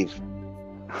Steve.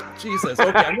 Jesus.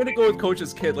 Okay, I'm gonna go with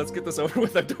Coach's kid. Let's get this over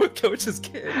with. I'm doing Coach's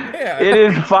kid. Yeah. It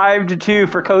is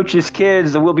 5-2 for Coach's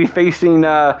kids. We'll be facing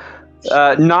not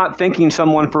thanking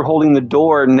someone for holding the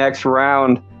door next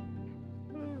round.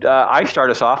 I start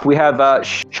us off. We have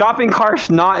shopping carts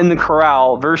not in the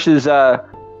corral versus like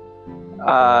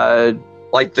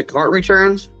the cart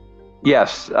returns.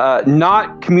 Yes,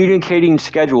 not communicating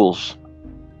schedules.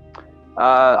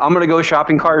 I'm gonna go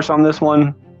shopping carts on this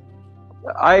one.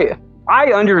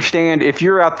 I understand if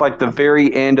you're at like the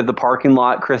very end of the parking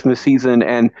lot Christmas season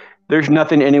and there's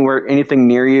anything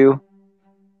near you.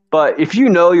 But if you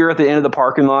know you're at the end of the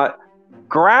parking lot,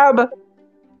 grab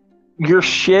your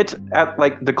shit at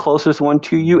like the closest one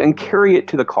to you and carry it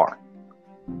to the car.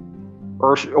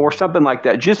 or something like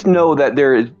that. Just know that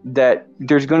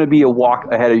there's going to be a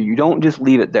walk ahead of you. Don't just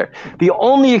leave it there. The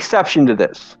only exception to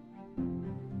this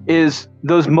is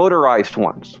those motorized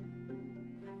ones.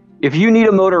 If you need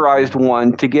a motorized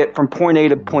one to get from point A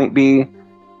to point B,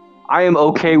 I am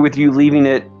okay with you leaving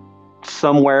it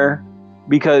somewhere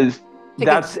because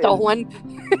that's stolen.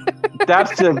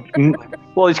 That's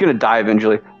well, he's going to die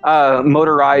eventually.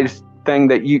 Motorized thing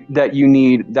that you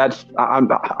need. That's I'm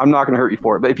not going to hurt you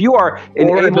for it. But if you are an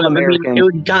able American, it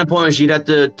would be kind of pointless. You'd have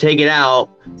to take it out,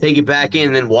 take it back in,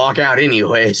 and then walk out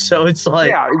anyway. So it's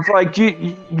like it's like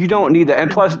you don't need that. And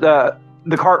plus the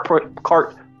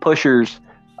cart pushers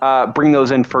bring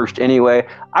those in first anyway.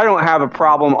 I don't have a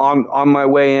problem on my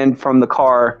way in from the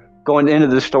car going into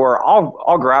the store.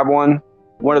 I'll grab one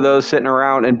of those sitting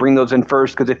around and bring those in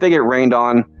first because if they get rained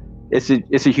on, it's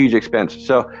a huge expense.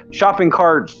 So shopping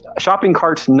carts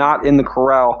not in the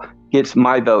corral gets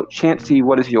my vote. Chancey,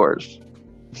 what is yours?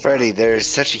 Freddie, there's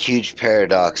such a huge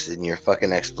paradox in your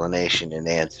fucking explanation and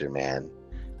answer, man.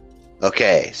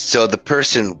 Okay, so the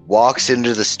person walks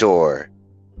into the store,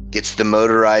 gets the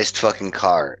motorized fucking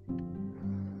cart,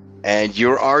 and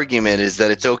your argument is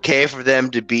that it's okay for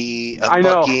them to be a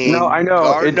fucking I know.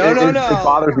 car?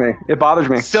 It bothers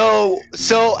me. So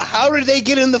how did they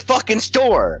get in the fucking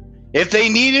store? If they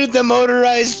needed the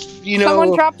motorized,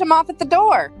 someone dropped them off at the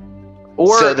door.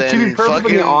 Or so to be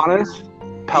perfectly honest,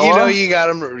 Pella, you got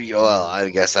them. Well, I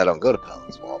guess I don't go to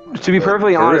Pella's Walmart. To be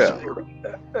perfectly honest,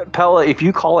 Pella, if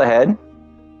you call ahead,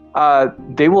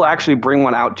 they will actually bring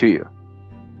one out to you.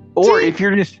 Or if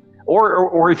you're just,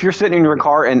 or if you're sitting in your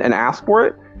car and ask for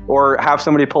it, or have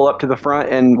somebody pull up to the front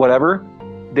and whatever,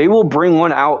 they will bring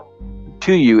one out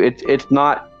to you. It's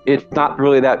not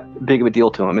really that big of a deal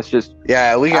to them. It's just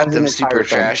we got them super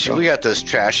trashy. So. We got those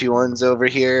trashy ones over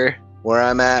here where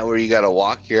I'm at, where you got to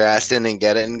walk your ass in and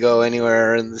get it and go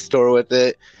anywhere in the store with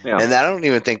it. Yeah. And I don't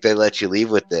even think they let you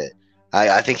leave with it.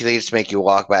 I think they just make you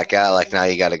walk back out. Like now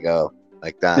you got to go.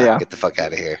 Like nah, get the fuck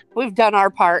out of here. We've done our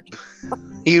part.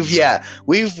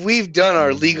 We've done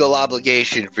our legal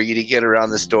obligation for you to get around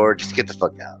the store. Just get the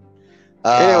fuck out.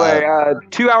 Anyway,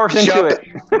 2 hours into it.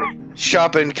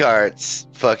 Shopping carts.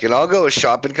 Fucking, I'll go with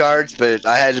shopping carts, but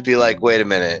I had to be like, wait a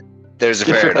minute. There's a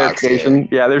paradox here.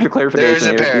 Yeah, there's a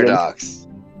clarification. There's a paradox.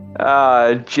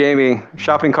 Jamie,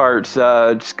 shopping carts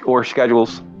or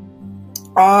schedules?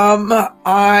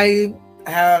 I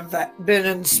have been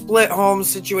in split home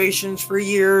situations for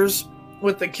years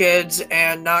with the kids,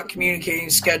 and not communicating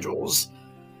schedules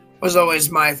was always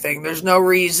my thing. There's no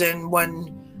reason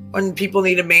when people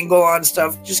need to mingle on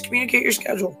stuff, just communicate your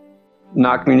schedule.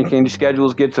 Not communicating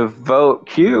schedules gets a vote.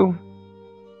 Q.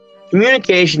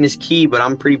 Communication is key, but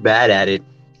I'm pretty bad at it.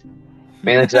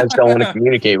 Man, I just don't want to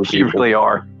communicate with people. You really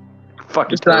are.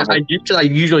 Fucking I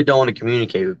usually don't want to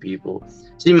communicate with people.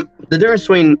 See, the difference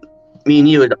between me and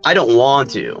you is I don't want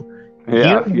to.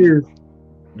 Yeah. You just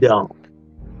don't.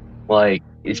 Like,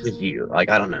 it's just you. Like,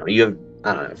 I don't know.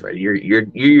 I don't know, Fred. You're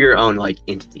your own, like,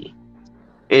 entity.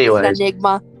 Anyways.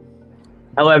 Enigma.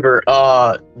 However,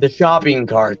 the shopping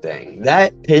cart thing,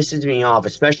 that pisses me off,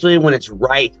 especially when it's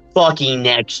right fucking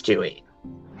next to it.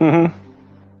 Mm-hmm.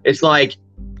 It's like,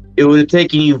 it would have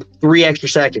taken you 3 extra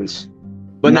seconds.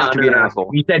 But not to be an asshole.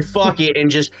 You said fuck it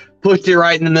and just pushed it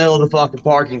right in the middle of the fucking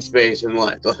parking space and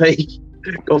what? Like,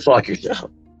 go fuck yourself.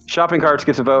 Shopping carts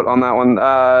gets a vote on that one.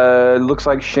 Looks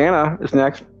like Shanna is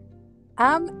next.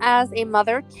 As a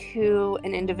mother to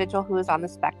an individual who is on the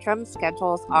spectrum,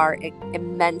 schedules are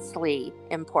immensely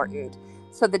important.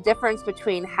 So the difference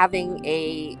between having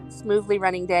a smoothly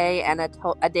running day and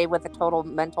a day with a total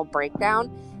mental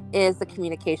breakdown is the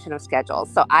communication of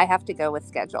schedules. So I have to go with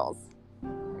schedules.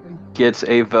 Gets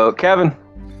a vote. Kevin.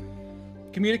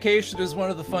 Communication is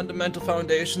one of the fundamental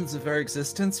foundations of our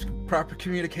existence. Proper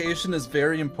communication is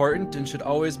very important and should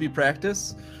always be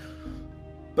practiced.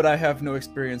 But I have no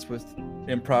experience with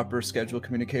improper schedule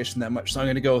communication that much, so I'm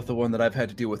going to go with the one that I've had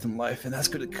to deal with in life, and that's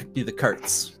going to be the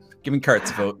carts. Give me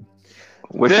carts a vote.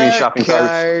 Which means shopping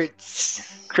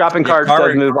carts. Shopping carts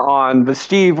does move on. But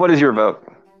Steve, what is your vote?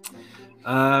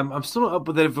 I'm still not up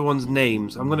with everyone's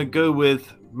names. I'm going to go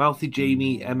with Mouthy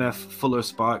Jamie, MF, Fuller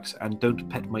Sparks, and Don't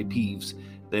Pet My Peeves.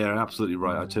 They are absolutely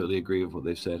right. I totally agree with what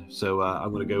they've said. So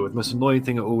I'm going to go with most annoying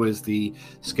thing always the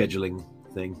scheduling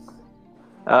thing.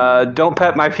 Don't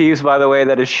Pet My Peeves, by the way,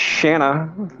 that is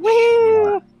Shanna.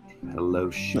 Woo! Hello,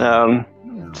 Shanna.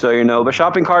 So you know, but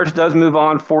shopping carts does move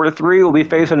on 4-3. We'll be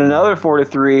facing another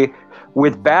 4-3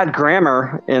 with bad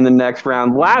grammar in the next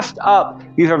round. Last up,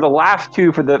 these are the last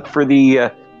two for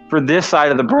this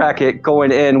side of the bracket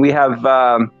going in. We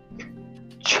have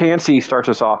Chancey starts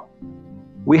us off.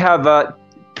 We have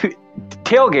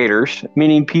tailgaters,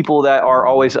 meaning people that are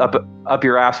always up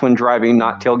your ass when driving,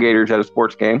 not tailgaters at a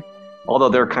sports game, although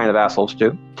they're kind of assholes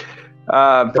too.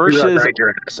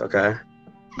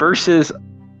 Versus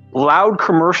loud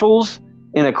commercials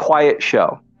in a quiet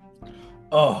show.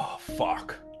 Oh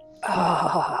fuck.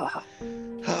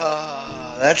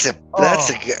 That's a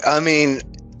good. I mean,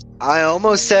 I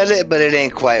almost said it, but it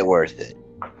ain't quite worth it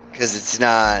because it's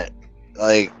not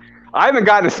like. I haven't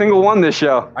gotten a single one this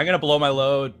show. I'm gonna blow my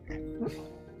load.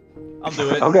 I'll do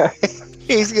it. Okay.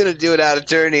 He's gonna do it out of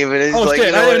turn even. He's like, shit!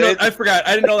 you know I forgot.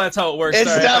 I didn't know that's how it works. It's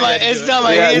Sorry, not my. It's not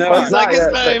my.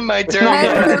 It's not even my turn.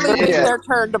 It's their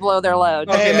turn to blow their load.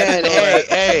 Hey man,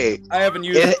 hey. I haven't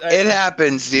used it. It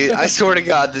happens, dude. I swear to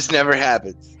God, this never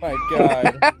happens. My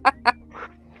God.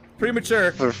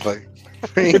 Premature. Premature.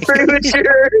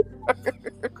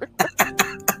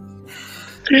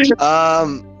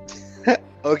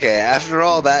 Okay, after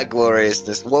all that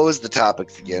gloriousness, what was the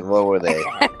topics again? What were they?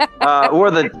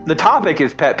 The topic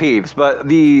is pet peeves, but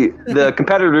the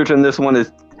competitors in this one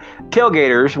is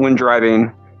tailgaters when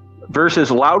driving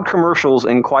versus loud commercials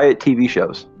and quiet TV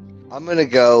shows. I'm gonna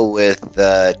go with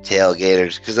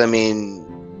tailgaters because I mean,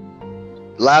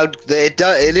 loud.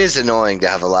 It is annoying to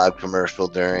have a loud commercial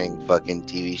during fucking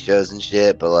TV shows and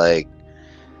shit, but like,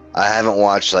 I haven't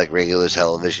watched like regular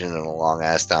television in a long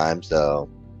ass time, so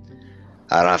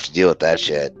I don't have to deal with that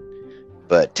shit.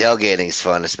 But tailgating is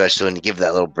fun, especially when you give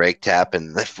that little brake tap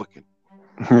and the fucking.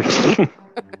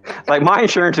 Like, my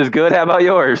insurance is good. How about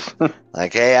yours?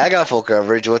 Like, hey, I got full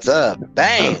coverage. What's up?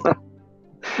 Bang.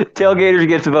 Tailgaters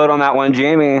gets a vote on that one,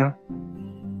 Jamie.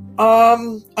 I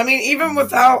mean, even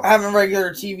without having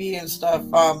regular TV and stuff,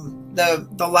 the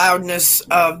loudness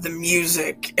of the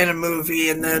music in a movie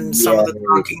and then some of the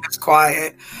talking that's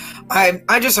quiet.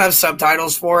 I just have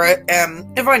subtitles for it,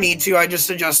 and if I need to, I just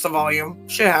adjust the volume.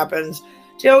 Shit happens.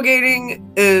 Tailgating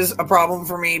is a problem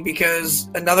for me because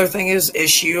another thing is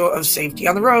issue of safety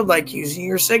on the road, like using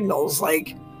your signals.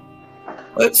 Like,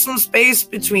 put some space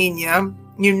between you.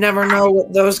 You never know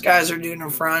what those guys are doing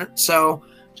in front, so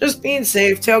just being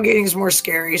safe. Tailgating is more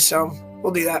scary, so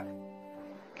we'll do that.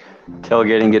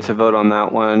 Tailgating gets a vote on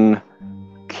that one.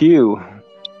 Q.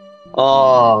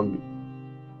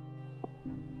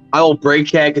 I will brake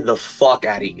check the fuck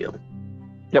out of you.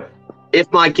 Yep.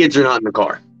 If my kids are not in the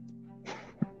car.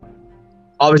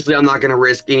 Obviously, I'm not going to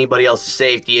risk anybody else's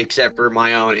safety except for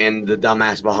my own and the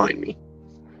dumbass behind me.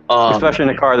 Especially in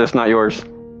a car that's not yours.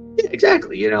 Yeah,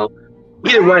 exactly. You know.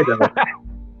 Either way, though,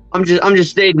 I'm just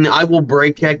stating I will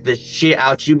brake check the shit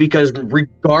out you because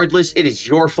regardless, it is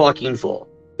your fucking fault.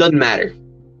 Doesn't matter.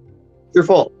 Your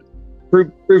fault.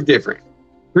 Prove different.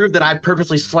 Prove that I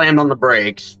purposely slammed on the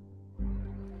brakes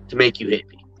to make you hit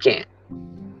me. Can't.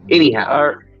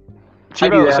 Anyhow. I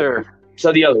do that. Sir.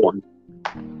 So the other one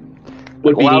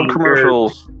would be loud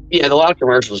commercials. Yeah, the loud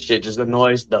commercials shit just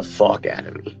annoys the fuck out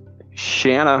of me.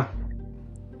 Shanna.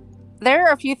 There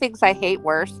are a few things I hate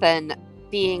worse than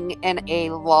being in a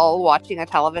lull watching a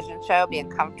television show, being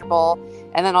comfortable,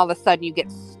 and then all of a sudden you get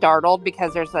startled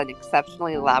because there's an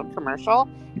exceptionally loud commercial.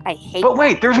 I hate But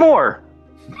wait, there's more.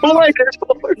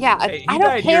 Yeah, Hey, I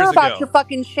don't care about your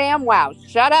fucking sham wow.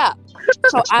 Shut up.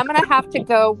 So I'm going to have to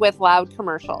go with loud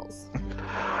commercials.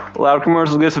 Loud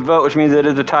commercials gets a vote, which means it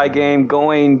is a tie game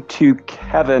going to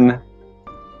Kevin.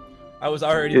 I was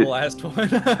already the last one.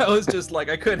 I was just like,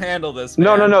 I couldn't handle this.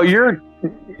 No, man. no. You're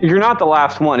not the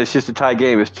last one. It's just a tie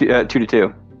game. It's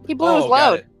 2-2. He blew his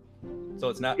load. So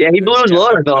it's not. Yeah, he blew his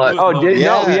load, I thought. Oh, did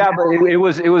no? Yeah, but it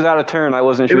was out of turn. I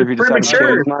wasn't sure if you decided to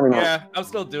change his mind or not. Yeah, I'm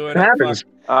still doing it. Happens.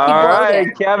 All right,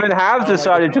 Kevin has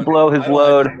decided to blow his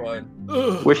load,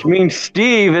 which means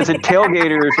Steve is at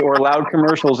tailgaters or loud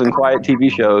commercials and quiet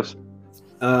TV shows.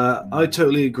 I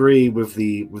totally agree with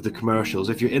the commercials.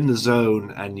 If you're in the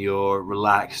zone and you're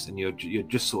relaxed and you're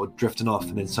just sort of drifting off,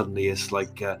 and then suddenly it's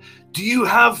like, "Do you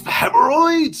have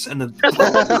hemorrhoids?" And then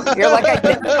you're like, "I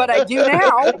didn't, but I do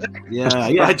now."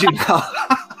 Yeah, I do now.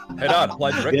 Head on,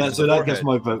 apply directly. Yeah, so that gets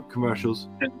my vote. Commercials.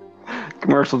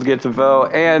 Commercials gets a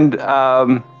vote, and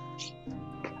I'm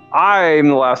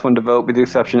the last one to vote, with the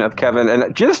exception of Kevin.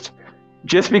 And just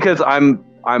because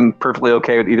I'm perfectly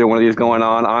okay with either one of these going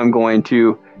on, I'm going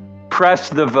to press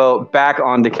the vote back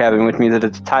onto Kevin, which means that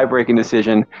it's a tie-breaking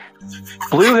decision.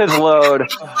 Blew his load.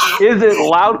 Is it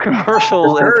loud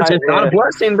commercials? It's not a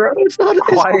blessing, bro. It's not a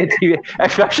quiet TV,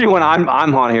 especially when I'm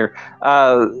on here.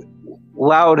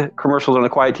 Loud commercials on a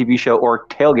quiet TV show or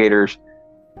tailgaters.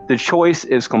 The choice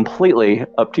is completely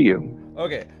up to you.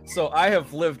 Okay, so I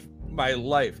have lived my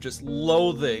life just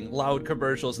loathing loud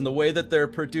commercials and the way that they're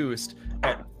produced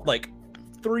at like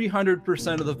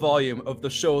 300% of the volume of the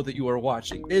show that you are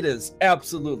watching. It is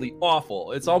absolutely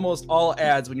awful. It's almost all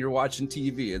ads when you're watching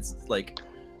TV. It's like,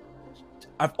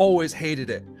 I've always hated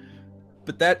it.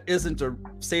 But that isn't a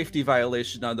safety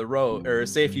violation on the road, or a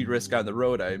safety risk on the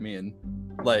road, I mean.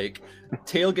 Like,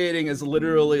 tailgating is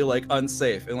literally, like,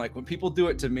 unsafe. And, like, when people do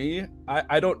it to me,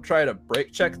 I don't try to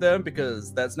brake check them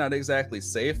because that's not exactly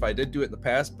safe. I did do it in the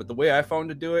past, but the way I found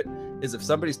to do it is if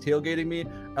somebody's tailgating me,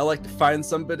 I like to find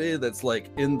somebody that's,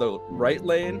 like, in the right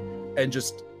lane and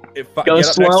just get up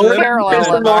next to them, and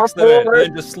then box them in, and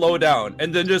then just slow down,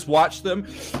 and then just watch them.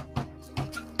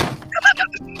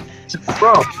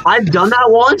 Bro, I've done that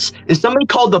once, and somebody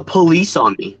called the police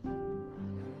on me.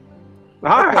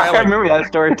 I remember that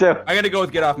story too. I gotta go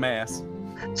with get off my ass.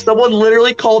 Someone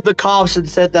literally called the cops and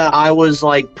said that I was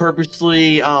like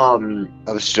purposely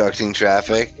obstructing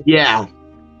traffic. Yeah.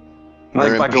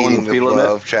 Like by going the speed limit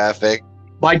of traffic.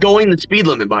 By going the speed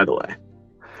limit, by the way.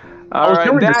 All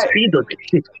right, the speed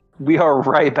limit. We are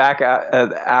right back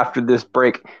after this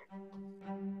break.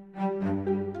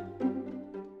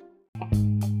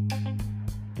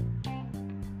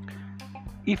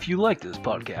 If you like this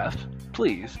podcast,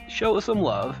 please show us some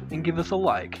love and give us a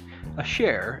like, a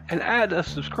share, and add a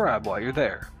subscribe while you're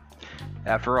there.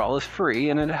 After all, it's free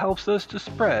and it helps us to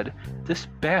spread this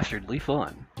bastardly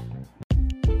fun.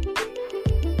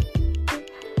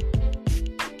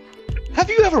 Have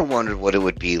you ever wondered what it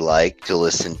would be like to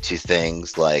listen to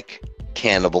things like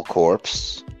Cannibal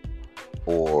Corpse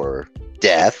or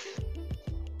Death,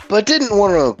 but didn't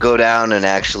want to go down and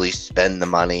actually spend the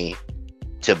money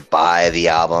to buy the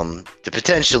album, to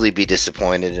potentially be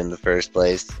disappointed in the first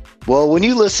place? Well, when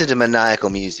you listen to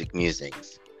Maniacal Music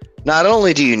Musings, not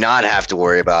only do you not have to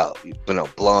worry about,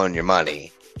 blowing your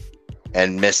money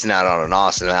and missing out on an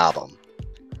awesome album,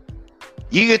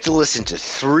 you get to listen to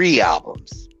 3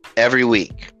 albums every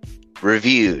week,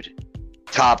 reviewed,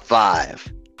 top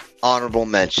 5, honorable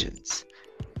mentions,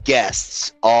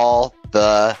 guests all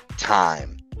the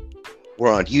time.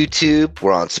 We're on YouTube,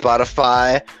 we're on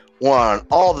Spotify, we're on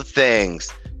all the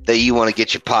things that you want to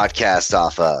get your podcast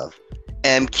off of.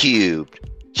 M Cubed.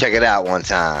 Check it out one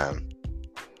time.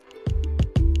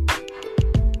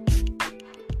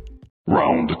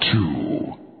 Round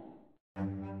 2.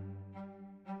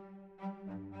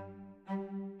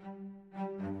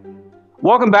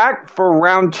 Welcome back for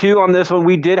round 2 on this one.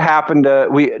 We did happen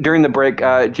to, during the break,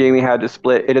 Jamie had to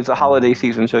split. It is a holiday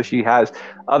season, so she has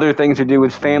other things to do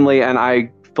with family, and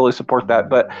I fully support that.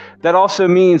 But that also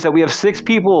means that we have 6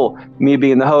 people, me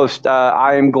being the host.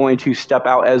 I am going to step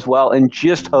out as well and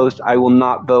just host. I will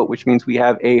not vote, which means we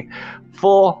have a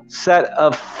full set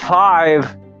of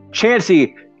 5.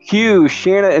 Chancey, Hugh,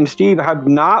 Shanna, and Steve have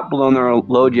not blown their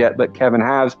load yet, but Kevin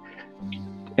has.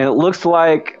 And it looks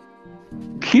like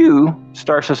Q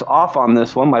starts us off on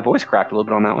this one. My voice cracked a little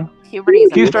bit on that one.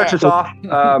 Q starts us off.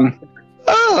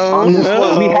 On this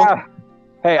one, we have.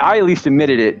 Hey, I at least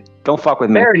admitted it. Don't fuck with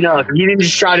me. Fair enough. You didn't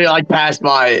just try to pass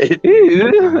by it.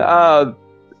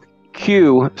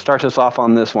 Q starts us off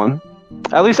on this one.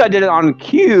 At least I did it on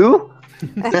Q.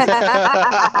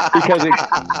 Because it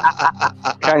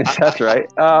kind of sucks, right?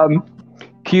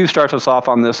 Q starts us off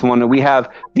on this one. We have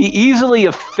the easily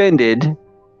offended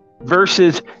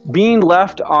versus being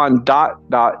left on ...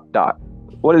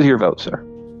 What is your vote, sir?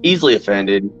 Easily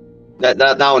offended.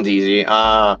 That one's easy.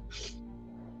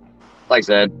 Like I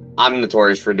said, I'm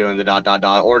notorious for doing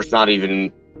the ... or just not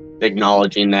even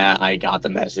acknowledging that I got the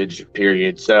message,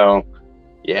 period. So,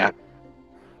 yeah.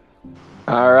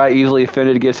 All right, easily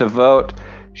offended gets a vote.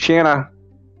 Shanna.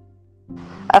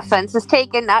 Offense is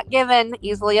taken, not given.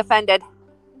 Easily offended.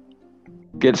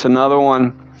 Gets another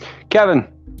one.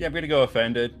 Kevin. Yeah, I'm going to go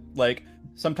offended. Like,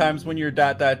 sometimes when you're ...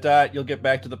 you'll get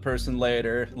back to the person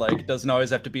later. Like, it doesn't always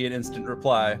have to be an instant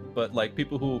reply. But, like,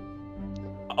 people who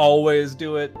always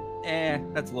do it,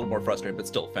 that's a little more frustrating, but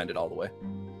still offended all the way.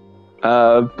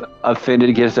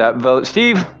 Offended gets that vote.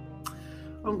 Steve?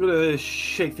 I'm going to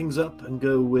shake things up and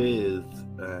go with ...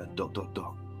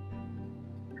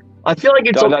 I feel like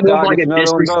it's almost like a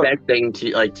disrespect thing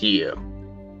to you,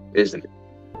 isn't it?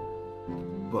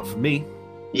 But for me?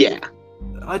 Yeah.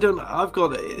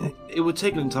 It would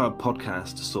take an entire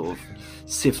podcast to sort of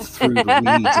sift through the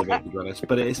weeds of it, to be honest.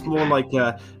 But it's more like,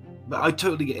 it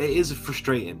is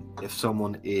frustrating if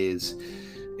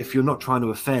you're not trying to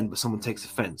offend, but someone takes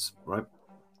offense, right?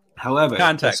 However,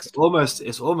 context.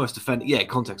 It's almost offending. Yeah,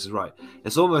 context is right.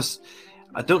 It's almost,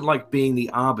 I don't like being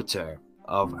the arbiter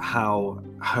of how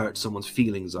hurt someone's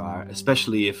feelings are,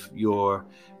 especially if you're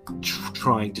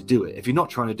trying to do it. If you're not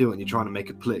trying to do it and you're trying to make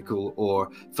a political or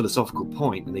philosophical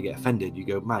point and they get offended, you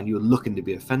go, man, you're looking to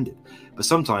be offended. But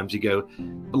sometimes you go,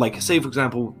 like, say, for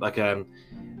example, like a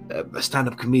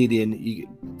stand-up comedian,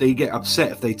 they get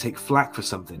upset if they take flack for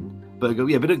something. But I go,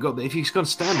 yeah, but if you're going to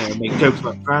stand there and make jokes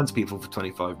about trans people for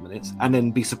 25 minutes and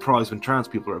then be surprised when trans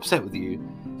people are upset with you,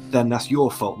 then that's your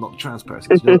fault, not the trans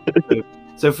person.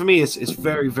 So for me, it's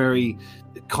very, very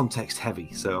context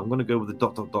heavy. So I'm going to go with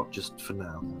the ... just for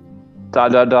now. ...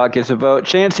 gets a vote.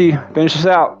 Chancey, finish us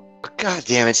out. God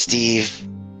damn it, Steve.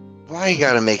 Why you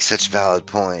gotta make such valid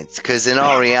points? Because in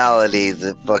all reality,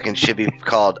 the fucking should be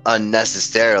called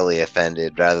unnecessarily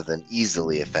offended rather than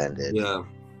easily offended. Yeah.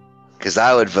 Because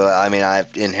I would vote. I mean, I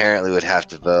inherently would have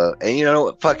to vote. And you know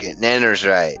what? Fuck it. Nanner's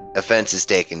right. Offense is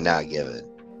taken, not given.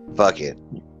 Fuck it.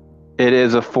 It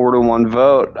is a 4-1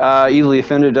 vote. Easily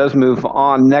offended does move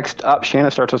on. Next up,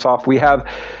 Shanna starts us off. We have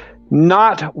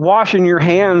not washing your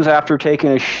hands after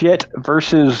taking a shit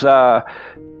versus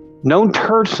no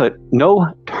turn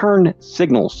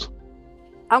signals.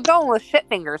 I'm going with shit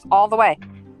fingers all the way.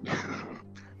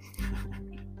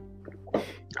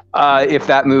 If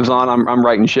that moves on, I'm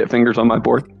writing shit fingers on my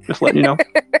board. Just letting you know.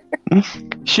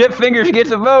 Shit fingers gets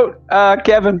a vote.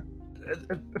 Kevin.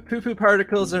 Poo-poo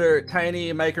particles are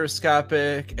tiny,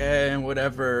 microscopic, and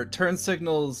whatever. Turn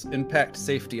signals impact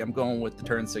safety. I'm going with the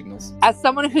turn signals. As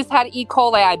someone who's had E.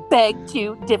 coli, I beg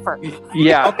to differ.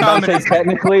 Yeah,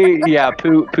 technically, yeah,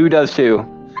 poo does too.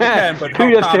 Yeah, but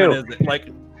poo does too. Is it? Like,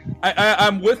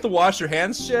 I'm with the wash your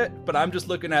hands shit, but I'm just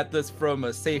looking at this from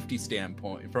a safety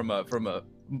standpoint, from a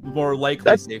more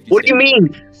likely safety. What do you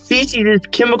mean? Feces is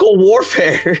chemical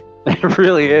warfare. It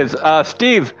really is.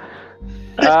 Steve.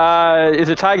 Is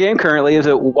a tie game currently? Is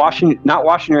it not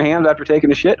washing your hands after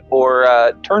taking a shit,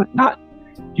 or not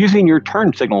using your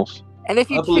turn signals? And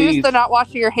if you choose the not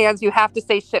washing your hands, you have to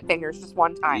say shit fingers just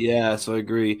one time. Yes, I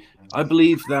agree. I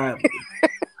believe that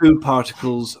poo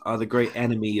particles are the great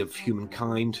enemy of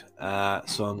humankind,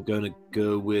 so I'm going to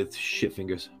go with shit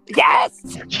fingers. Yes!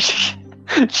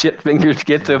 Shit fingers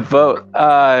gets a vote.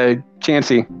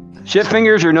 Chancey, shit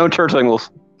fingers or no turn signals?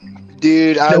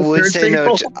 Dude, I would say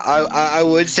no. I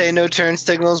would say no turn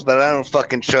signals, but I don't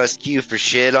fucking trust Q for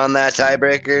shit on that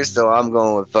tiebreaker, so I'm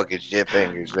going with fucking shit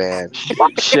fingers, man.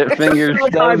 Shit fingers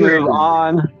does move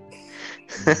on.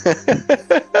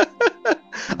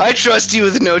 I trust you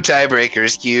with no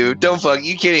tiebreakers, Q.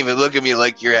 You can't even look at me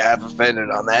like you're half offended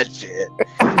on that shit.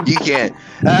 You can't.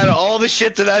 Out of all the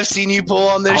shit that I've seen you pull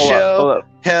on this show,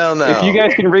 hell no. If you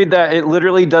guys can read that, it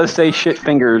literally does say shit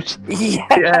fingers. Yeah,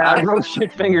 I wrote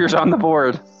shit fingers on the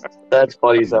board. That's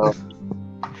funny, so.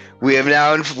 We have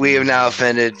now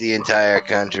offended the entire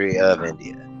country of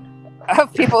India.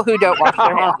 Of people who don't wash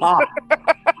their hands.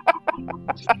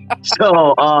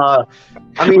 So, I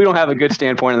mean, we don't have a good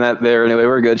standpoint on that there. Anyway,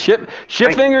 we're good. Shit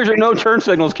fingers or no turn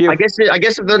signals, Q. I guess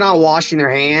if they're not washing their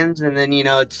hands, and then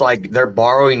it's like they're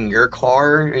borrowing your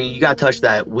car, and you got to touch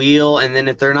that wheel, and then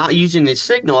if they're not using the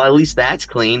signal, at least that's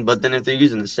clean. But then if they're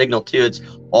using the signal too, it's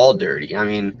all dirty. I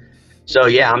mean, so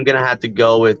yeah, I'm gonna have to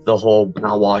go with the whole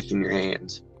not washing your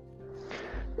hands.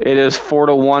 It is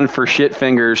 4-1 for shit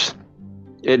fingers.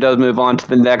 It does move on to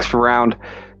the next round.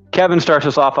 Kevin starts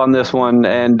us off on this one,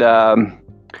 and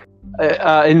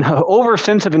an over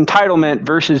sense of entitlement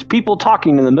versus people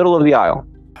talking in the middle of the aisle.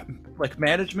 Like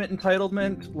management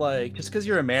entitlement, like just because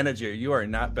you're a manager, you are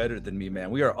not better than me, man.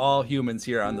 We are all humans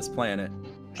here on this planet.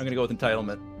 I'm gonna go with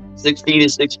entitlement. 6 feet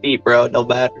is 6 feet, bro. No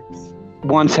matter.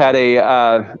 Once had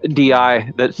a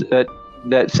DI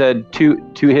that said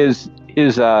to his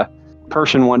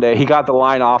person one day, he got the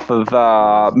line off of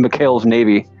McHale's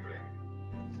Navy.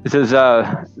 It says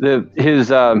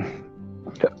his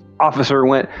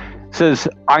officer says,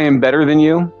 "I am better than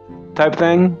you," type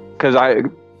thing, because I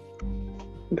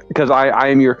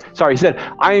am your. Sorry, he said,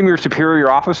 "I am your superior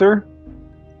officer,"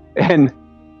 and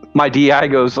my DI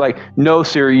goes like, "No,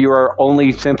 sir, you are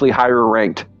only simply higher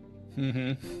ranked."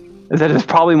 Mm-hmm. That is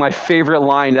probably my favorite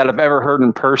line that I've ever heard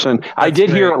in person. I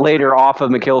did hear it later off of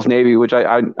McHale's Navy, which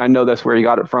I know that's where he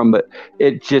got it from, but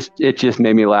it just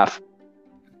made me laugh.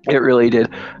 It really did.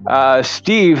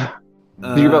 Steve,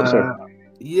 do you vote, sir?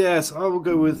 Yes, I will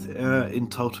go with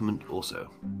entitlement also.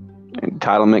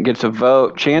 Entitlement gets a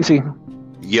vote. Chancey?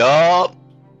 Yup.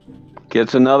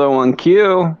 Gets another one.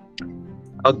 Q?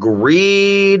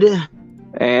 Agreed.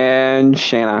 And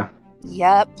Shanna?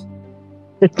 Yep.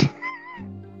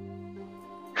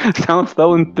 Sounds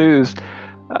so enthused.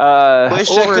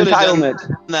 Over entitlement.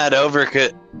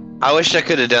 I wish I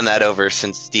could have done that over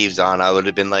since Steve's on. I would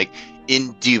have been like,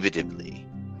 indubitably.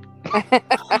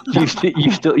 you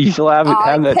still have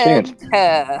that chance.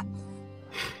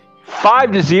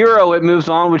 5-0, it moves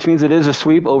on, which means it is a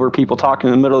sweep over people talking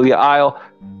in the middle of the aisle.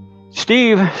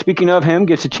 Steve, speaking of him,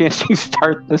 gets a chance to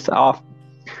start this off.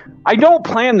 I don't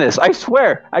plan this. I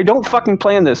swear. I don't fucking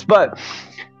plan this. But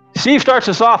Steve starts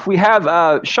us off. We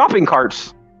have shopping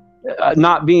carts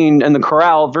not being in the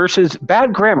corral versus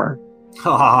bad grammar.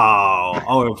 Oh,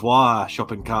 au revoir,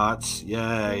 shopping carts.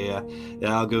 Yeah,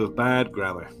 I'll go with bad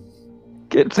grammar.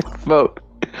 Gets a vote.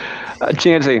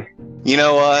 Chancey. You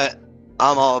know what?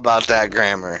 I'm all about that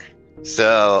grammar.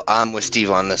 So I'm with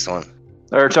Steve on this one.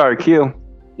 Or sorry, Q.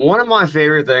 One of my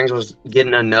favorite things was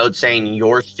getting a note saying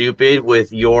 "you're stupid"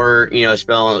 with your,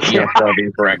 spelling, spelled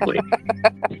incorrectly.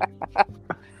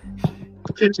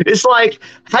 It's like,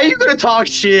 how are you gonna talk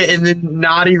shit and then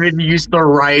not even use the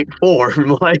right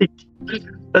form? Like,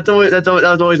 that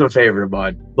was always my favorite of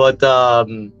mine. But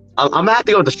I'm gonna have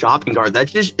to go with the shopping cart.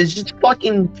 It's just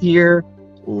fucking pure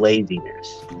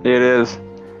laziness. It is.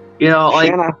 Like,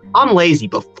 Shanna. I'm lazy,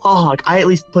 but fuck, I at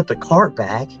least put the cart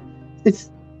back.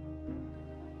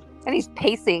 And he's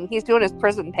pacing. He's doing his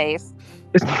prison pace.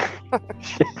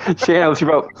 Shanna, what's your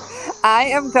vote? I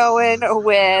am going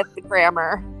with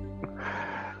grammar.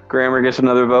 Grammar gets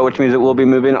another vote, which means it will be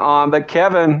moving on. But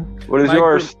Kevin, what is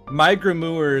yours? My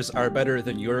gramours are better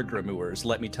than your gramours.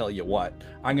 Let me tell you what.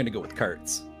 I'm going to go with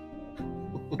carts.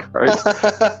 Carts.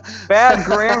 Bad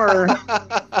grammar.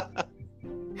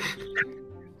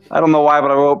 I don't know why, but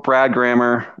I wrote Brad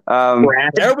grammar.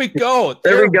 There we go.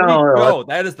 There we go.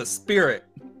 That is the spirit.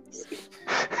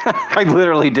 I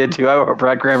literally did too. I wrote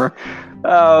Brad grammar.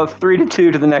 3-2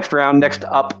 to the next round. Next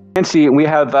up, Nancy, we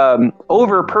have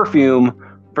over perfume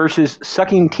versus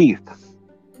sucking teeth.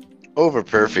 Over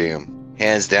perfume,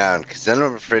 hands down. Because then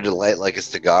I'm afraid to light like a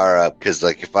cigar up. Because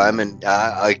like if I'm in,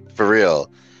 like for real,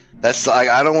 that's like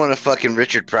I don't want to fucking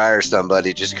Richard Pryor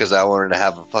somebody just because I wanted to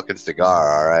have a fucking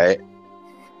cigar. All right.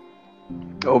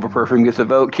 Over perfume gets a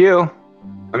vote. Q.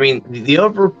 I mean, the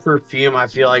over perfume, I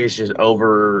feel like it's just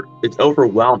it's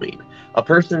overwhelming. A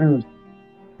person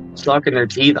sucking their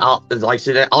teeth, I'll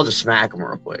just smack them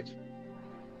real quick.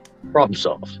 Problem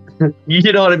solved.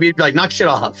 You know what I mean? Like, knock shit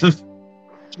off.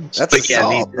 That's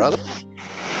assault, brother.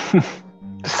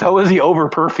 So is the over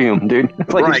perfume, dude.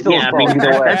 Like, right? Yeah, I mean,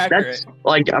 that's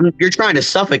like you're trying to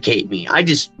suffocate me. I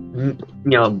just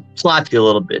slapped you a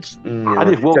little bit. I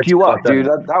just woke you up, dude.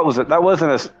 That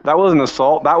wasn't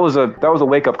assault. That was a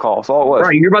wake up call. That's all it was.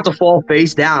 Right, you're about to fall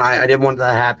face down. I didn't want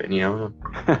that to happen.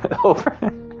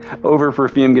 Over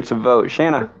perfume gets a vote.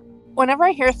 Shanna. Whenever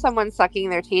I hear someone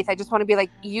sucking their teeth, I just want to be like,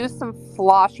 use some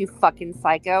floss, you fucking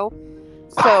psycho.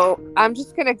 So I'm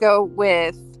just gonna go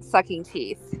with sucking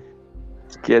teeth.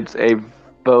 Gets a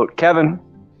vote. Kevin.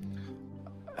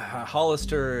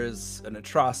 Hollister is an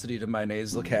atrocity to my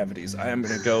nasal cavities. I am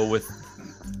going to go with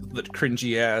the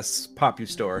cringy ass Popu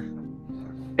store.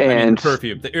 And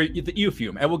perfume. The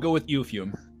Eufume. I will go with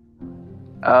Eufume.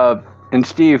 And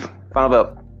Steve, final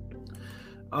vote.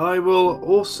 I will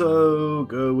also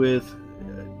go with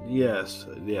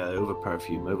over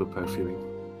perfuming.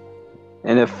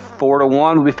 And if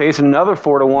 4-1, we'll be facing another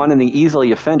 4-1 in the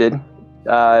easily offended.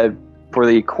 For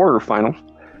the quarterfinals.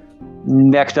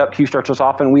 Next up, Q starts us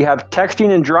off, and we have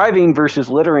texting and driving versus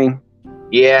littering.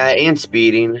 Yeah, and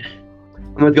speeding.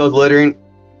 I'm going to go with littering.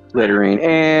 Littering.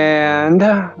 And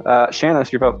Shanna,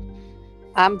 it's your vote.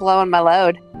 I'm blowing my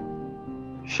load.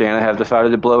 Shanna has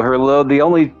decided to blow her load. The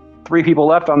only 3 people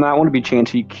left on that one would be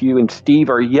Chancey, Q, and Steve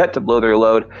are yet to blow their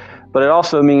load. But it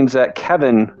also means that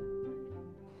Kevin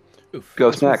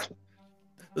goes next.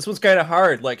 This one's kind of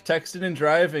hard. Like, texting and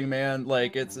driving, man,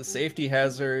 like, it's a safety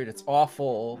hazard. It's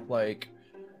awful. Like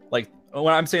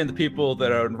when I'm saying the people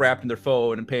that are wrapped in their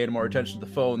phone and paying more attention to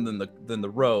the phone than the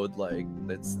road,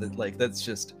 that's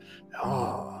just,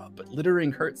 but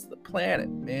littering hurts the planet,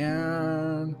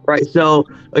 man. Right. So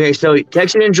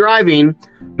texting and driving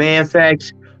may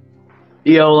affect,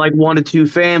 like 1 to 2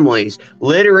 families.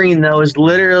 Littering, though, is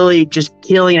literally just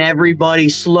killing everybody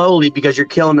slowly because you're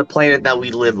killing the planet that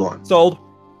we live on. Sold.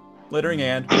 Littering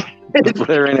and.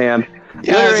 Littering and.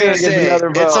 Yeah, I was gonna say,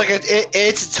 it's like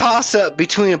it's a toss-up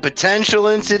between a potential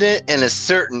incident and a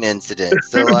certain incident.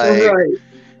 So, like, right.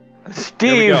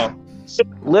 Steve,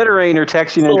 littering or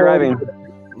texting and driving?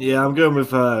 Yeah, I'm going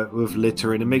with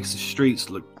littering. It makes the streets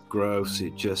look gross.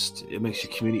 It makes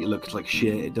your community look like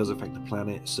shit. It does affect the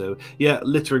planet. So, yeah,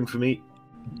 littering for me.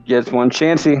 Gets one.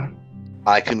 Chancey.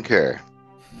 I concur.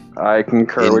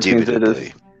 Which means it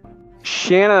is.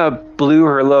 Shanna blew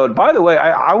her load. By the way,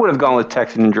 I would have gone with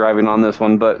texting and driving on this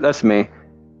one, but that's me.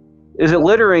 Is it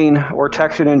littering or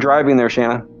texting and driving there,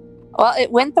 Shanna? Well,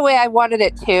 it went the way I wanted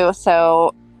it to,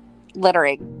 so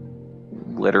littering.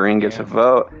 Littering gets a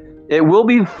vote. It will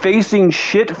be facing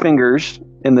Shit Fingers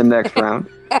in the next round.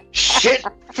 Shit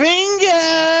finger.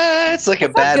 It's like a That's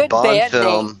a bad good Bond band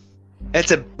film.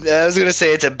 I was gonna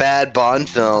say it's a bad Bond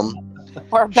film.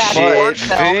 Or a bad porn Shit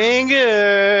film.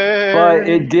 finger. But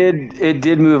it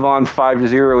did move on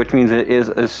 5-0, which means it is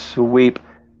a sweep.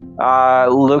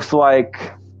 Looks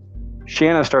like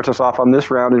Shanna starts us off on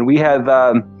this round, and we have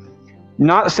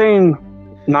not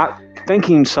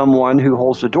thanking someone who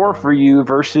holds the door for you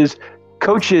versus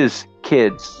coaches'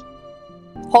 kids.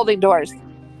 Holding doors.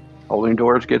 Holding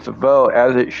doors gets a vote,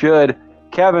 as it should.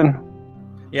 Kevin.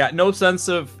 Yeah, no sense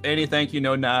of any thank you,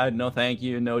 no nod, no thank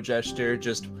you, no gesture.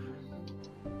 Just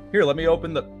here, let me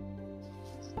open the.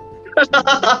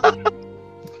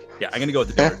 Yeah, I'm gonna go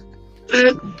with the door.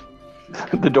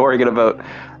 The door, you get a vote.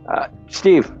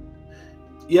 Steve.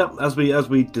 Yep, as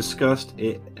we discussed,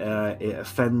 it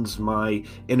offends my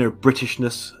inner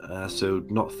Britishness, so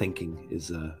not thinking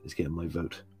is getting my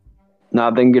vote.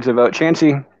 Nothing gets a vote.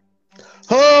 Chansey.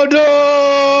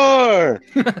 Hodor!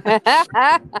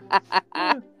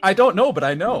 I don't know, but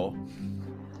I know.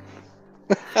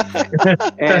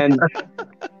 And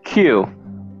Q.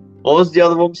 What was the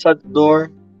other one besides the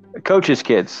door? Coaches'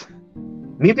 kids.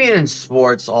 Me being in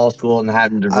sports all school and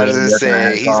having to. I was gonna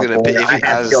say he's gonna pick.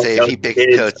 If he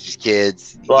picked coach's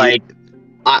kids, like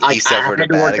I suffered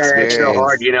had a to work bad that extra experience.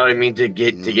 hard. You know what I mean to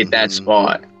get that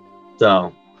spot.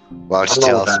 So Why don't you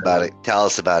tell us about it? Tell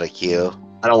us about it, Q.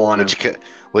 I don't want to.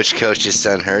 Which coach's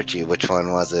son hurt you? Which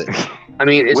one was it? I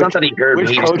mean, it's not that he hurt me.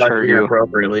 Which He just coach touched hurt me you?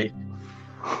 inappropriately.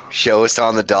 Show us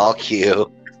on the doll,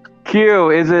 Q. Q,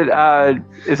 is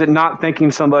it not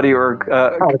thanking somebody or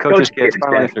coach's kids?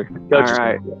 Final answer. All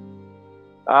right.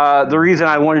 The reason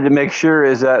I wanted to make sure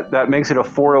is that makes it a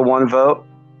 4-1 vote,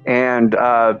 and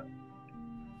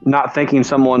not thanking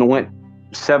someone went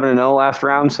 7-0 last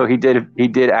round, so he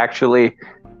did actually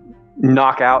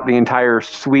knock out the entire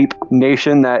sweep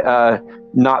nation that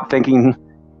not thanking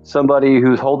somebody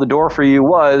who's hold the door for you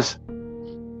was.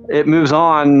 It moves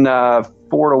on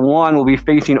 4-1. We'll be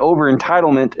facing over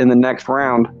entitlement in the next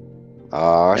round.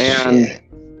 Oh, and shit.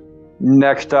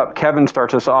 Next up, Kevin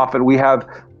starts us off, and we have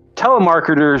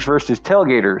telemarketers versus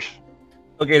tailgaters.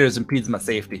 Tailgaters impedes my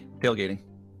safety. Tailgating.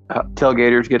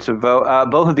 Tailgaters gets a vote.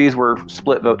 Both of these were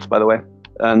split votes, by the way,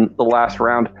 in the last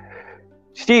round.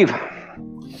 Steve.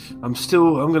 I'm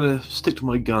going to stick to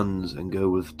my guns and go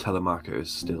with telemarketers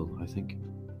still, I think.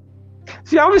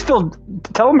 See, I always feel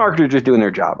telemarketers just doing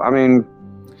their job. I mean,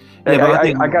 yeah,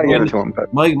 I got to give it to them.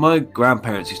 But my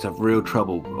grandparents used to have real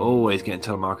trouble always getting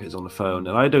telemarketers on the phone,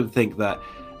 and I don't think that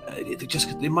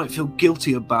they might feel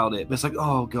guilty about it. But it's like,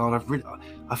 oh god,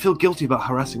 I feel guilty about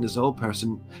harassing this old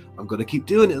person. I'm going to keep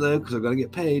doing it though because I'm going to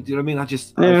get paid. Do you know what I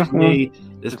mean? For me,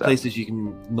 there's places you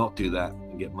can not do that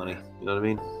and get money. You know what I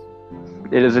mean?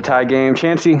 It is a tie game.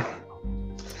 Chansey.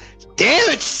 Damn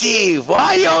it, Steve!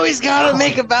 Why you always gotta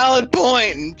make a valid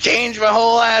point and change my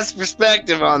whole ass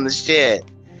perspective on the shit?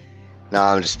 No,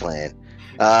 I'm just playing.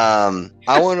 I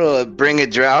want to bring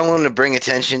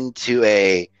attention to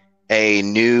a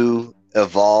new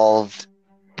evolved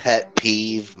pet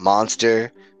peeve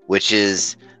monster, which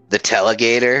is the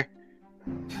Telegator.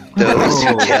 Those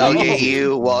who tailgate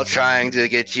you while trying to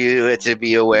get you to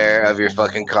be aware of your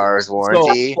fucking car's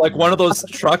warranty. So, like one of those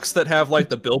trucks that have like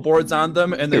the billboards on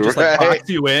them, and they just like box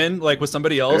you in like with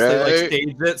somebody else. They like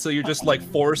stage it, so you're just like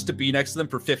forced to be next to them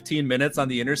for 15 minutes on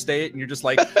the interstate, and you're just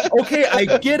like, okay, I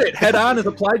get it. Head on is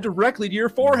applied directly to your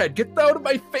forehead. Get out of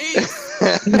my face.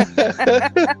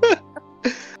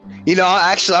 You know,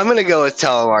 actually, I'm gonna go with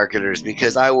telemarketers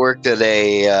because I worked at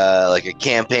a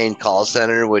campaign call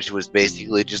center, which was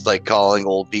basically just like calling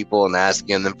old people and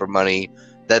asking them for money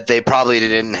that they probably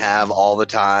didn't have all the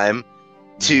time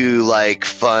to like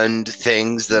fund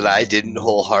things that I didn't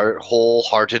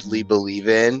wholeheartedly believe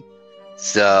in.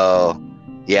 So,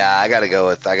 yeah, I gotta go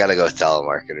with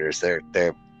telemarketers.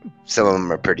 They're some of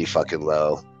them are pretty fucking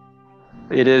low.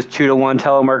 It is 2-1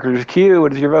 telemarketers. Q,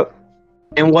 what is your vote?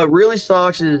 And what really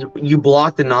sucks is you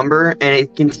block the number and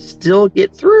it can still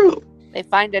get through. They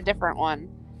find a different one.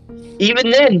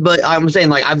 Even then, but I'm saying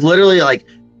like I've literally like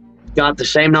got the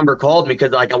same number called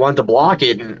because like I wanted to block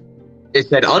it and it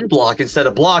said unblock instead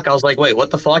of block. I was like, wait,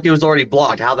 what the fuck? It was already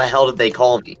blocked. How the hell did they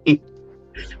call me?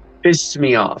 Pisses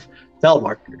me off.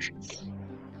 Telemarketers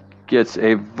gets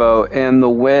a vote, and the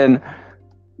win.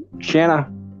 Shanna.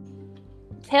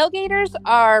 Tailgaters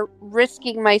are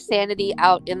risking my sanity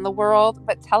out in the world,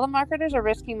 but telemarketers are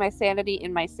risking my sanity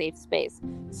in my safe space.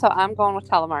 So I'm going with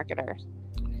telemarketers.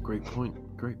 Great point.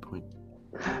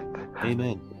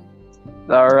 Amen.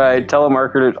 All right,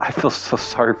 telemarketers. I feel so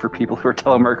sorry for people who are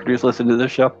telemarketers listening to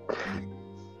this show.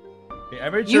 I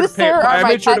made You, sure sir, are I my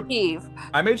made sure pet to peeve.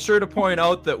 I made sure to point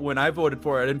out that when I voted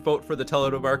for it, I didn't vote for the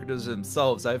telemarketers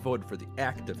themselves. I voted for the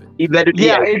act of it. You better,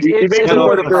 it's basically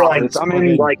more voted the for process. I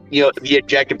mean, the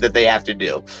objective that they have to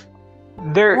do.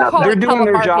 they're doing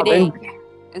their job, and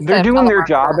they're doing their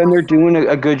job, and they're doing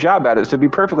a good job at it. So to be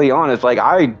perfectly honest, like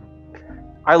I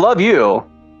love you,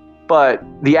 but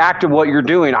the act of what you're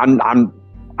doing, I'm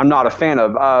not a fan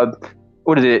of.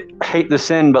 What is it? Hate the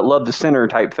sin but love the sinner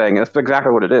type thing. That's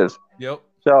exactly what it is. Yep.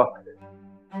 So.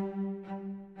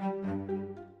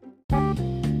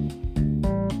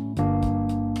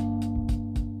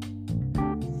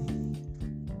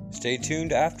 Stay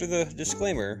tuned after the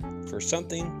disclaimer for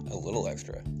something a little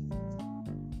extra.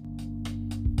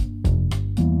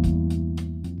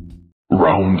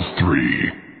 Round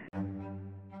 3.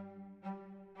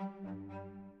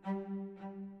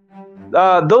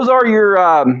 Those are your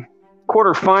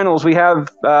quarterfinals. We have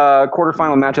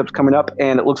quarterfinal matchups coming up,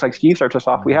 and it looks like Steve starts us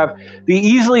off. We have the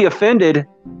easily offended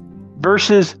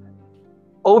versus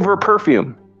over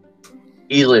perfume.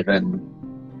 Easily offended.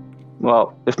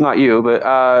 Well, it's not you, but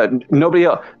nobody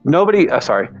else.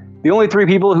 Sorry. The only 3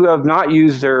 people who have not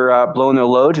used their blowing their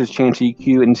loads is Chancey,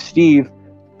 Q, and Steve.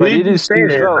 But it is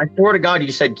Steve's vote. I swear to God,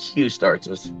 you said Q starts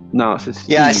with. No, it's Steve.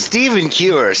 Yeah, Steve and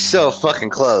Q are so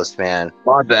fucking close, man.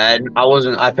 My bad. I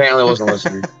apparently wasn't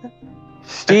listening.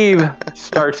 Steve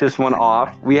starts this one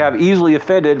off. We have easily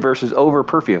offended versus over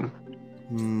perfume.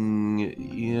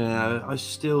 Yeah, I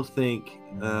still think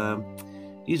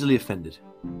easily offended.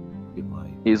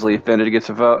 Easily offended gets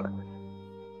a vote.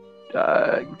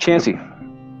 Chancey.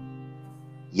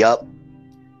 Yup.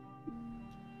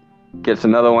 Gets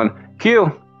another one.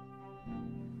 Q.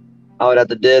 I would have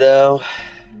to ditto.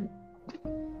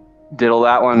 Diddle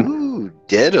that one. Ooh,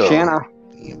 ditto. Shanna.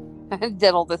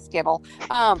 Diddle the skittle.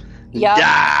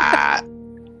 Yeah.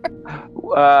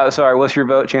 Sorry, what's your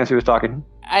vote? Chancey was talking.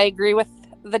 I agree with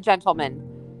the gentleman.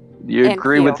 You And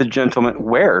agree Q. with the gentleman.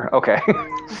 Where? Okay.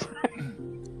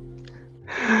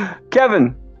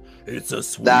 Kevin. It's a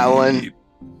sweep. That one.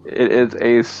 It is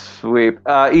a sweep.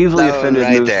 Easily That one offended.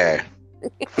 right moves there.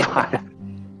 5.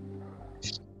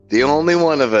 The only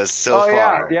one of us so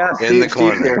far in Steve, the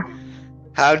corner.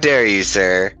 How dare you,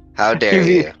 sir? How dare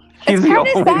you? It's kind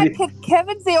of sad because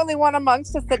Kevin's the only one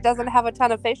amongst us that doesn't have a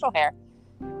ton of facial hair.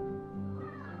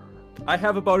 I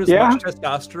have about as much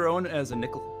testosterone as a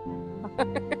nickel.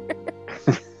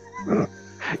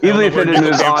 Easily offended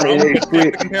moves on in a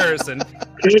sweep. Comparison.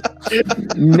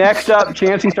 Next up,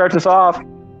 Chancey starts us off.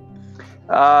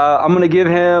 I'm going to give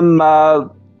him,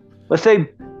 let's say,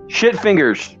 shit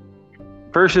fingers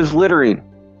versus littering.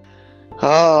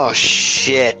 Oh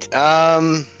shit.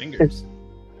 Fingers.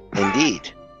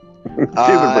 Indeed.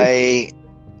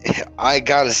 I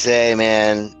gotta say,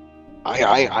 man,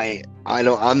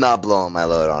 I'm not blowing my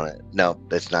load on it. No,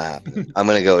 that's not happening. I'm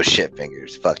gonna go with shit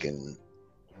fingers. Fuck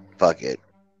it.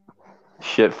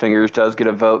 Shit fingers does get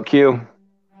a vote. Q.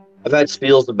 I've had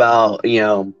spiels about,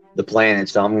 the planet,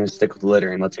 so I'm going to stick with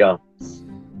littering. Let's go.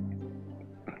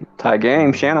 Tie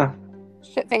game. Shanna.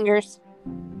 Shit fingers.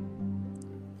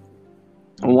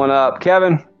 1 up.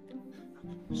 Kevin.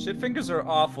 Shit fingers are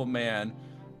awful, man.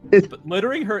 But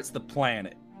littering hurts the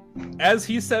planet. As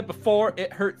he said before,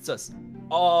 it hurts us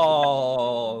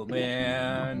all,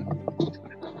 man.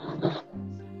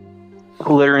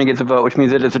 Littering gets a vote, which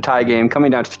means it is a tie game.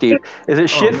 Coming down to Steve. Is it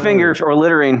shit fingers or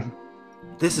littering?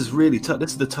 This is really tough.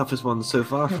 This is the toughest one so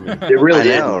far for me. It really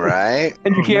is. I know, right?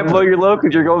 And you can't blow your load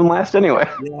because you're going last anyway.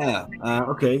 Yeah.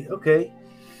 Okay.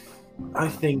 I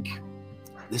think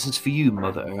this is for you,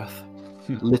 Mother Earth.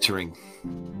 Littering.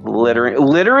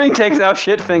 Littering takes out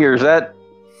shit fingers. That.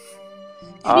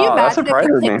 Can you that imagine if you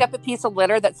surprises picked me. up a piece of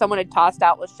litter that someone had tossed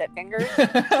out with shit fingers?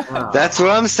 That's what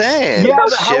I'm saying. Yeah,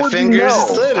 but how shit would you fingers know?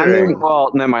 is littering. I mean,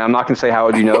 well, never mind. I'm not going to say how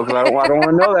would you know because I don't want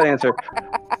to know that answer.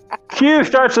 Q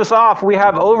starts us off. We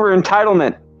have over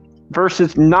entitlement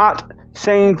versus not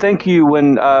saying thank you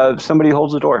when somebody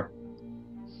holds the door.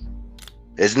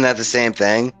 Isn't that the same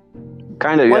thing?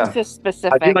 Kind of, One's yeah. just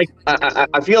specific.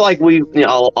 I feel like we, a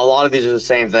lot of these are the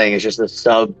same thing. It's just the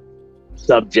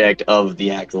subject of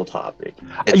the actual topic.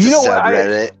 It's You a know what,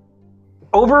 subreddit.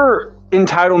 Over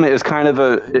entitlement is kind of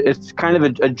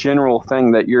a general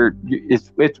thing that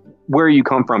it's where you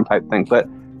come from type thing, but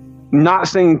not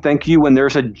saying thank you when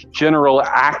there's a general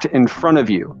act in front of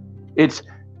you. It's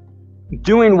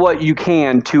doing what you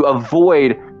can to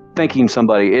avoid thanking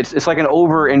somebody. It's like an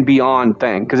over and beyond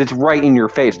thing because it's right in your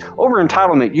face. Over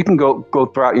entitlement, you can go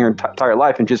throughout your entire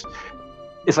life and just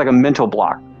it's like a mental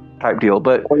block type deal.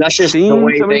 But Well, that's just the seeing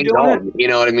way somebody things doing are. You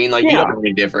know what I mean? Like, you don't have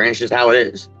any different. It's just how it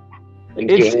is.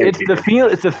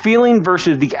 It's the feeling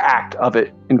versus the act of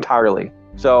it entirely.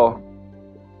 So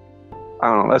I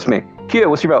don't know. That's me. Q,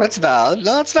 what's your vote? That's valid.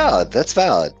 No, that's valid. That's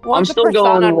valid. One's I'm a still persona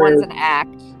going and one's with- an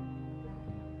act.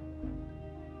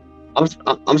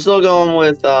 I'm still going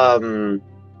with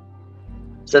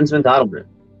sense of entitlement.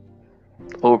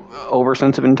 Over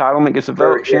sense of entitlement gets a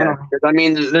vote. Shannon. I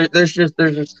mean, there's just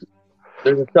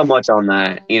so much on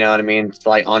that. You know what I mean? It's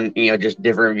like on just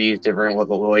different views, different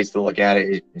ways to look at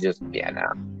it. It's just Going with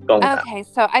that. Okay,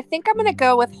 so I think I'm going to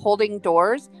go with holding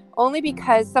doors, only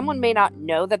because someone may not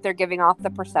know that they're giving off the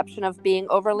perception of being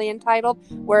overly entitled,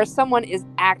 whereas someone is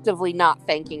actively not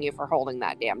thanking you for holding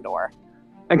that damn door.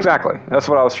 Exactly. That's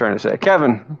what I was trying to say.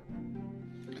 Kevin.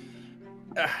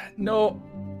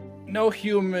 No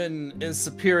human is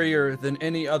superior than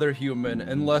any other human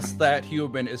unless that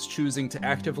human is choosing to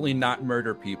actively not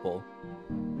murder people.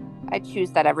 I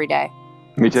choose that every day.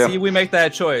 Me too. See, we make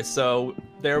that choice, so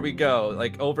there we go.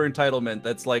 Like, over entitlement,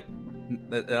 that's like,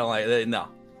 no.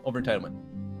 Over entitlement.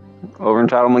 Over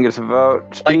entitlement gets a vote.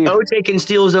 Steve. Like OJ can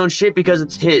steal his own shit because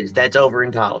it's his. That's over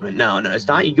entitlement. No, it's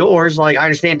not yours. Like, I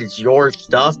understand it's your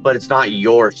stuff, but it's not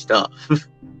your stuff.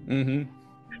 Mm-hmm.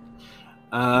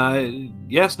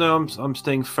 Yes, no, I'm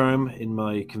staying firm in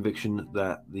my conviction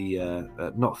that the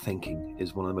not thinking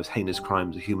is one of the most heinous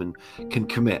crimes a human can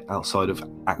commit outside of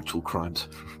actual crimes.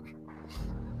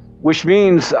 Which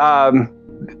means, I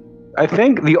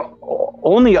think the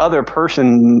only other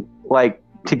person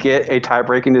to get a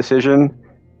tie-breaking decision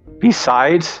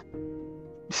besides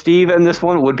Steve in this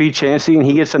one would be Chancey, and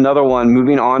he gets another one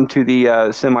moving on to the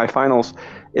semifinals.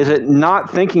 Is it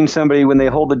not thanking somebody when they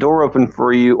hold the door open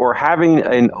for you, or having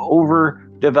an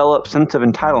overdeveloped sense of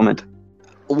entitlement?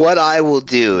 What I will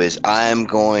do is I'm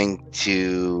going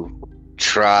to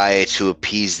try to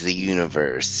appease the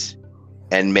universe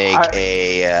and make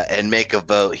a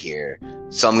vote here.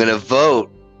 So I'm going to vote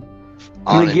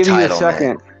on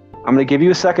entitlement. I'm going to give you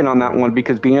a second on that one,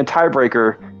 because being a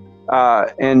tiebreaker,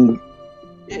 and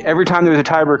every time there was a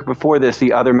tiebreaker before this,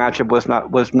 the other matchup was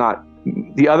not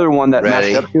the other one that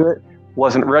ready. matched up to it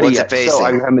wasn't ready What's yet, it so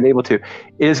I haven't been able to. It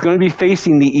is going to be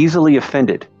facing the easily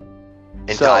offended.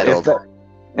 Entitled. So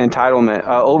entitlement.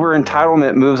 Over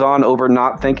entitlement moves on over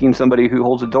not thanking somebody who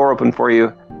holds the door open for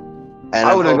you. And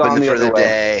I'm hoping for the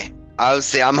day.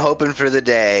 I'm hoping for the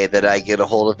day that I get a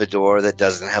hold of a door that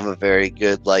doesn't have a very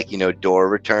good, door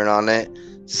return on it.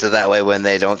 So that way, when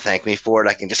they don't thank me for it,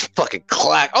 I can just fucking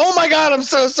clack. Oh my God, I'm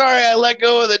so sorry. I let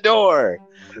go of the door.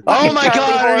 Oh my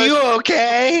God, are you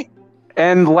okay?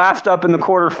 And last up in the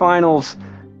quarterfinals,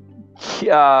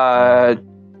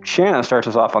 Shanna starts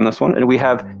us off on this one, and we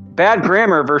have Bad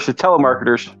Grammar versus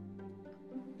Telemarketers.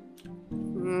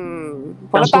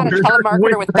 What about a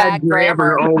telemarketer with bad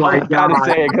grammar? Oh my God. I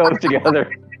gotta say, it goes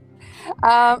together.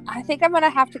 I think I'm going to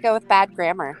have to go with bad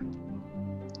grammar.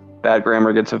 Bad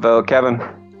Grammar gets a vote. Kevin?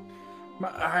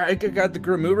 I got the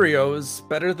Gramurios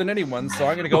better than anyone, so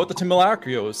I'm going to go with the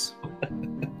Timalacrios.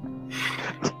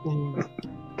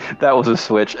 That was a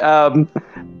switch.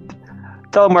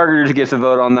 Telemarketers gets a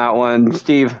vote on that one.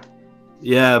 Steve?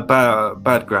 Yeah,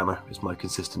 bad grammar is my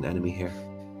consistent enemy here.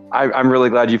 I'm really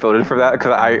glad you voted for that,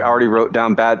 because I already wrote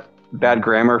down bad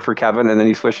grammar for Kevin, and then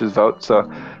he switched his vote.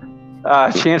 So,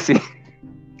 Chancey?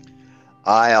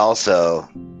 I also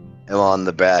am on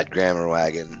the bad grammar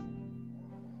wagon.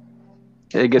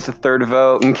 It gets a third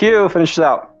vote. And Q finishes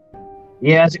out.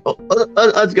 Yeah,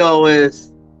 let's go with...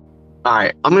 All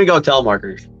right, I'm going to go with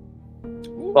telemarketers.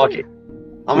 Fuck it.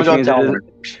 I'm going to go with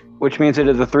telemarketers. Which means it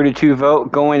is a 32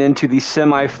 vote going into the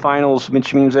semifinals,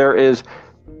 which means there is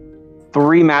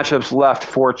 3 matchups left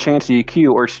for Chancey,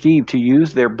 Q, or Steve to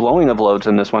use their blowing of loads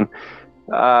in this one.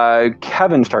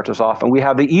 Kevin starts us off, and we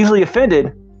have the easily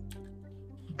offended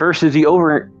versus the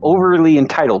overly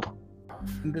entitled.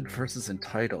 Offended versus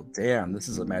entitled. Damn, this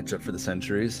is a matchup for the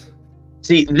centuries.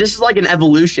 See, this is like an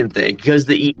evolution thing, because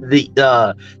the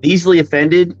easily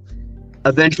offended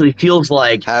eventually feels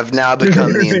like have now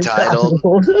become the entitled.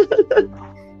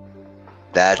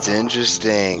 That's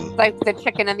interesting. It's like the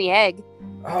chicken and the egg.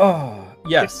 Oh,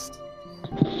 yes.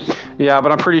 Yeah,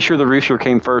 but I'm pretty sure the rooster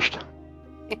came first.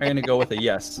 I'm going to go with a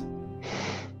yes.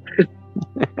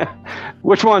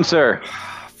 Which one, sir?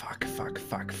 Fuck.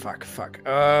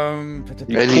 And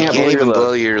you can't even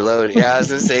blow your load. Yeah, I was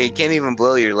going to say, you can't even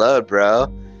blow your load,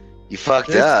 bro. You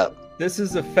fucked up. This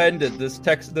is offended.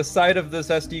 The side of this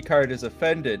SD card is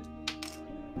offended.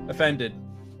 Offended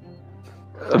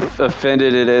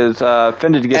It is.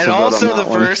 Offended gets and a vote also on that the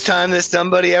one. first time that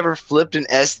somebody ever flipped an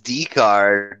SD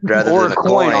card rather or than a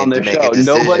coin on the to make show. a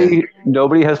decision.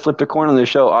 Nobody has flipped a coin on the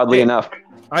show, oddly enough.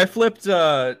 I flipped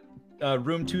a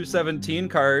room 217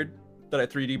 card that I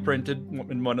 3D printed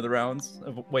in one of the rounds.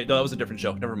 Wait, no, that was a different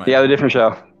show. Never mind. Yeah, the different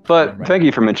show. But thank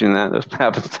you for mentioning that. This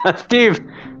happens. Steve,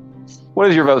 what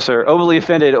is your vote, sir? Overly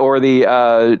offended or the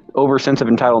over sense of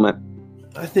entitlement?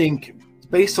 I think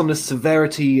based on the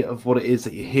severity of what it is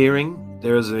that you're hearing,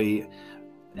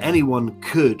 anyone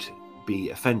could be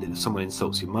offended. If someone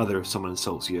insults your mother, if someone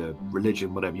insults your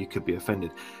religion, whatever, you could be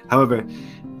offended. However,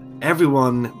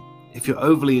 everyone, if you're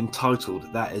overly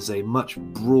entitled, that is a much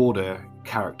broader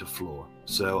character flaw.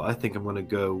 So I think I'm going to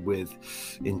go with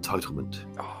entitlement.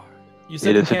 You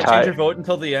said you can't change your vote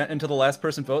until the last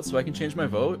person votes, so I can change my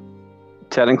vote?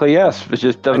 Technically, yes. It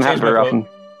just doesn't happen very often.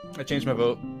 I changed my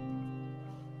vote.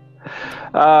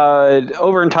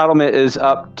 Over entitlement is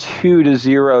up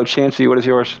 2-0. Chancey, what is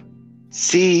yours?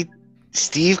 See,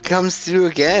 Steve comes through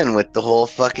again with the whole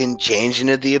fucking changing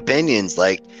of the opinions.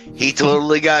 Like, he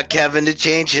totally got Kevin to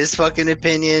change his fucking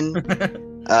opinion.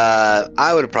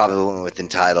 I would have probably went with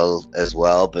entitled as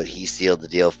well, but he sealed the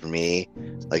deal for me.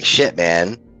 Like, shit,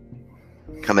 man.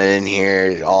 Coming in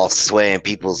here, all swaying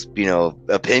people's,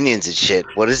 opinions and shit.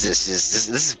 What is this? This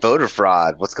is voter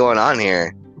fraud. What's going on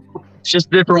here? It's just a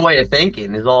different way of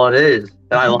thinking is all it is.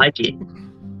 And I like it.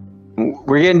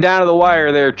 We're getting down to the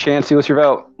wire there, Chancey. What's your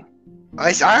vote?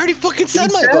 I already fucking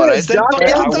said my vote. I said fucking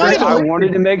entitled. I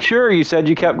wanted to make sure. You said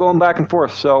you kept going back and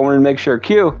forth, so I wanted to make sure.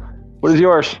 Q, what is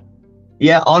yours?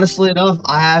 Yeah, honestly enough,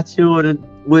 I have to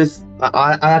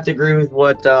agree with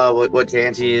what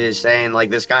Chancey is saying. Like,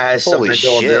 this guy has some Holy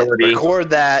mental shit. ability. Record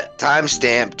that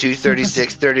timestamp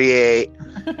 2:36:38.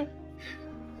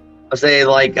 I say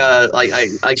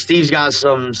like Steve's got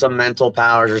some mental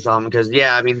powers or something, because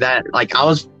I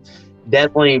was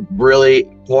definitely really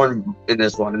torn in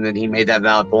this one, and then he made that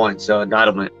valid point. So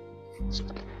entitlement.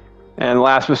 And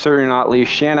last but certainly not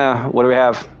least, Shanna, what do we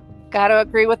have? Gotta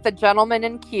agree with the gentleman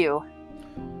in Q.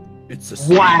 It's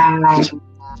a wow.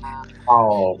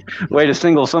 Oh, way to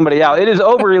single somebody out. It is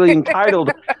overly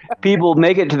entitled. People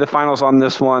make it to the finals on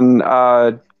this one.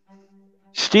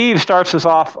 Steve starts us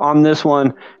off on this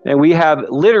one, and we have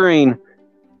littering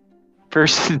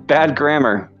versus bad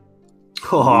grammar.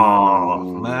 Oh,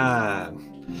 man.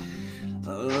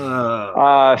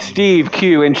 Steve,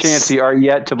 Q, and Chancey are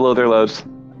yet to blow their loads.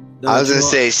 I was gonna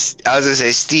say,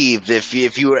 Steve,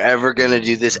 if you were ever gonna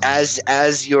do this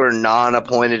as your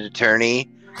non-appointed attorney,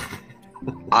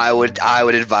 I would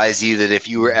advise you that if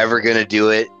you were ever gonna do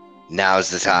it, now's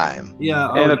the time.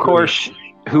 Yeah, and of course,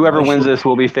 whoever wins this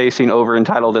will be facing over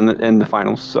entitled in the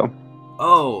finals. So.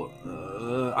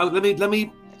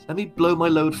 Let me blow my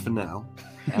load for now.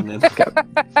 And then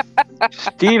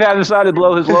Steve has decided to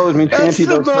blow his load. Chancey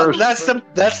goes first.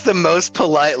 That's the most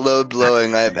polite load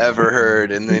blowing I've ever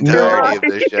heard in the entirety of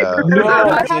the show.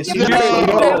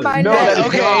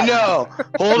 No.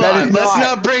 Hold on. Let's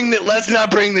not bring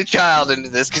the child into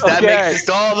this, because that makes this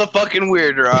all the fucking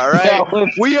weirder. All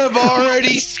right. We have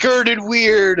already skirted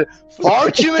weird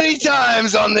far too many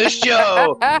times on this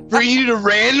show for you to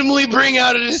randomly bring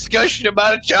out a discussion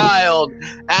about a child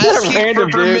asking for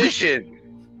permission.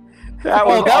 That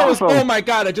was awesome. Oh my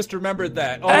god, I just remembered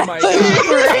that. Oh my god. I just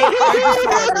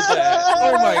remembered that.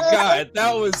 Oh my god.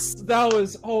 That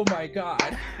was oh my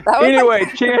god. Anyway,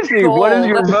 Chancey, what is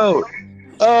your vote?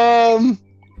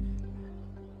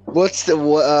 What's the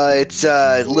it's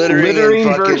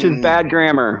littering versus bad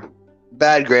grammar.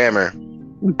 Bad grammar.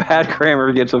 Bad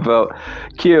grammar gets a vote.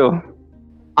 Q.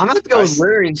 I'm gonna go with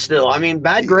littering still. I mean,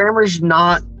 bad grammar's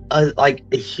not a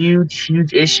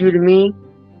huge issue to me.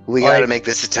 We got to make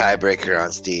this a tiebreaker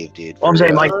on Steve, dude. I'm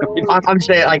saying,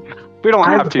 we don't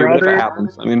have to if it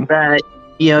happens. I mean, that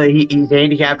he's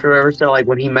handicapped or whatever. So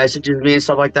when he messages me and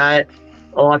stuff like that,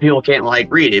 a lot of people can't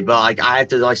read it. But I have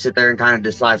to sit there and kind of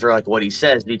decipher what he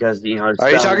says, because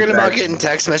Are you talking about getting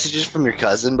text messages from your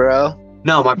cousin, bro?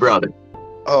 No, my brother.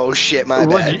 Oh shit, my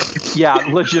bad. Yeah,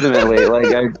 legitimately.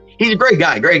 He's a great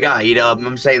guy.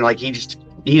 I'm saying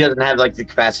he doesn't have the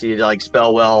capacity to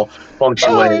spell well,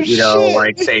 punctuate,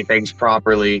 say things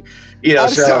properly. I'm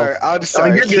sorry.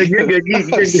 You're good.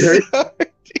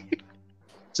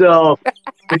 So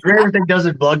the grammar thing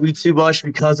doesn't bug me too much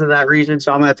because of that reason.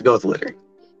 So I'm gonna have to go with littering.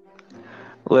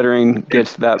 Littering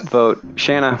gets that vote.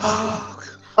 Shanna.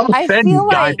 I'm offended,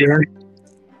 goddamn.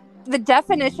 The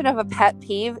definition of a pet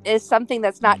peeve is something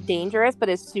that's not dangerous but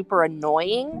is super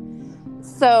annoying.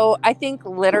 So I think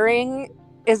littering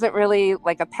isn't really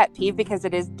a pet peeve because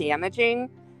it is damaging.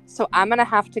 So I'm gonna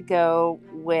have to go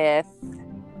with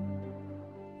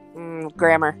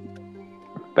grammar.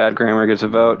 Bad grammar gets a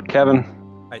vote. Kevin.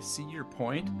 I see your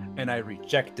point and I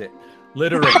reject it.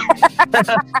 Littering.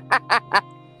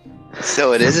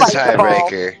 So it is a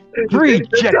tiebreaker.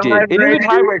 Rejected. It is a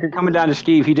tiebreaker coming down to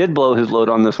Steve. He did blow his load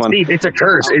on this one. Steve, it's a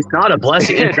curse. It's not a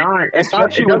blessing. It's not.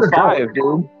 Especially with 5,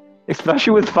 dude.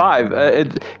 Especially with 5.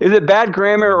 Is it bad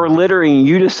grammar or littering?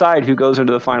 You decide who goes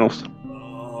into the finals.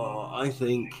 I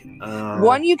think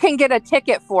one you can get a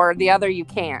ticket for, the other you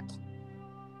can't.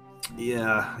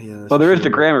 Yeah. Well, there is the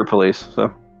grammar police,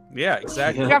 so. Yeah,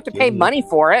 exactly. You have to pay money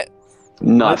for it.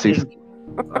 Nazis.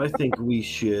 I think we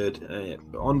should,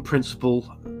 on principle,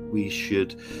 we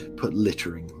should put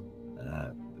littering.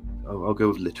 I'll go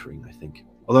with littering, I think.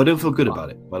 Although I don't feel good about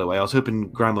it, by the way. I was hoping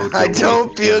Grandma would. I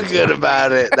don't feel good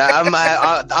about it.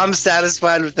 I'm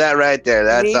satisfied with that right there.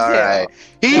 That's all right.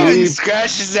 He even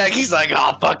scratched his neck. He's like,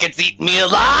 "Oh, fuck, it's eating me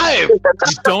alive." You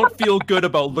don't feel good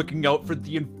about looking out for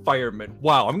the environment.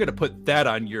 Wow, I'm gonna put that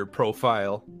on your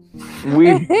profile.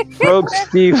 We broke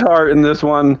Steve's heart in this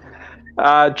one.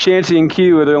 Chancey and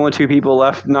Q are the only 2 people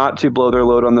left not to blow their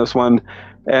load on this one,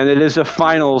 and it is the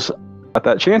finals.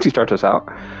 That Chancey starts us out.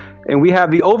 And we have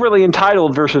the overly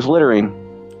entitled versus littering.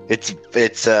 It's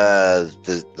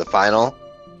the final.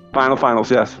 Finals,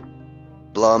 yes.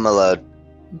 Blow him a load.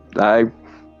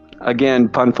 Again,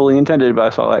 pun fully intended, but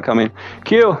I saw that coming.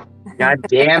 Q. God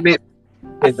damn it!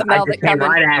 I just came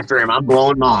right after him. I'm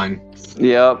blowing mine.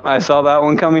 Yep, I saw that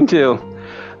one coming too.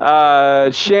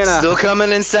 Shanna. Still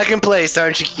coming in second place,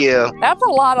 aren't you, Q? That's a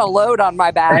lot of load on my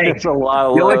back. It's a lot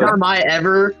of The load. only time I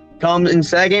ever come in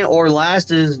second or last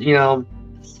is,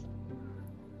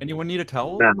 Anyone need a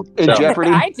towel? No. In Jeopardy?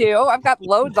 I do. I've got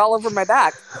loads all over my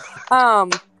back.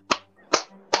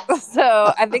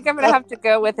 So I think I'm gonna have to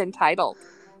go with entitled.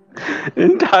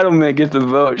 Entitlement gets the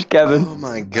vote, Kevin. Oh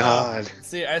my god.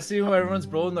 See, I see who everyone's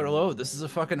blowing their load. This is a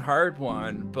fucking hard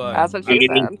one, but That's what she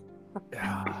said.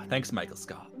 Thanks, Michael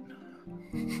Scott.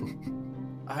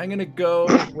 I'm gonna go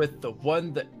with the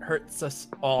one that hurts us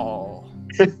all.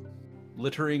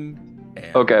 Littering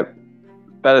and... Okay.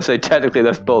 Better say technically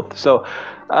that's both. So,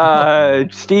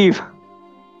 Steve.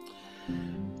 Do you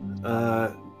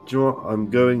know what? I'm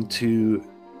going to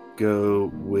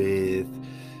go with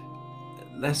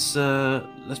let's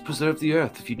preserve the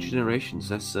earth for future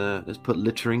generations. Let's put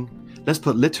littering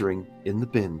in the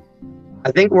bin.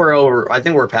 I think we're over. I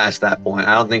think we're past that point.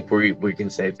 I don't think we can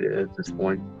save it at this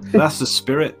point. That's the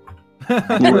spirit.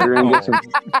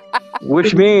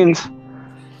 Which means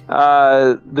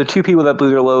the 2 people that blew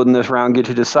their load in this round get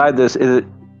to decide this. Is it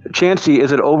Chancey?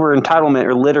 Is it over entitlement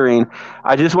or littering?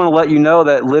 I just want to let you know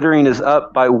that littering is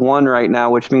up by 1 right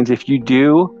now, which means if you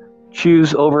do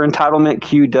choose over entitlement,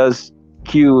 Q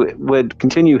would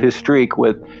continue his streak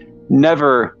with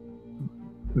never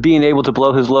being able to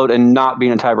blow his load and not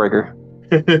being a tiebreaker.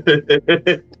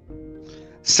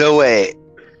 So wait,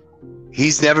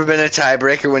 he's never been a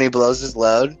tiebreaker when he blows his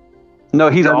load? No,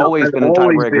 he's always been a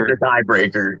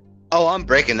tiebreaker. Oh, I'm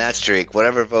breaking that streak.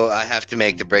 Whatever vote I have to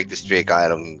make to break the streak, I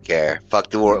don't care. Fuck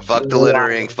the world. Fuck the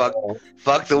littering. Fuck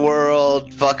the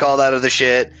world. Fuck all that other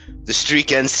shit. The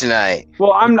streak ends tonight.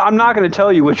 Well, I'm not going to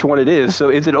tell you which one it is. So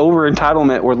is it over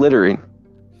entitlement or littering?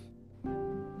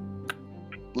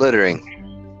 Littering.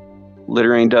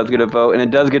 Littering does get a vote, and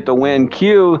it does get the win.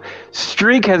 Q,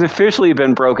 streak has officially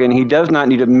been broken. He does not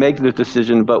need to make this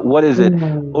decision, but what is it?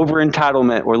 Over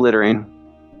entitlement or littering?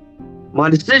 My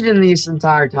decision this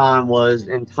entire time was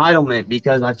entitlement,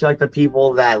 because I feel like the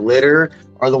people that litter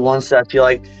are the ones that feel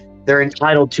like they're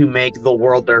entitled to make the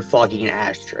world their fucking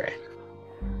ashtray.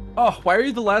 Oh, why are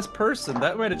you the last person?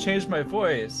 That might have changed my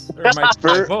voice or my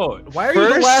vote. Why are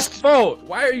you the last vote?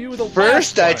 Why are you the last?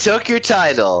 First, I took your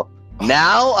title.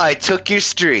 Now I took your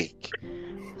streak.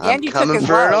 I'm coming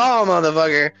for it all,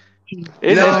 motherfucker.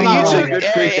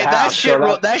 That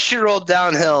shit rolled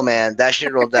downhill, man. That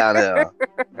shit rolled downhill.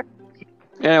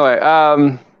 Anyway,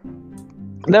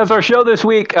 that's our show this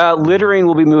week. Littering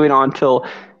will be moving on till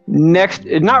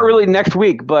not really next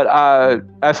week, but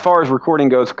as far as recording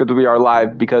goes, because we are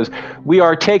live, because we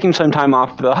are taking some time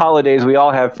off for the holidays. We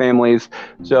all have families,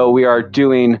 so we are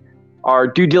doing our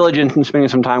due diligence and spending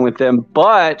some time with them.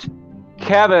 But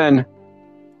Kevin,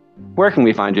 where can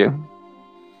we find you?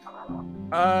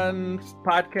 On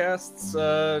podcasts,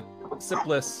 Sip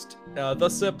List, The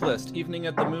Sip List, Evening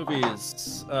at the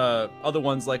Movies, other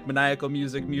ones like Maniacal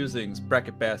Music Musings,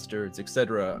 Bracket Bastards,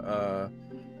 etc.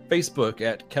 Facebook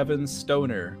at Kevin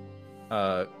Stoner,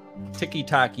 Tiki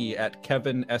Taki at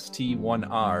Kevin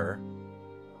ST1R,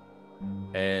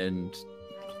 and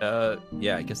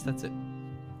yeah, I guess that's it.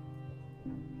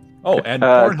 Oh, and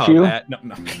Pornhub Q? at no.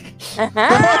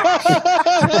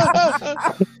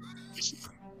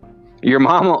 Your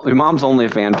mom's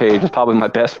OnlyFans page is probably my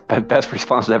best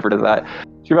response ever to that.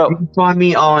 You can find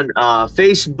me on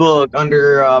Facebook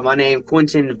under my name,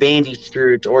 Quentin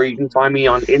Vandystruth, or you can find me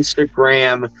on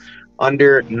Instagram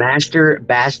under Master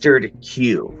Bastard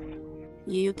Q.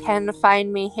 You can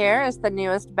find me here as the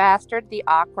newest bastard, the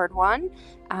awkward one,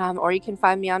 or you can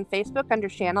find me on Facebook under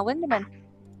Shanna Lindemann.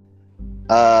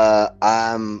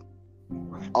 I'm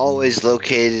always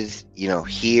located,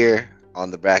 here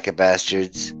on the Bracket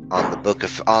Bastards, on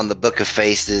the Book of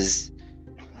Faces.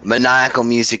 Maniacal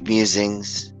Music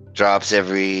Musings drops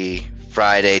every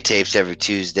Friday, tapes every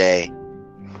Tuesday.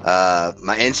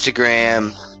 My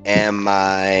Instagram and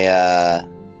my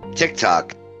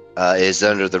TikTok is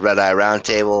under the Red Eye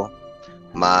Roundtable.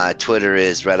 My Twitter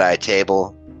is Red Eye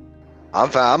Table.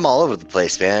 I'm all over the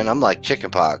place, man. I'm like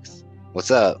chickenpox. What's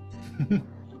up?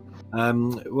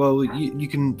 Well, you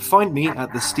can find me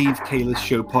at the Steve Calis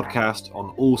Show podcast on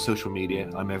all social media.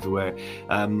 I'm everywhere.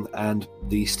 And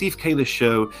the Steve Calis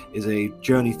Show is a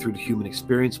journey through the human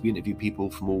experience. We interview people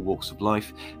from all walks of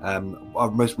life.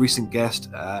 Our most recent guest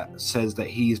says that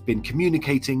he's been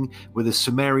communicating with a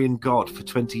Sumerian god for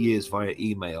 20 years via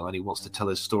email, and he wants to tell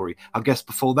his story. Our guest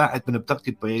before that had been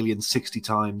abducted by aliens 60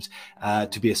 times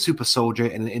to be a super soldier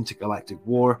in an intergalactic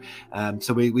war.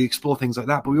 So we explore things like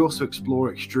that, but we also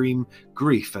explore extreme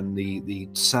grief and the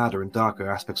sadder and darker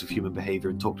aspects of human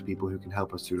behavior and talk to people who can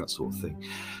help us through that sort of thing.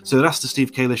 So that's the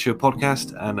Steve Calis Show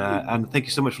podcast, and thank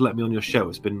you so much for letting me on your show.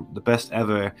 It's been the best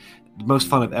ever, the most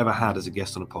fun I've ever had as a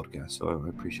guest on a podcast, so I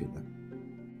appreciate that.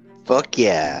 Fuck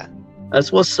yeah. That's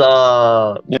what's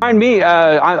up. Find me.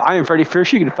 I am Freddie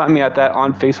Fish. You can find me at that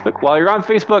on Facebook. While you're on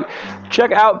Facebook,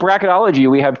 check out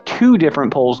Bracketology. We have 2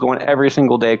 different polls going every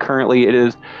single day. Currently, it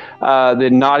is the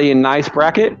Naughty and Nice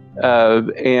bracket,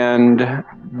 and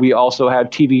we also have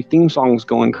TV theme songs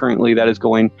going currently. That is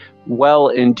going well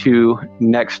into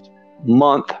next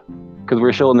month because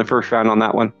we're still in the first round on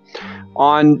that one.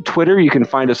 On Twitter, you can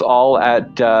find us all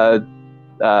at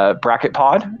Bracket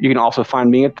Pod. You can also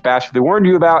find me at the Bastard They Warned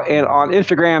You About, and on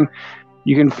Instagram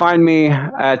you can find me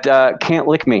at Can't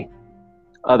Lick Me.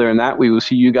 Other than that, we will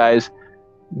see you guys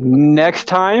next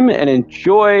time, and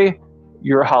enjoy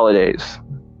your holidays.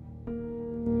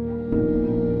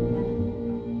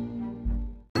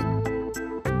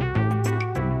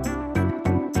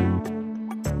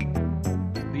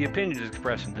 The opinions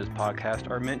expressed in this podcast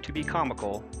are meant to be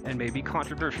comical and may be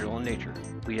controversial in nature.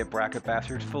 We at Bracket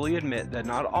Bastards fully admit that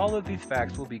not all of these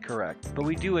facts will be correct, but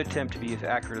we do attempt to be as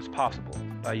accurate as possible.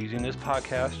 By using this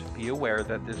podcast, be aware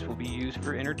that this will be used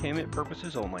for entertainment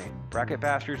purposes only. Bracket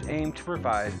Bastards aim to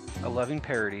provide a loving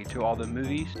parody to all the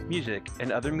movies, music,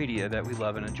 and other media that we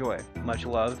love and enjoy. Much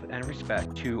love and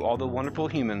respect to all the wonderful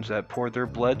humans that poured their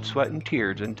blood, sweat, and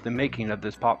tears into the making of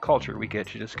this pop culture we get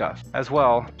to discuss. As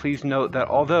well, please note that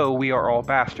although we are all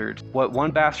bastards, what one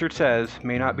bastard says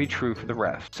may not be true for the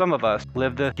rest. Some of us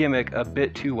live the gimmick a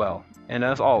bit too well. And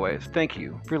as always, thank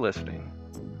you for listening.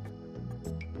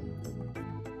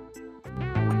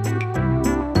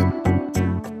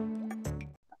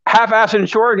 Half-ass and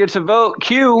short gets a vote.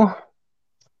 Q.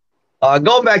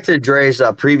 Going back to Dre's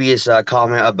previous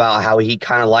comment about how he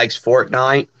kind of likes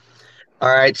Fortnite. All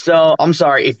right, so I'm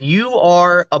sorry. If you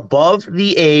are above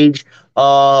the age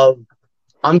of,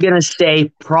 I'm gonna say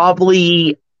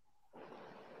probably,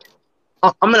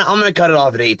 I'm gonna cut it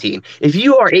off at 18. If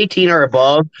you are 18 or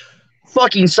above,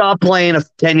 fucking stop playing a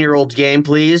 10-year-old's game,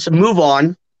 please. Move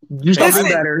on. Do something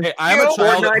better. Hey, I'm a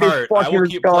child at heart. I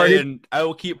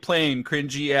will keep playing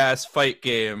cringy ass fight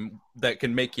game that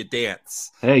can make you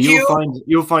dance. Hey,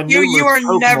 you'll find numerous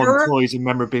Pokemon toys and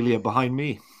memorabilia behind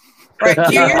me. Right,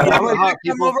 you're never gonna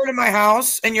come over to my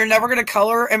house, and you're never gonna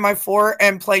color in my fort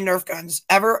and play Nerf guns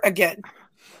ever again.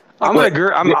 I'm gonna agree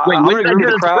with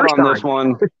the crowd on this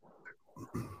one.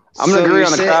 I'm gonna agree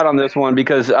on the crowd on this one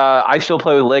because I still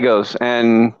play with Legos,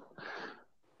 and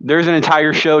there's an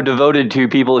entire show devoted to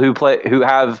people who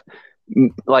have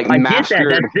like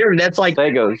mastered. That's like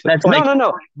Legos. That's like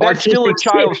no. That's still a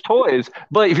child's toys.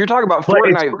 But if you're talking about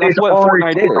Fortnite, that's what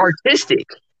Fortnite is. It's artistic.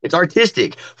 It's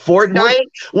artistic. Fortnite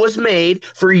was made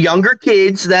for younger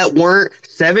kids that weren't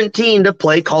 17 to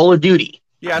play Call of Duty.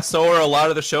 Yeah, so are a lot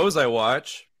of the shows I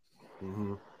watch.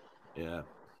 Mm-hmm. Yeah.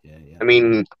 I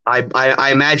mean,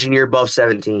 I imagine you're above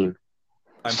 17.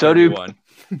 I'm so 31.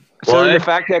 So the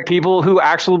fact that people who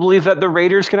actually believe that the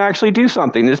Raiders can actually do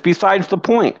something is besides the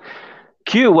point.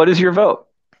 Q, what is your vote?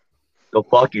 Go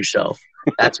fuck yourself.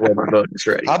 That's where my vote is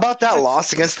ready. How about that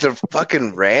loss against the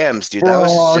fucking Rams, dude? That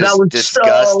was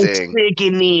disgusting. So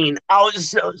sickening. I was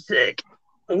so sick.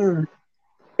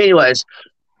 Anyways,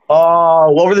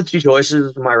 Oh, what were the two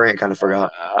choices? My rant kind of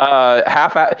forgot.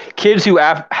 Kids who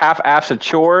half-ass a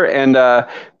chore, and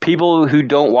people who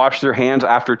don't wash their hands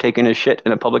after taking a shit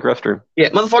in a public restroom. Yeah,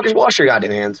 motherfuckers, wash your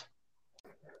goddamn hands.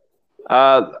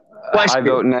 I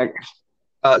vote next.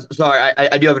 Sorry,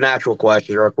 I do have an actual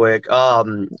question real quick.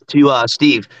 To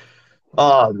Steve.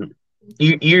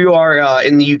 You are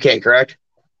in the UK, correct?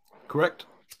 Correct.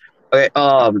 Okay.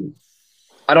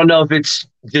 I don't know if it's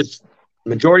just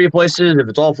majority of places, if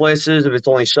it's all places, if it's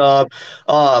only sub.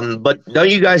 But don't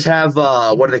you guys have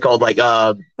what are they called? Like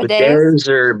bidets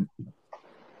or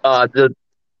the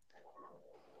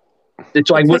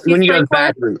it's like when you go to the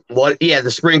bathroom. What? Yeah,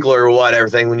 the sprinkler or whatever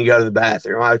thing when you go to the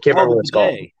bathroom. I can't remember what it's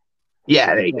called.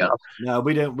 Yeah, there you go. No,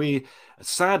 we don't.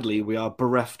 Sadly we are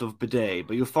bereft of bidet,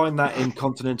 but you'll find that in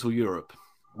continental Europe.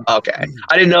 Okay,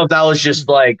 I didn't know if that was just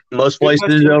like most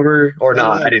places over or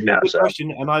not. I didn't know. Good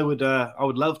question, and I would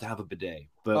love to have a bidet,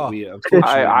 but we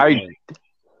unfortunately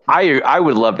I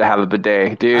would love to have a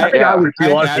bidet, dude. I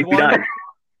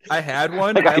had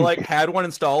one. I had one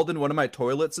installed in one of my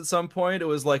toilets at some point. It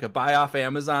was like a buy off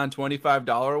Amazon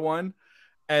 $25 one,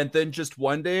 and then just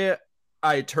one day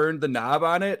I turned the knob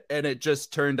on it and it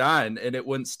just turned on and it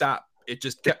wouldn't stop. It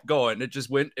just kept going. It just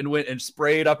went and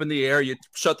sprayed up in the air. You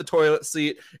shut the toilet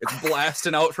seat. It's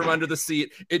blasting out from under the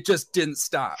seat. It just didn't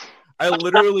stop. I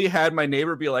literally had my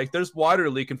neighbor be like, there's water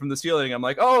leaking from the ceiling. I'm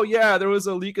like, oh yeah, there was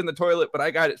a leak in the toilet, but I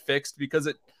got it fixed because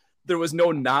there was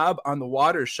no knob on the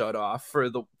water shut off for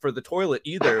the toilet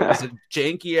either. It was a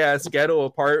janky ass ghetto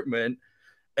apartment.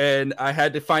 And I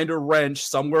had to find a wrench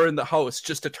somewhere in the house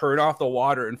just to turn off the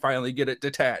water and finally get it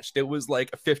detached. It was like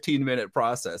a 15-minute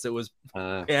process. It was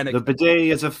panic. The bidet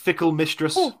is a fickle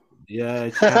mistress. Oh. Yeah,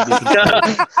 it can be.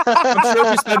 I'm sure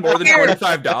if you spend more than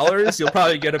 $25, you'll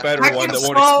probably get a better one that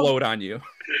won't explode on you.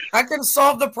 I can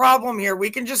solve the problem here. We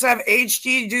can just have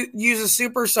HG use a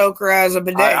super soaker as a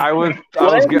bidet. I was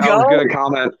going to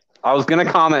comment. I was going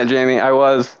to comment, Jamie. I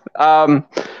was.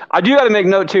 I do got to make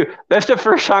note, too. That's the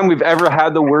first time we've ever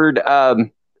had the word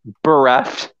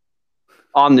bereft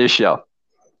on this show.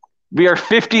 We are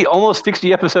almost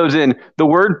 60 episodes in. The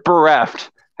word bereft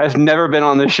has never been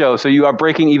on this show, so you are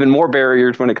breaking even more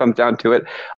barriers when it comes down to it.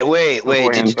 Wait,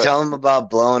 did you tell him about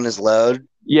blowing his load?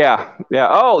 Yeah.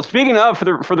 Oh, speaking of, for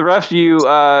the rest of you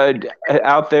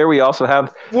out there, we also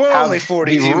have. We're only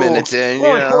 42 minutes in.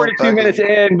 We're only 42 minutes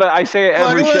in, but I say it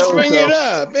every show. Let's bring it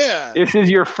up. Yeah. This is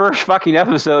your first fucking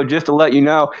episode, just to let you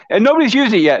know, and nobody's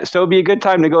used it yet, so it'd be a good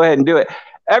time to go ahead and do it.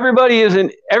 Everybody is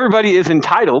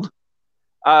entitled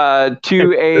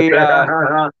to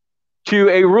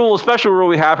a special rule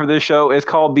we have for this show. It's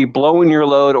called the blowing your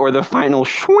load or the final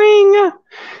swing.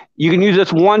 You can use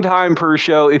this one time per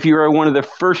show. If you are one of the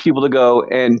first people to go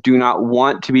and do not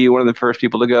want to be one of the first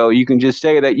people to go, you can just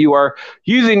say that you are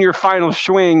using your final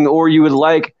swing or you would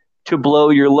like to blow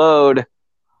your load.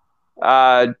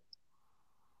 Okay.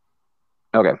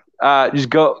 Just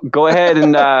go ahead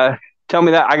and tell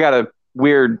me that. I got a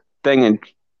weird thing in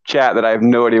chat that I have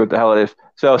no idea what the hell it is.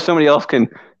 So if somebody else can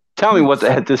tell me what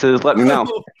the heck this is, let me know.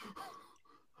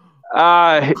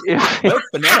 The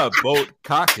banana boat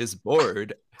cock is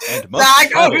bored and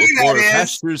must go for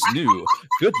pastures new.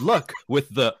 Good luck with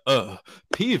the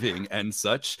peeving and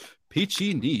such.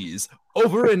 Peachy knees.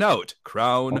 Over and out.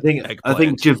 Crown. I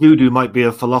think Javudu might be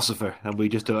a philosopher, and we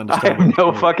just don't understand. I have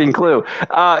no fucking clue.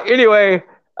 Anyway.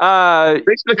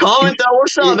 Thanks for the comment, though.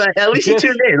 What's up, man? At least you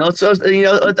tuned in. That's what's up.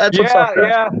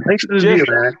 Yeah. Thanks for the video,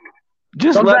 man.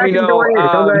 Just let me know.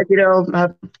 Come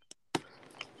back,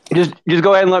 Just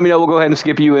go ahead and let me know. We'll go ahead and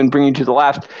skip you and bring you to the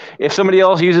last. If somebody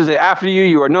else uses it after you,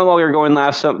 you are no longer going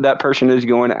last. That person is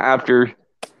going after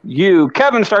you.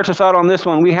 Kevin starts us out on this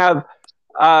one. We have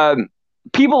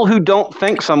people who don't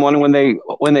thank someone when they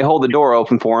hold the door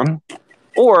open for them,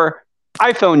 or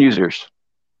iPhone users.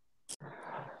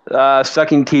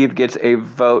 Sucking teeth gets a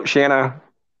vote. Shanna.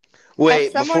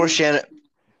 Wait, before Shanna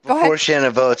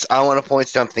votes, I want to point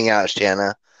something out,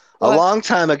 Shanna. What? A long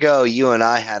time ago, you and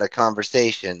I had a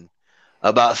conversation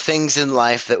about things in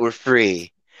life that were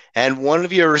free. And one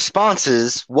of your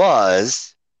responses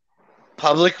was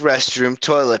public restroom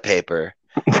toilet paper.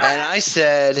 And I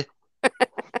said,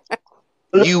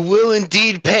 you will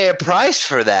indeed pay a price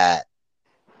for that.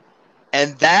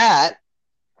 And that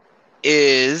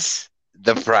is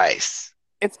the price.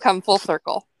 It's come full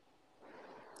circle.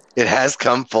 It has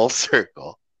come full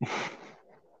circle.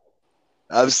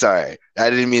 I'm sorry. I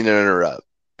didn't mean to interrupt.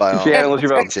 But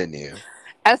continue.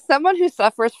 As someone who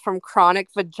suffers from chronic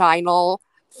vaginal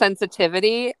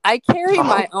sensitivity, I carry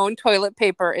my own toilet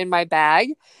paper in my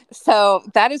bag. So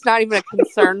that is not even a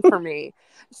concern for me.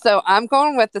 So I'm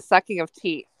going with the sucking of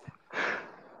teeth.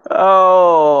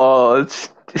 Oh,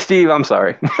 Steve, I'm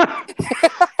sorry.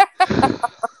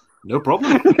 No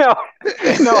problem. no,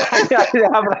 I just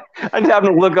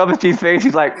happened to look up at Steve's face.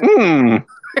 He's like,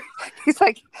 He's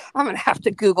like, I'm gonna have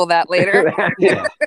to Google that later. Yeah.